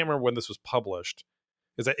know. I can't remember when this was published.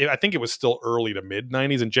 I think it was still early to mid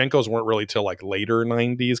 90s, and Jenkos weren't really till like later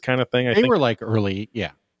 90s kind of thing. They were like early,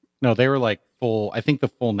 yeah. No, they were like full. I think the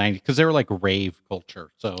full 90s because they were like rave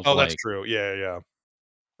culture. So that's true. Yeah.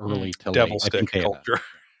 Early to devil late. stick culture.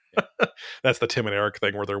 That's the Tim and Eric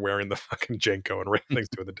thing where they're wearing the fucking Jenko and things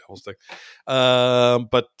doing the devil stick.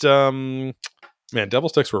 Man, devil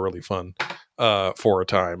sticks were really fun for a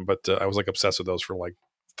time, but I was like obsessed with those for like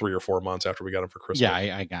 3 or 4 months after we got them for Christmas. Yeah,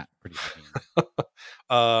 I got pretty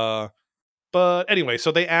but anyway,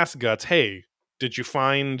 so they asked Guts, hey, did you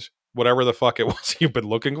find whatever the fuck it was you've been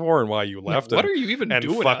looking for and why you left? What are you even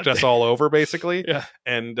doing? And fucked us all over, basically. Yeah.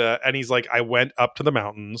 And he's like, I went up to the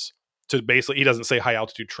mountains to basically, he doesn't say high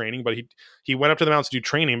altitude training, but he went up to the mountains to do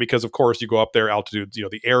training because, of course, you go up there, altitude,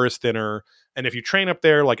 the air is thinner. And if you train up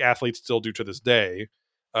there, like athletes still do to this day,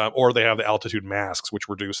 or they have the altitude masks, which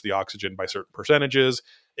reduce the oxygen by certain percentages,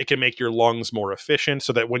 it can make your lungs more efficient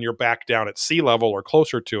so that when you're back down at sea level or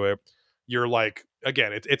closer to it, you're like,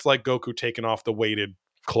 again, it's like Goku taking off the weighted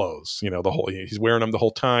clothes, he's wearing them the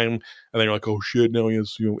whole time. And then you're like, oh shit, now he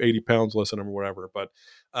has, 80 pounds less than him or whatever. But,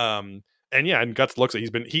 and Guts looks at,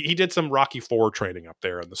 he did some Rocky IV training up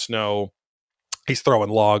there in the snow. He's throwing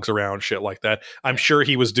logs around, shit like that. I'm sure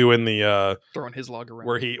he was doing the throwing his log around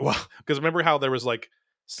where because remember how there was like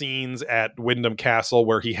scenes at Wyndham Castle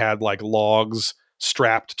where he had like logs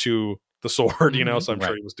strapped to the sword, so I'm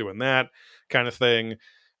sure he was doing that kind of thing.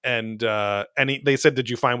 And they said, did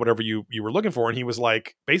you find whatever you were looking for? And he was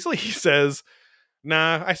like, basically he says,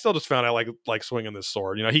 nah, I still just found I like swinging this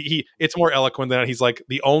sword. He it's more eloquent than that. He's like,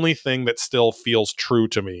 the only thing that still feels true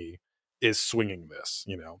to me is swinging this,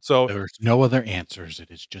 So there's no other answers.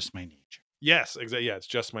 It is just my nature. Yes, exactly. Yeah, it's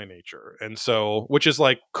just my nature. And so, which is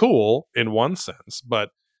like cool in one sense,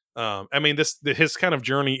 but his kind of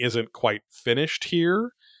journey isn't quite finished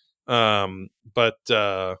here. But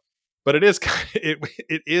it is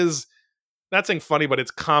it is not saying funny, but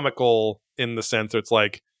it's comical in the sense that it's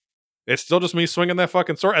like, it's still just me swinging that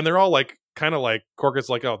fucking sword. And they're all like, kind of like, Cork is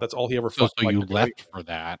like, oh, that's all he ever fucking So you left for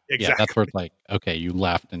that. Exactly. Yeah, that's where it's like, okay, you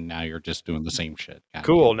left and now you're just doing the same shit.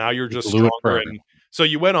 Cool. Now you're just stronger. And so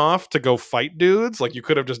you went off to go fight dudes. Like you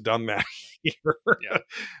could have just done that here.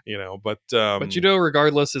 Yeah. But Judo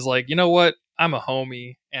regardless is like, you know what? I'm a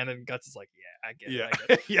homie. And then Guts is like, yeah, I get it. I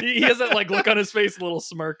get it. He has that like look on his face, a little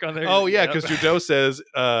smirk on there. Oh yeah, because Judo says,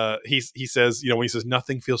 he says, when he says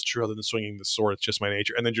nothing feels true other than swinging the sword, it's just my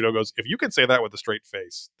nature. And then Judo goes, if you can say that with a straight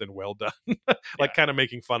face, then well done. Kind of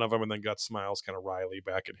making fun of him, and then Guts smiles kind of wryly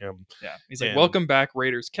back at him. Yeah, he's like, welcome back,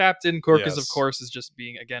 Raiders captain. Corcus, of course, is just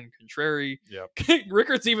being again contrary. Yep.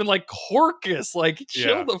 Rickart's even like, Corcus, like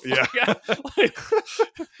chill the fuck out. Like,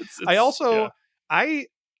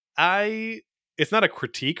 I it's not a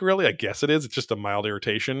critique, really. I guess it is. It's just a mild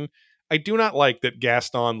irritation. I do not like that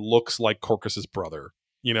Gaston looks like Corcus's brother.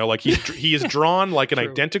 Like he is drawn like an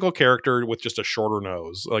identical character with just a shorter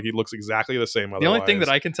nose. Like he looks exactly the same. The only thing that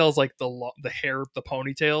I can tell is like the hair, the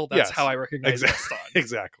ponytail. That's how I recognize Gaston.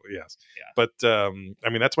 Exactly. Yes. Yeah. But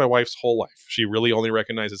that's my wife's whole life. She really only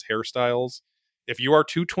recognizes hairstyles. If you are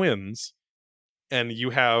two twins and you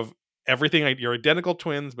have everything, you're identical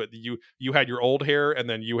twins, but you had your old hair and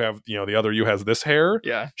then you have, the other you has this hair.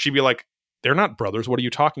 Yeah. She'd be like, they're not brothers. What are you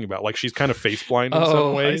taling about? Like she's kind of face blind in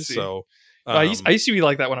some ways. So I used to be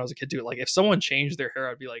like that when I was a kid too. Like if someone changed their hair,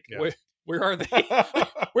 I'd be like, where are they?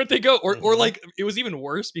 Where'd they go? Or like it was even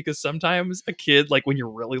worse because sometimes a kid, like when you're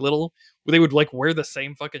really little, they would like wear the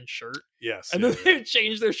same fucking shirt. Yes. And then they would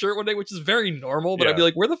change their shirt one day, which is very normal. But I'd be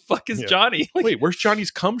like, where the fuck is Johnny? Like, wait, where's Johnny's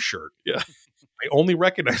cum shirt? Yeah. I only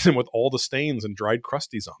recognize him with all the stains and dried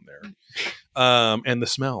crusties on there. And the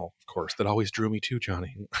smell, of course, that always drew me to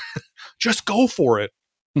Johnny. Just go for it.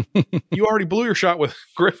 You already blew your shot with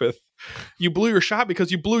Griffith. You blew your shot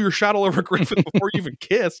because you blew your shot all over Griffith before you even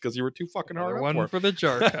kissed because you were too fucking hard up one for the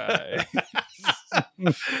Jarkai.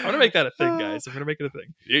 I'm gonna make that a thing, guys. I'm gonna make it a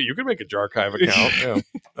thing. Yeah, you can make a Jarkive account.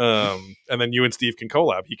 Yeah. And then you and Steve can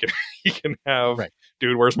collab. He can have,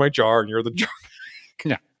 dude, where's my jar? And you're the jar.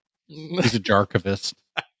 Yeah. He's a Jarkivist.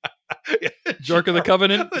 Jark of the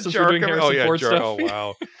Covenant. Since we're doing Harrison Ford stuff. Oh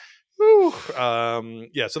wow.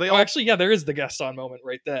 So they all actually, there is the Gaston moment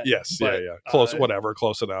right there. Yes, but, close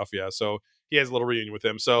enough. Yeah, so he has a little reunion with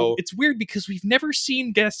him. So it's weird because we've never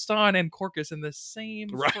seen Gaston and Corcus in the same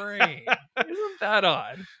frame. Isn't that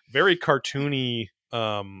odd? Very cartoony.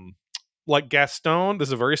 Like Gaston, this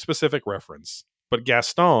is a very specific reference, but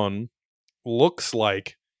Gaston looks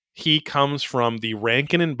like he comes from the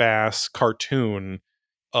Rankin and Bass cartoon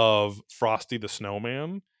of Frosty the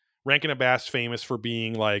Snowman. Rankin and Bass famous for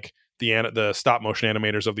being like the stop motion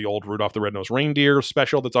animators of the old Rudolph the Red-Nosed Reindeer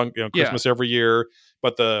special that's on Christmas every year.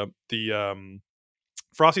 But the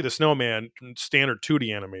Frosty the Snowman standard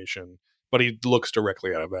 2D animation, but he looks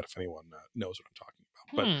directly out of that. If anyone knows what I'm talking about,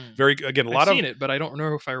 but very again I've seen it, but I don't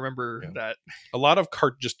know if I remember that. A lot of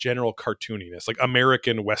just general cartooniness, like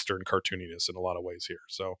American Western cartooniness in a lot of ways here.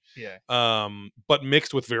 So but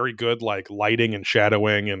mixed with very good like lighting and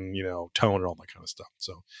shadowing and tone and all that kind of stuff.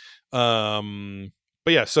 So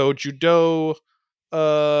but yeah, so Judeau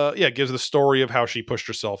gives the story of how she pushed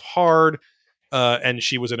herself hard and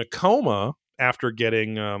she was in a coma after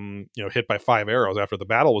getting hit by 5 arrows after the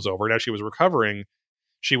battle was over. And as she was recovering,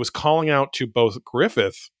 she was calling out to both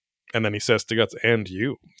Griffith, and then he says to Guts, and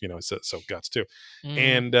you, he says so Guts too.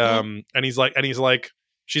 And he's like,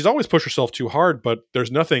 she's always pushed herself too hard, but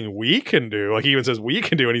there's nothing we can do. Like he even says we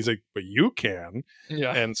can do, and he's like, but you can.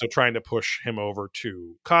 Yeah. And so trying to push him over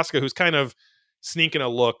to Casca, who's kind of sneaking a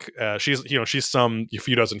look. She's some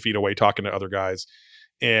few dozen feet away talking to other guys,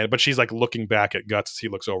 but she's like looking back at Guts as he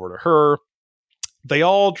looks over to her. They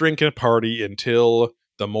all drink and party until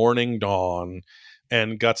the morning dawn,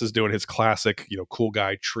 and Guts is doing his classic, cool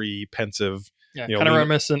guy tree, pensive. Yeah, kind of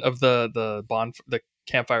reminiscent of the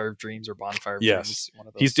Campfire of Dreams or Bonfire of Dreams. One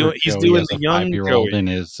of those. He's doing the young Joey in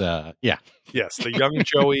his yes, the young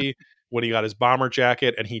Joey when he got his bomber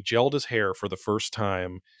jacket and he gelled his hair for the first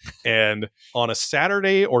time. And on a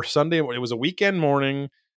Saturday or Sunday, it was a weekend morning,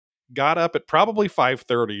 got up at probably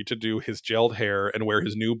 5:30 to do his gelled hair and wear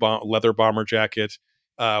his new leather bomber jacket.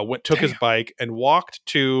 Took his bike and walked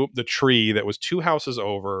to the tree that was 2 houses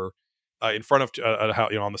over in front of a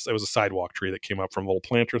house. It was a sidewalk tree that came up from a little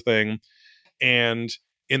planter thing. And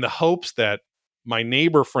in the hopes that my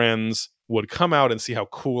neighbor friends would come out and see how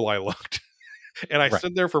cool I looked. And I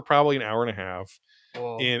stood there for probably an hour and a half.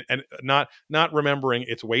 And not remembering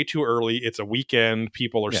it's way too early. It's a weekend.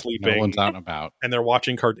 People are sleeping. No one's out and about. And they're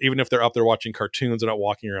watching even if they're up there watching cartoons, they're not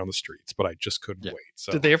walking around the streets. But I just couldn't wait.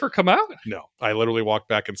 So did they ever come out? No. I literally walked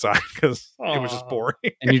back inside because it was just boring.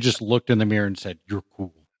 And you just looked in the mirror and said, you're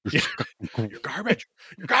cool. You're cool. You're garbage.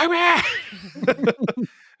 You're garbage.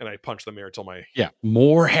 And I punched the mirror till my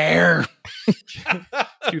more hair.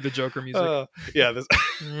 Cue the Joker music. This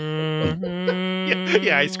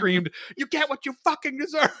I screamed, you get what you fucking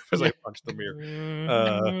deserve as I punched the mirror.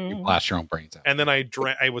 You blast your own brains out. And then I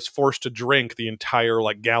was forced to drink the entire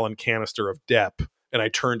like gallon canister of Depp, and I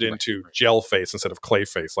turned into gel face instead of clay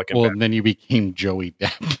face. And then you became Joey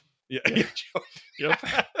Depp. Joey. Yep.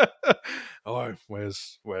 Oh,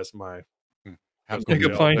 where's my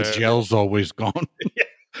the gel's always gone.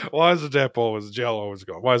 Why is the Depp always gel always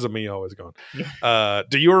gone? Why is the me always gone?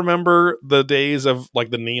 Do you remember the days of like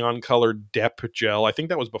the neon colored Depp gel? I think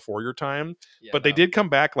that was before your time, but they did come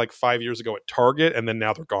back like 5 years ago at Target, and then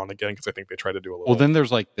now they're gone again because I think they tried to do a little. Well, then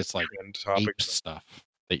there's like this like ape stuff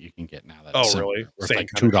that you can get now. That's really? It's like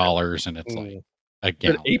 $2, and it's like a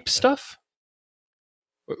gallon. Ape stuff?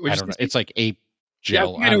 I don't know. It's like ape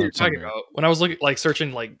gel. Yeah, I know what you're talking about. When I was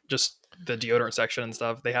searching like just the deodorant section and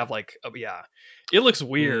stuff, they have like it looks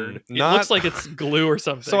weird. It looks like it's glue or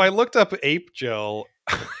something. So I looked up ape gel.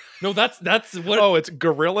 No, that's what. Oh, it's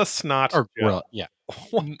gorilla snot gel.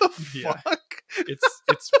 What the fuck?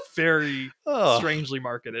 It's very strangely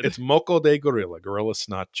marketed. It's Moco de gorilla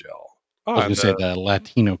snot gel. I was going to say the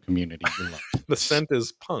Latino community. The scent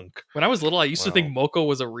is punk. When I was little, I used to think moco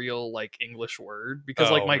was a real like English word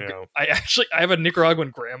because I have a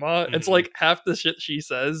Nicaraguan grandma. It's like half the shit she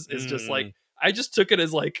says is just like I just took it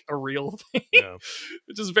as like a real thing,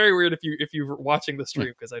 which is very weird if you're watching the stream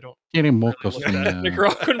because I don't Getting really mocos look from at that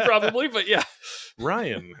Nicaraguan probably, but yeah.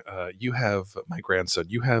 Ryan, you have my grandson.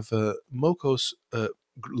 You have mocos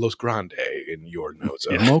los grande in your nose.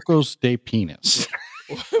 Mocos de penis.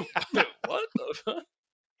 What the fuck?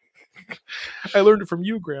 I learned it from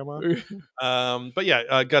you, Grandma. But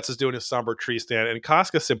yeah, Guts is doing his somber tree stand, and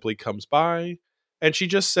Casca simply comes by, and she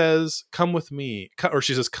just says, "Come with me," or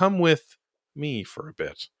she says, "Come with me for a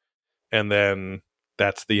bit," and then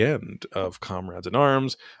that's the end of Comrades in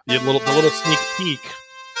Arms. The little sneak peek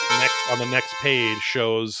on the next page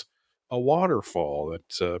shows a waterfall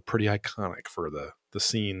that's pretty iconic for the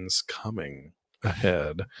scenes coming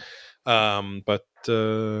ahead. But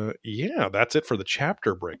yeah, that's it for the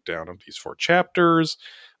chapter breakdown of these 4 chapters.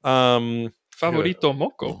 Favorito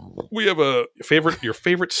moco. We have your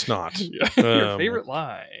favorite snot. Your favorite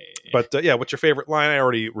line. But yeah, what's your favorite line? I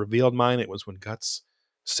already revealed mine. It was when Guts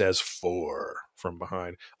says 4 from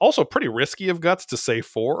behind. Also pretty risky of Guts to say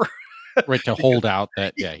 4. Right, to hold out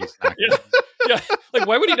that, he's not. Yeah, like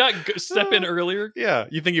why would he not step in earlier? Yeah,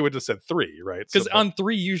 you think he would have said 3, right? Because on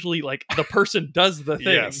 3, usually like the person does the thing.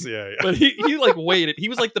 Yes, yeah. But he like waited. He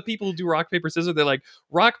was like the people who do rock paper scissors. They're like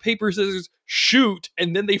rock paper scissors shoot,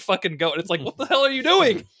 and then they fucking go. And it's like, what the hell are you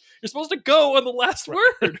doing? You're supposed to go on the last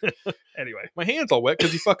word. Anyway, my hand's all wet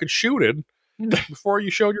because you fucking shooted before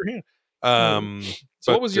you showed your hand.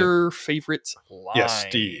 So what was your favorite line? Yes,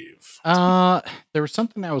 Steve. There was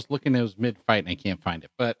something I was looking at, was mid-fight and I can't find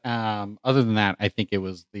it. But other than that, I think it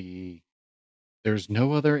was there's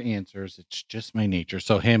no other answers. It's just my nature.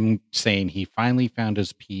 So him saying he finally found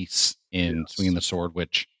his peace in swinging the sword,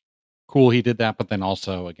 which cool, he did that. But then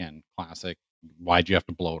also, again, classic. Why'd you have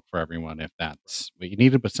to blow it for everyone if that's what you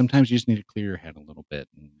needed? But sometimes you just need to clear your head a little bit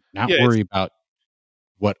and not worry about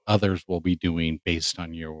what others will be doing based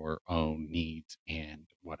on your own needs and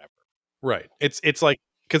whatever. Right. It's like,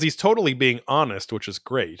 because he's totally being honest, which is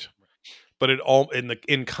great, but it all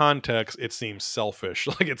in context it seems selfish.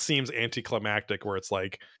 Like it seems anticlimactic, where it's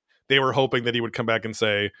like they were hoping that he would come back and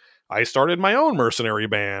say, I started my own mercenary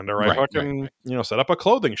band, or I fucking set up a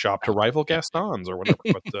clothing shop to rival Gaston's or whatever.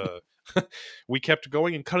 But we kept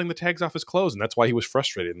going and cutting the tags off his clothes, and that's why he was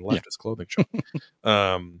frustrated and left his clothing shop.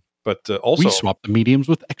 But also, we swapped the mediums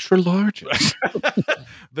with extra larges.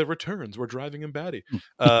 The returns were driving him batty.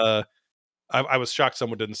 I was shocked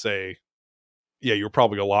someone didn't say, "Yeah, you're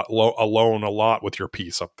probably alone a lot with your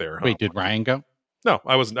piece up there." Huh? Wait, did Ryan go? No,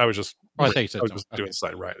 I was just. Oh, I thought you said I was just doing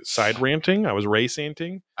side ranting. I was Ray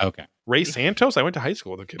Santing. Okay, Ray Santos. I went to high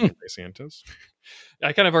school with a kid named Ray Santos.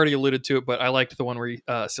 I kind of already alluded to it, but I liked the one where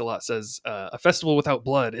Silat says, "A festival without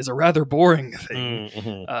blood is a rather boring thing,"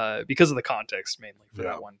 because of the context mainly for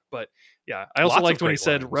that one. But yeah, I also liked when he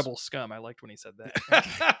said "rebel scum." I liked when he said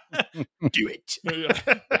that. Do it.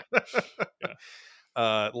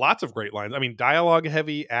 Lots of great lines. I mean, dialogue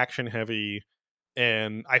heavy, action heavy,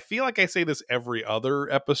 and I feel like I say this every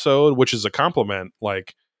other episode, which is a compliment.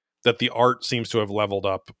 Like that, the art seems to have leveled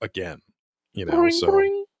up again. Boing, so.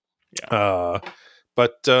 Boing.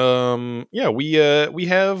 Yeah,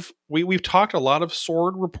 we've talked a lot of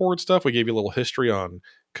sword report stuff. We gave you a little history on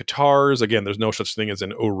Katars. Again, there's no such thing as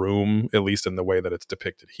an Urum, at least in the way that it's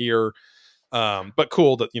depicted here. But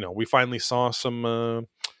cool that we finally saw some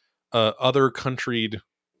other countryed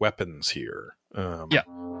weapons here.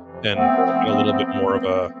 And a little bit more of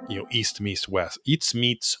a east meets west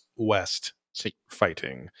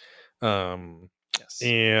fighting. And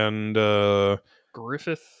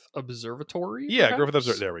Griffith Observatory? Yeah, Griffith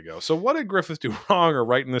Observatory. There we go. So what did Griffith do wrong or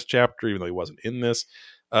right in this chapter, even though he wasn't in this?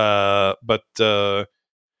 But I'm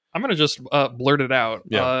going to just blurt it out.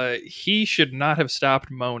 Yeah. He should not have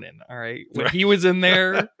stopped moaning, all right? When he was in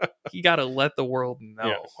there, he got to let the world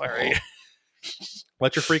know, all right?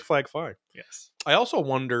 Let your freak flag fly. Yes. I also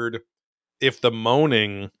wondered if the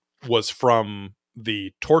moaning was from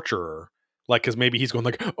the torturer. Like, because maybe he's going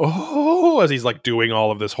like, oh, as he's like doing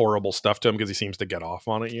all of this horrible stuff to him because he seems to get off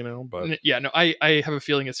on it, But yeah, no, I have a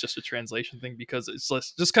feeling it's just a translation thing because it's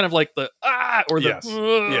just kind of like the or the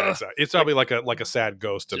yeah, exactly. It's probably like a sad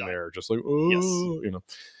ghost in there, just like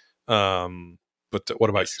But what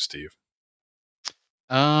about you, Steve?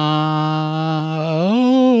 Yeah,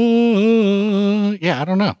 I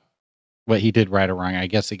don't know what he did right or wrong. I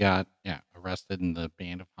guess he got arrested in the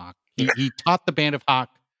Band of Hawk. He taught the Band of Hawk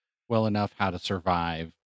well enough how to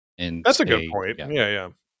survive, and that's a good point. Yeah.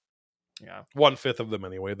 1/5 of them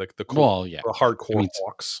anyway. Like the hardcore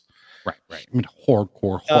hawks. Right. I mean,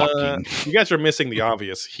 hardcore hawking. You guys are missing the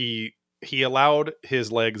obvious. He allowed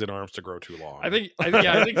his legs and arms to grow too long. I think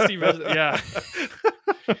Steve.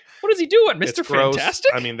 What is he doing, It's Mr. gross.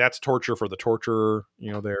 Fantastic? I mean, that's torture for the torturer,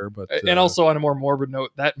 there. But and also on a more morbid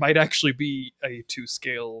note, that might actually be a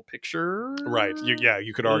 2-scale picture. right,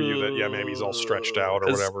 you could argue that maybe he's all stretched out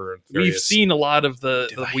or whatever. We've seen a lot of the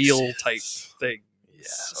wheel type thing.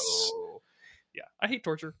 Yes. So, yeah, I hate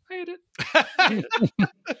torture. I hate it.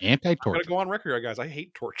 Anti-torture. I'm gonna go on record, guys. I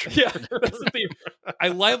hate torture. Yeah, that's the thing. I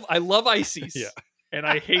love ICs. Yeah. And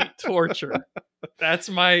I hate torture. That's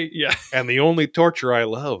my And the only torture I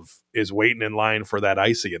love is waiting in line for that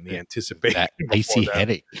icy and the anticipation. That icy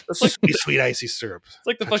headache. Sweet icy syrup. It's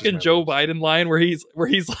like the fucking Joe Biden line where he's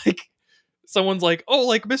like, someone's like, oh,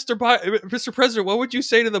 like Mr. President, what would you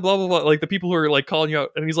say to the blah blah blah, like the people who are like calling you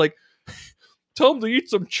out, and he's like, tell them to eat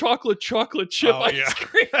some chocolate chip ice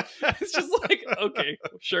cream. It's just like, okay,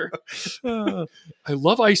 sure. I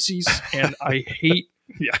love ices and I hate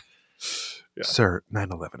Sir,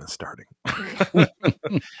 9/11 is starting.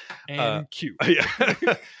 and cute.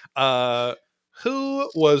 Who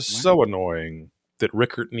was so annoying that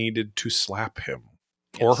Rickert needed to slap him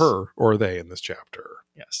or her or they in this chapter?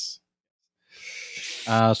 Yes.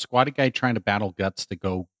 Squatty guy trying to battle Guts to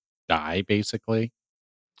go die, basically.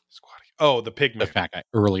 Squatty. Oh, the pig man. The fat guy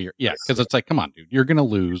earlier. Yeah, because it's like, come on, dude, you're going to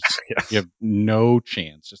lose. Yes. You have no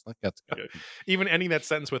chance. Just let Guts go. Even ending that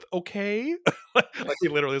sentence with, okay. Like he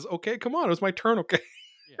literally is, okay, come on, it was my turn, okay.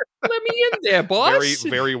 Let me in there, boss. Very,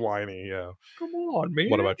 very whiny, yeah. Come on, man.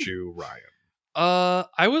 What about you, Ryan?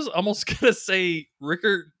 I was almost gonna say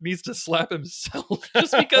Rickert needs to slap himself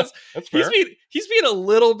just because That's fair. he's being a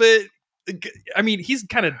little bit. I mean, he's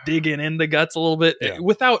kind of digging in the Guts a little bit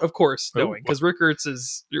without, of course, knowing, because Rickert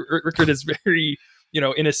is very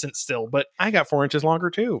innocent still. But I got 4 inches longer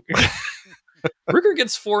too. Rickert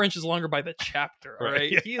gets 4 inches longer by the chapter. All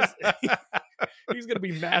right, Yeah. He's going to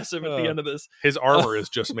be massive at the end of this. His armor is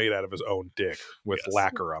just made out of his own dick with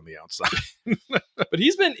lacquer on the outside. But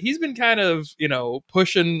he's been kind of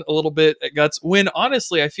pushing a little bit at Guts. When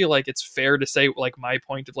honestly, I feel like it's fair to say, like, my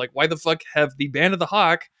point of like, why the fuck have the Band of the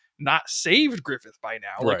Hawk not saved Griffith by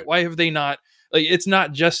now? Like, why have they not? Like, it's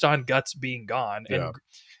not just on Guts being gone. And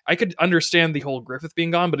I could understand the whole Griffith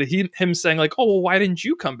being gone, but him saying like, oh, well, why didn't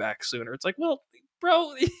you come back sooner? It's like, well,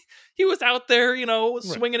 bro, he was out there,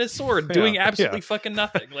 swinging his sword, doing absolutely fucking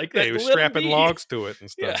nothing. Like that, he was strapping logs to it and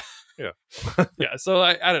stuff. Yeah. So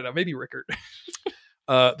I don't know, maybe Rickert.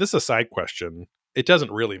 This is a side question. It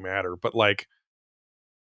doesn't really matter, but like,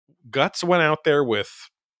 Guts went out there with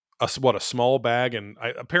a small bag and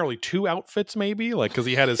apparently 2 outfits, maybe, like, because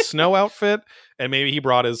he had his snow outfit and maybe he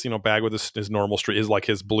brought his bag with his normal street, like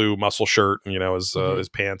his blue muscle shirt and his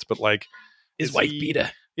pants, but like his white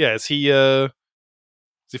beater. Yeah, is he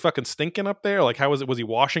fucking stinking up there? Like, how was it? Was he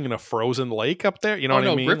washing in a frozen lake up there? You know what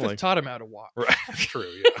I mean? Griffith taught him how to wash. Right,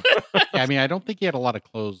 true. Yeah. I mean, I don't think he had a lot of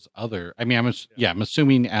clothes. I'm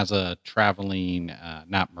assuming as a traveling,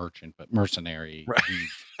 not merchant, but mercenary, he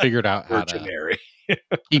figured out how to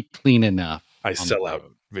keep clean enough. I sell out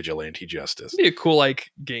vigilante justice. It'd be a cool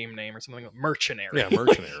like game name or something like mercenary. Yeah,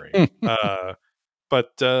 mercenary.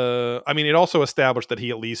 But I mean, it also established that he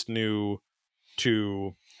at least knew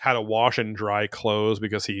how to wash and dry clothes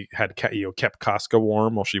because he had kept Casca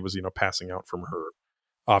warm while she was passing out from her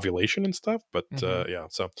ovulation and stuff. But so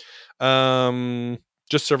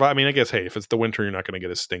just survive. I mean, I guess, hey, if it's the winter, you're not going to get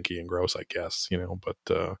as stinky and gross, I guess, but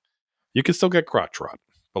you can still get crotch rot.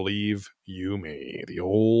 Believe you me, the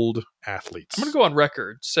old athletes. I'm going to go on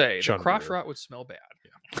record, say the crotch rot would smell bad.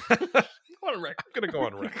 Yeah. I'm going to go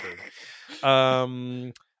on record.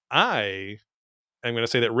 I'm going to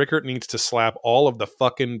say that Rickert needs to slap all of the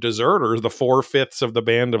fucking deserters, the 4/5 of the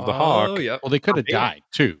Band of the Hawk. Yeah. Well, they could have died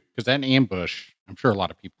too, because that ambush, I'm sure a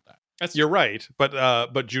lot of people died. You're right,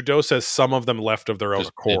 but Judo says some of them left of their own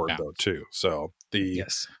accord though too. So the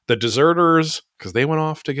deserters, because they went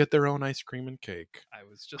off to get their own ice cream and cake. I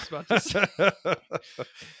was just about to say.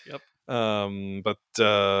 Yep. I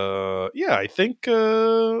think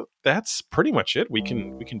that's pretty much it. We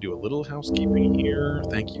can do a little housekeeping here.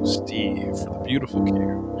 Thank you, Steve, for the beautiful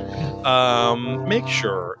cue. Make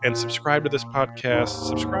sure and subscribe to this podcast.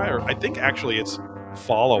 Subscribe. I think actually it's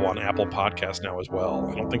follow on Apple Podcasts now as well.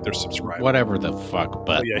 I don't think there's subscribe. Whatever the fuck,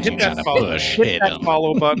 but hit that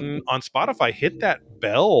follow button on Spotify. Hit that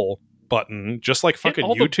bell button, just like fucking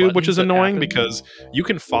YouTube, which is annoying because you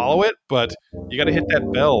can follow it, but you got to hit that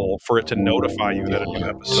bell for it to notify you that a new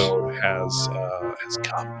episode has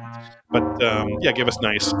come. But give us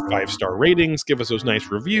nice 5-star ratings, give us those nice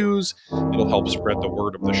reviews. It'll help spread the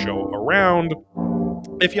word of the show around.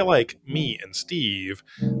 If you like me and Steve,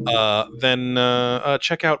 then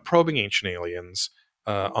check out Probing Ancient Aliens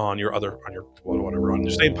on your whatever, on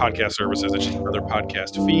the same podcast services. It's just another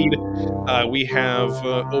podcast feed. We have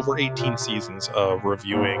over 18 seasons of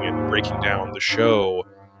reviewing and breaking down the show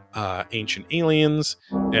Ancient Aliens.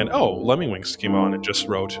 And Lemmingwinks came on and just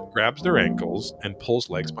wrote, grabs their ankles and pulls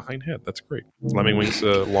legs behind head. That's great. Lemmingwinks,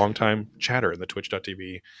 a longtime chatter in the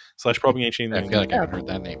twitch.tv/probing ancient aliens. I feel like I haven't heard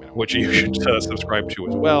that name in a while. Which you should subscribe to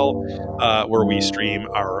as well, where we stream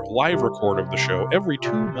our live record of the show every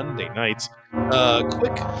 2 Monday nights.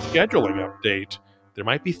 Quick scheduling update. There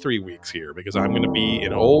might be 3 weeks here because I'm going to be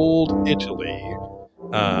in old Italy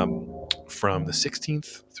from the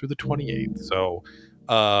 16th through the 28th. So,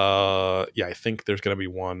 I think there's going to be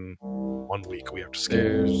one week we have to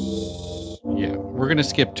skip. We're going to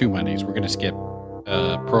skip 2 Mondays. We're going to skip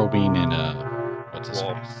probing and what's his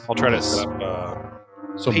face? I'll try to set up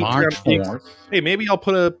so Patreon March 4th. Hey, maybe I'll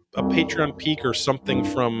put a Patreon peek or something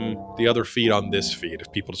from the other feed on this feed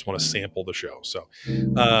if people just want to sample the show. So,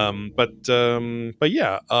 but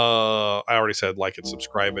yeah, I already said like it,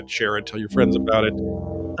 subscribe it, share it, tell your friends about it.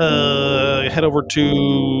 Head over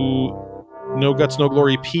to No Guts No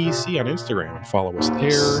Glory PC on Instagram and follow us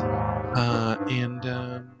there, and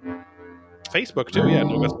Facebook too. Yeah,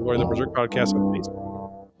 No Guts No Glory, the Berserk Podcast on Facebook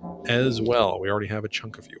as well. We already have a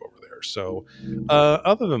chunk of you over there. So,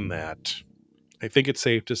 other than that, I think it's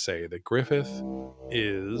safe to say that Griffith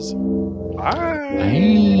is bye.